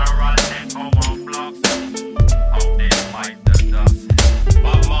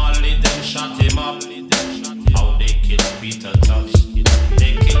 Bob Marley then shot him up. How they killed Peter Tosh.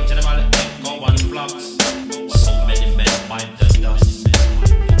 They killed General Echo and Flux. So many men bite the dust.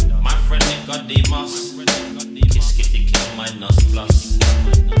 My friend Nicodemus. Kiss Kitty King minus plus.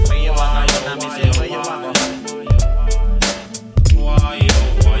 Where you are, where you are.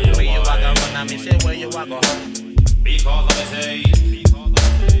 Because of his age,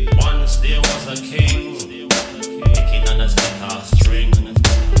 once there was a king, picking on his guitar string.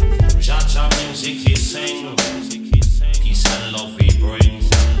 Cha-cha music he sing, peace and love he brings.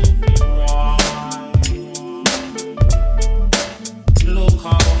 Look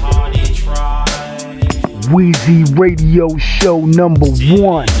how hard he tried. Weezy Radio Show number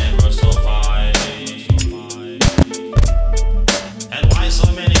 1.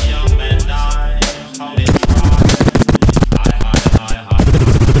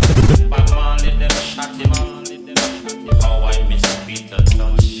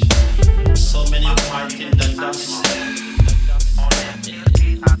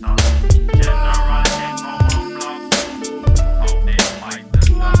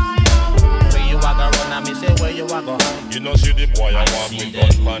 You know, see the boy I walk with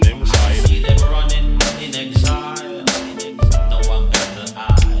gun on him side. See them running in exile. No one got the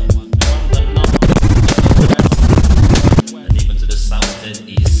eye. From the north to the west, and even to the south and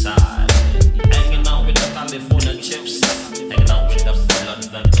east side. Hanging out with the California chips. Hanging out with the blood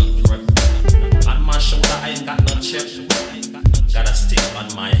that don't drip. On my shoulder I ain't got no chip. Got a stick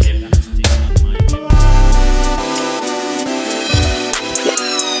on my hip.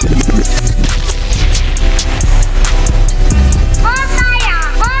 Harvey!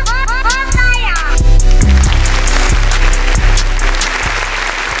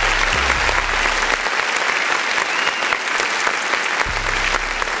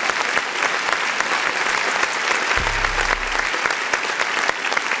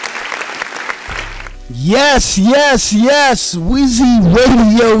 Yes. Weezy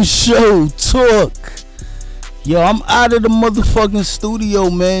Radio Show Talk. Yo, I'm out of the motherfucking studio,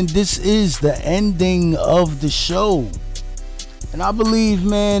 man. This is the ending of the show. And I believe,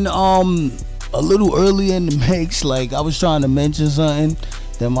 man, a little earlier in the mix, like I was trying to mention something,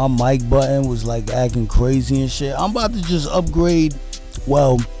 then my mic button was like acting crazy and shit. I'm about to just upgrade.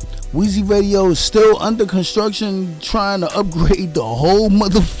 Well, Weezy Radio is still under construction, trying to upgrade the whole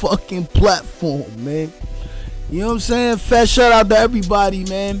motherfucking platform, man. You know what I'm saying? Fat shout out to everybody,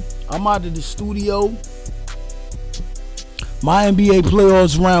 man. I'm out of the studio. My NBA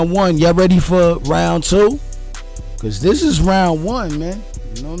playoffs round 1. Y'all ready for round 2? Cause this is round 1, man.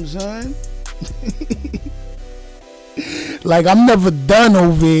 You know what I'm saying? Like I'm never done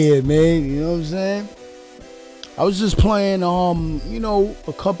over here, man. You know what I'm saying? I was just playing,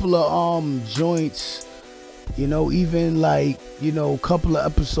 a couple of joints, even like, a couple of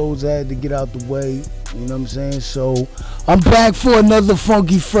episodes I had to get out the way. You know what I'm saying? So I'm back for another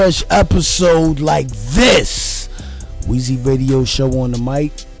funky fresh episode like this. Weezy Radio Show on the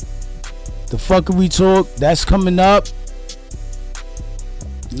mic. The Fuckery Talk, that's coming up.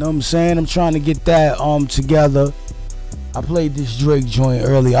 You know what I'm saying? I'm trying to get that together. I played this Drake joint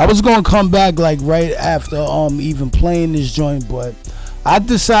earlier. I was gonna come back like right after even playing this joint, but I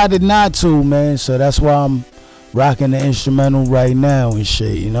decided not to, man. So that's why I'm rocking the instrumental right now and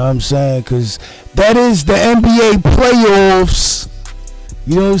shit. You know what I'm saying? Cause that is the NBA playoffs.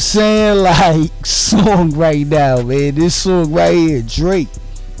 You know what I'm saying? Like song right now, man. This song right here, Drake.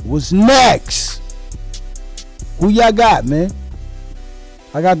 What's next? Who y'all got, man?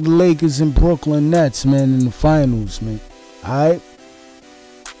 I got the Lakers and Brooklyn Nets, man, in the finals, man. Alright?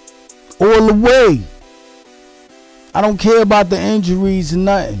 All the way. I don't care about the injuries or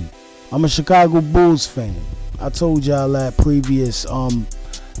nothing. I'm a Chicago Bulls fan. I told y'all that previous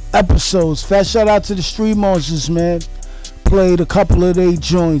episodes. Fat shout out to the Street Monsters, man. Played a couple of their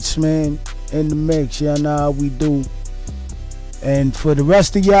joints, man, in the mix. Y'all know how we do. And for the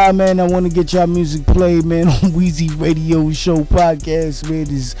rest of y'all, man, I want to get y'all music played, man, on Weezy Radio Show Podcast, man.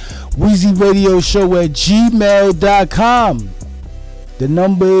 It's Weezy Radio Show at gmail.com. The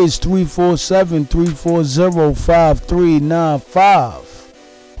number is 347-340-5395.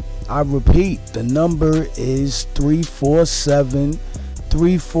 I repeat, the number is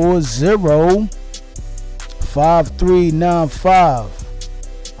 347-340-5395.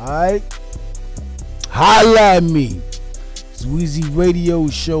 Alright? Holla at me. Weezy Radio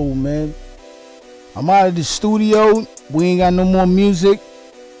Show, man. I'm out of the studio. We ain't got no more music.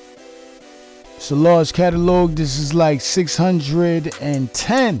 It's a large catalog. This is like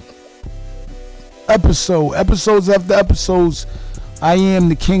 610 episodes after episodes. I am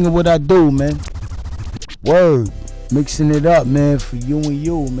the king of what I do, man. Word. Mixing it up, man, for you and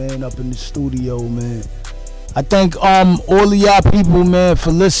you, man, up in the studio, man. I thank all of y'all people, man, for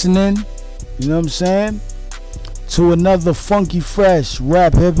listening. You know what I'm saying? To another funky fresh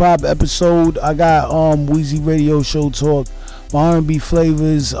rap hip hop episode. I got Weezy Radio Show Talk. My R&B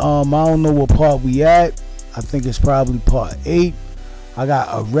flavors. I don't know what part we at. I think it's probably part 8. I got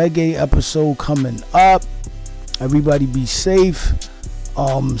a reggae episode coming up. Everybody be safe.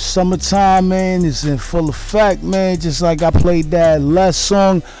 Summertime, man, is in full effect, man. Just like I played that last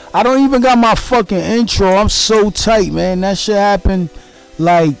song. I don't even got my fucking intro. I'm so tight, man. That shit happened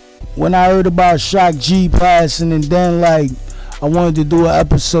like when I heard about Shock G passing, and then like I wanted to do an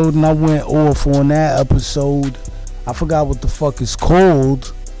episode and I went off on that episode. I forgot what the fuck it's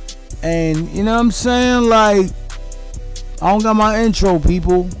called. And you know what I'm saying? Like, I don't got my intro,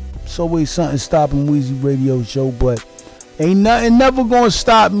 people. It's always something stopping Weezy Radio Show, but ain't nothing never gonna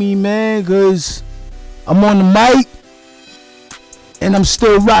stop me, man, cause I'm on the mic and I'm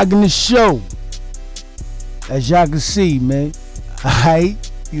still rocking the show. As y'all can see, man. Alright?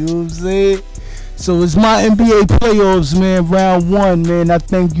 You know what I'm saying? So it's my NBA playoffs, man. Round 1, man. I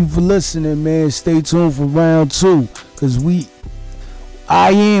thank you for listening, man. Stay tuned for round 2. Cause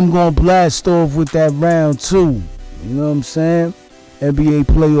I am gonna blast off with that round 2. You know what I'm saying? NBA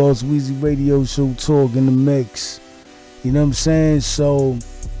playoffs, Weezy Radio Show Talk in the mix. You know what I'm saying? So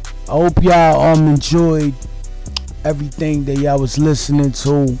I hope y'all enjoyed everything that y'all was listening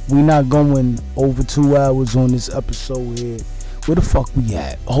to. We not going over 2 hours on this episode here. Where the fuck we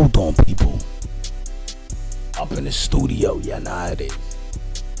at? Hold on, people. Up in the studio, y'all know how it is.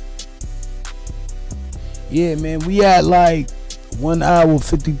 Yeah, man, we at like 1 hour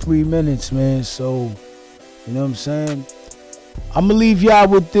 53 minutes, man. So, you know what I'm saying? I'ma leave y'all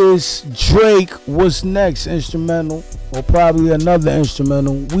with this Drake What's Next instrumental, or probably another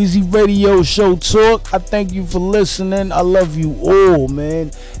instrumental. Weezy Radio Show Talk. I thank you for listening. I love you all,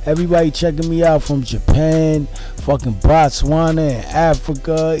 man. Everybody checking me out from Japan, fucking Botswana and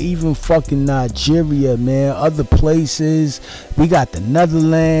Africa, even fucking Nigeria, man. Other places. We got the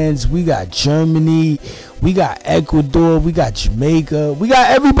Netherlands, we got Germany, we got Ecuador, we got Jamaica. We got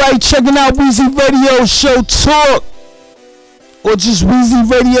everybody checking out Weezy Radio Show Talk. Or just Weezy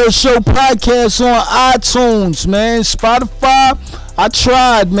Radio Show podcast on iTunes, man. Spotify, I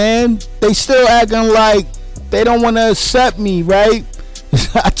tried, man. They still acting like they don't want to accept me, right?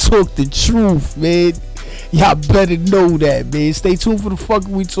 I talk the truth, man. Y'all better know that, man. Stay tuned for the fuck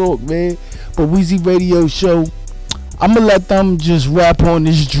we talk, man. But Weezy Radio Show, I'm gonna let them just rap on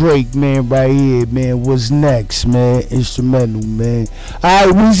this Drake, man, right here, man. What's next, man? Instrumental, man.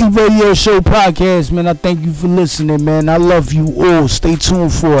 Alright, Weezy Radio Show podcast, man. I thank you for listening, man. I love you all. Stay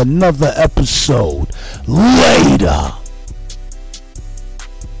tuned for another episode. Later.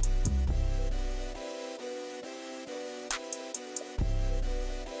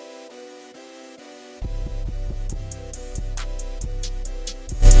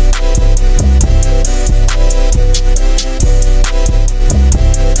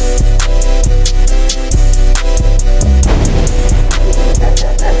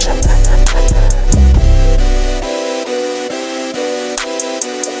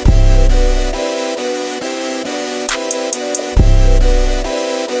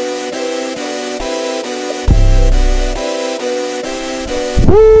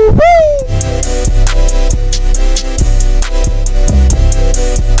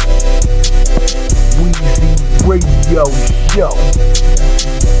 Radio Show.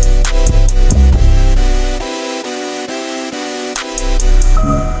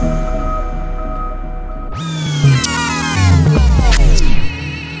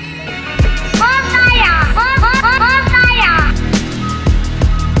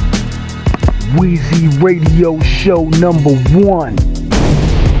 Weezy Radio Show #1.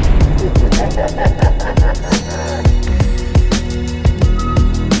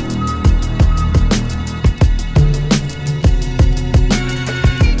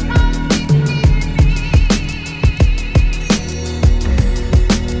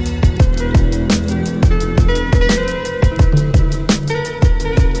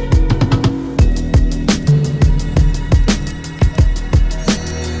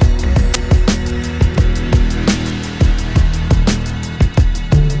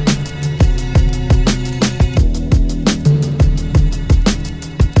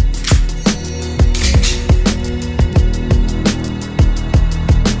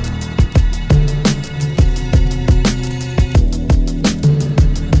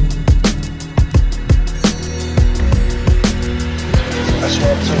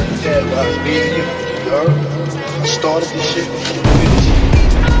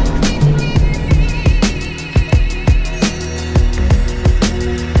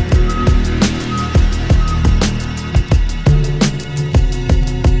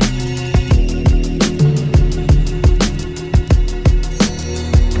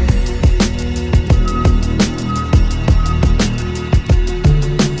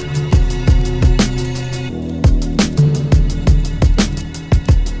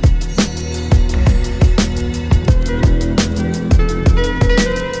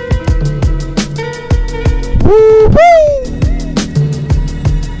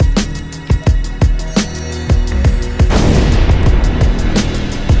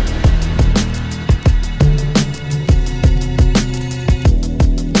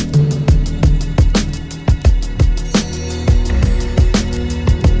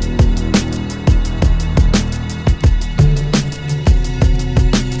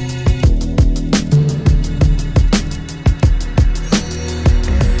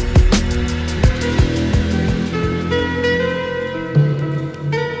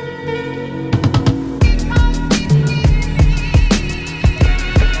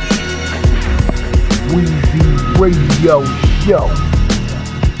 Radio Show.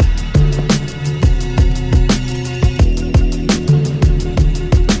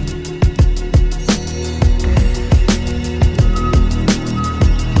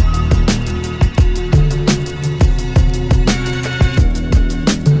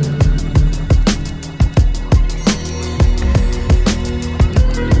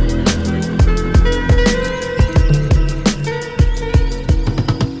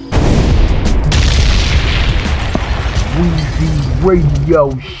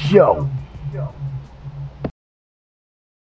 Radio Show.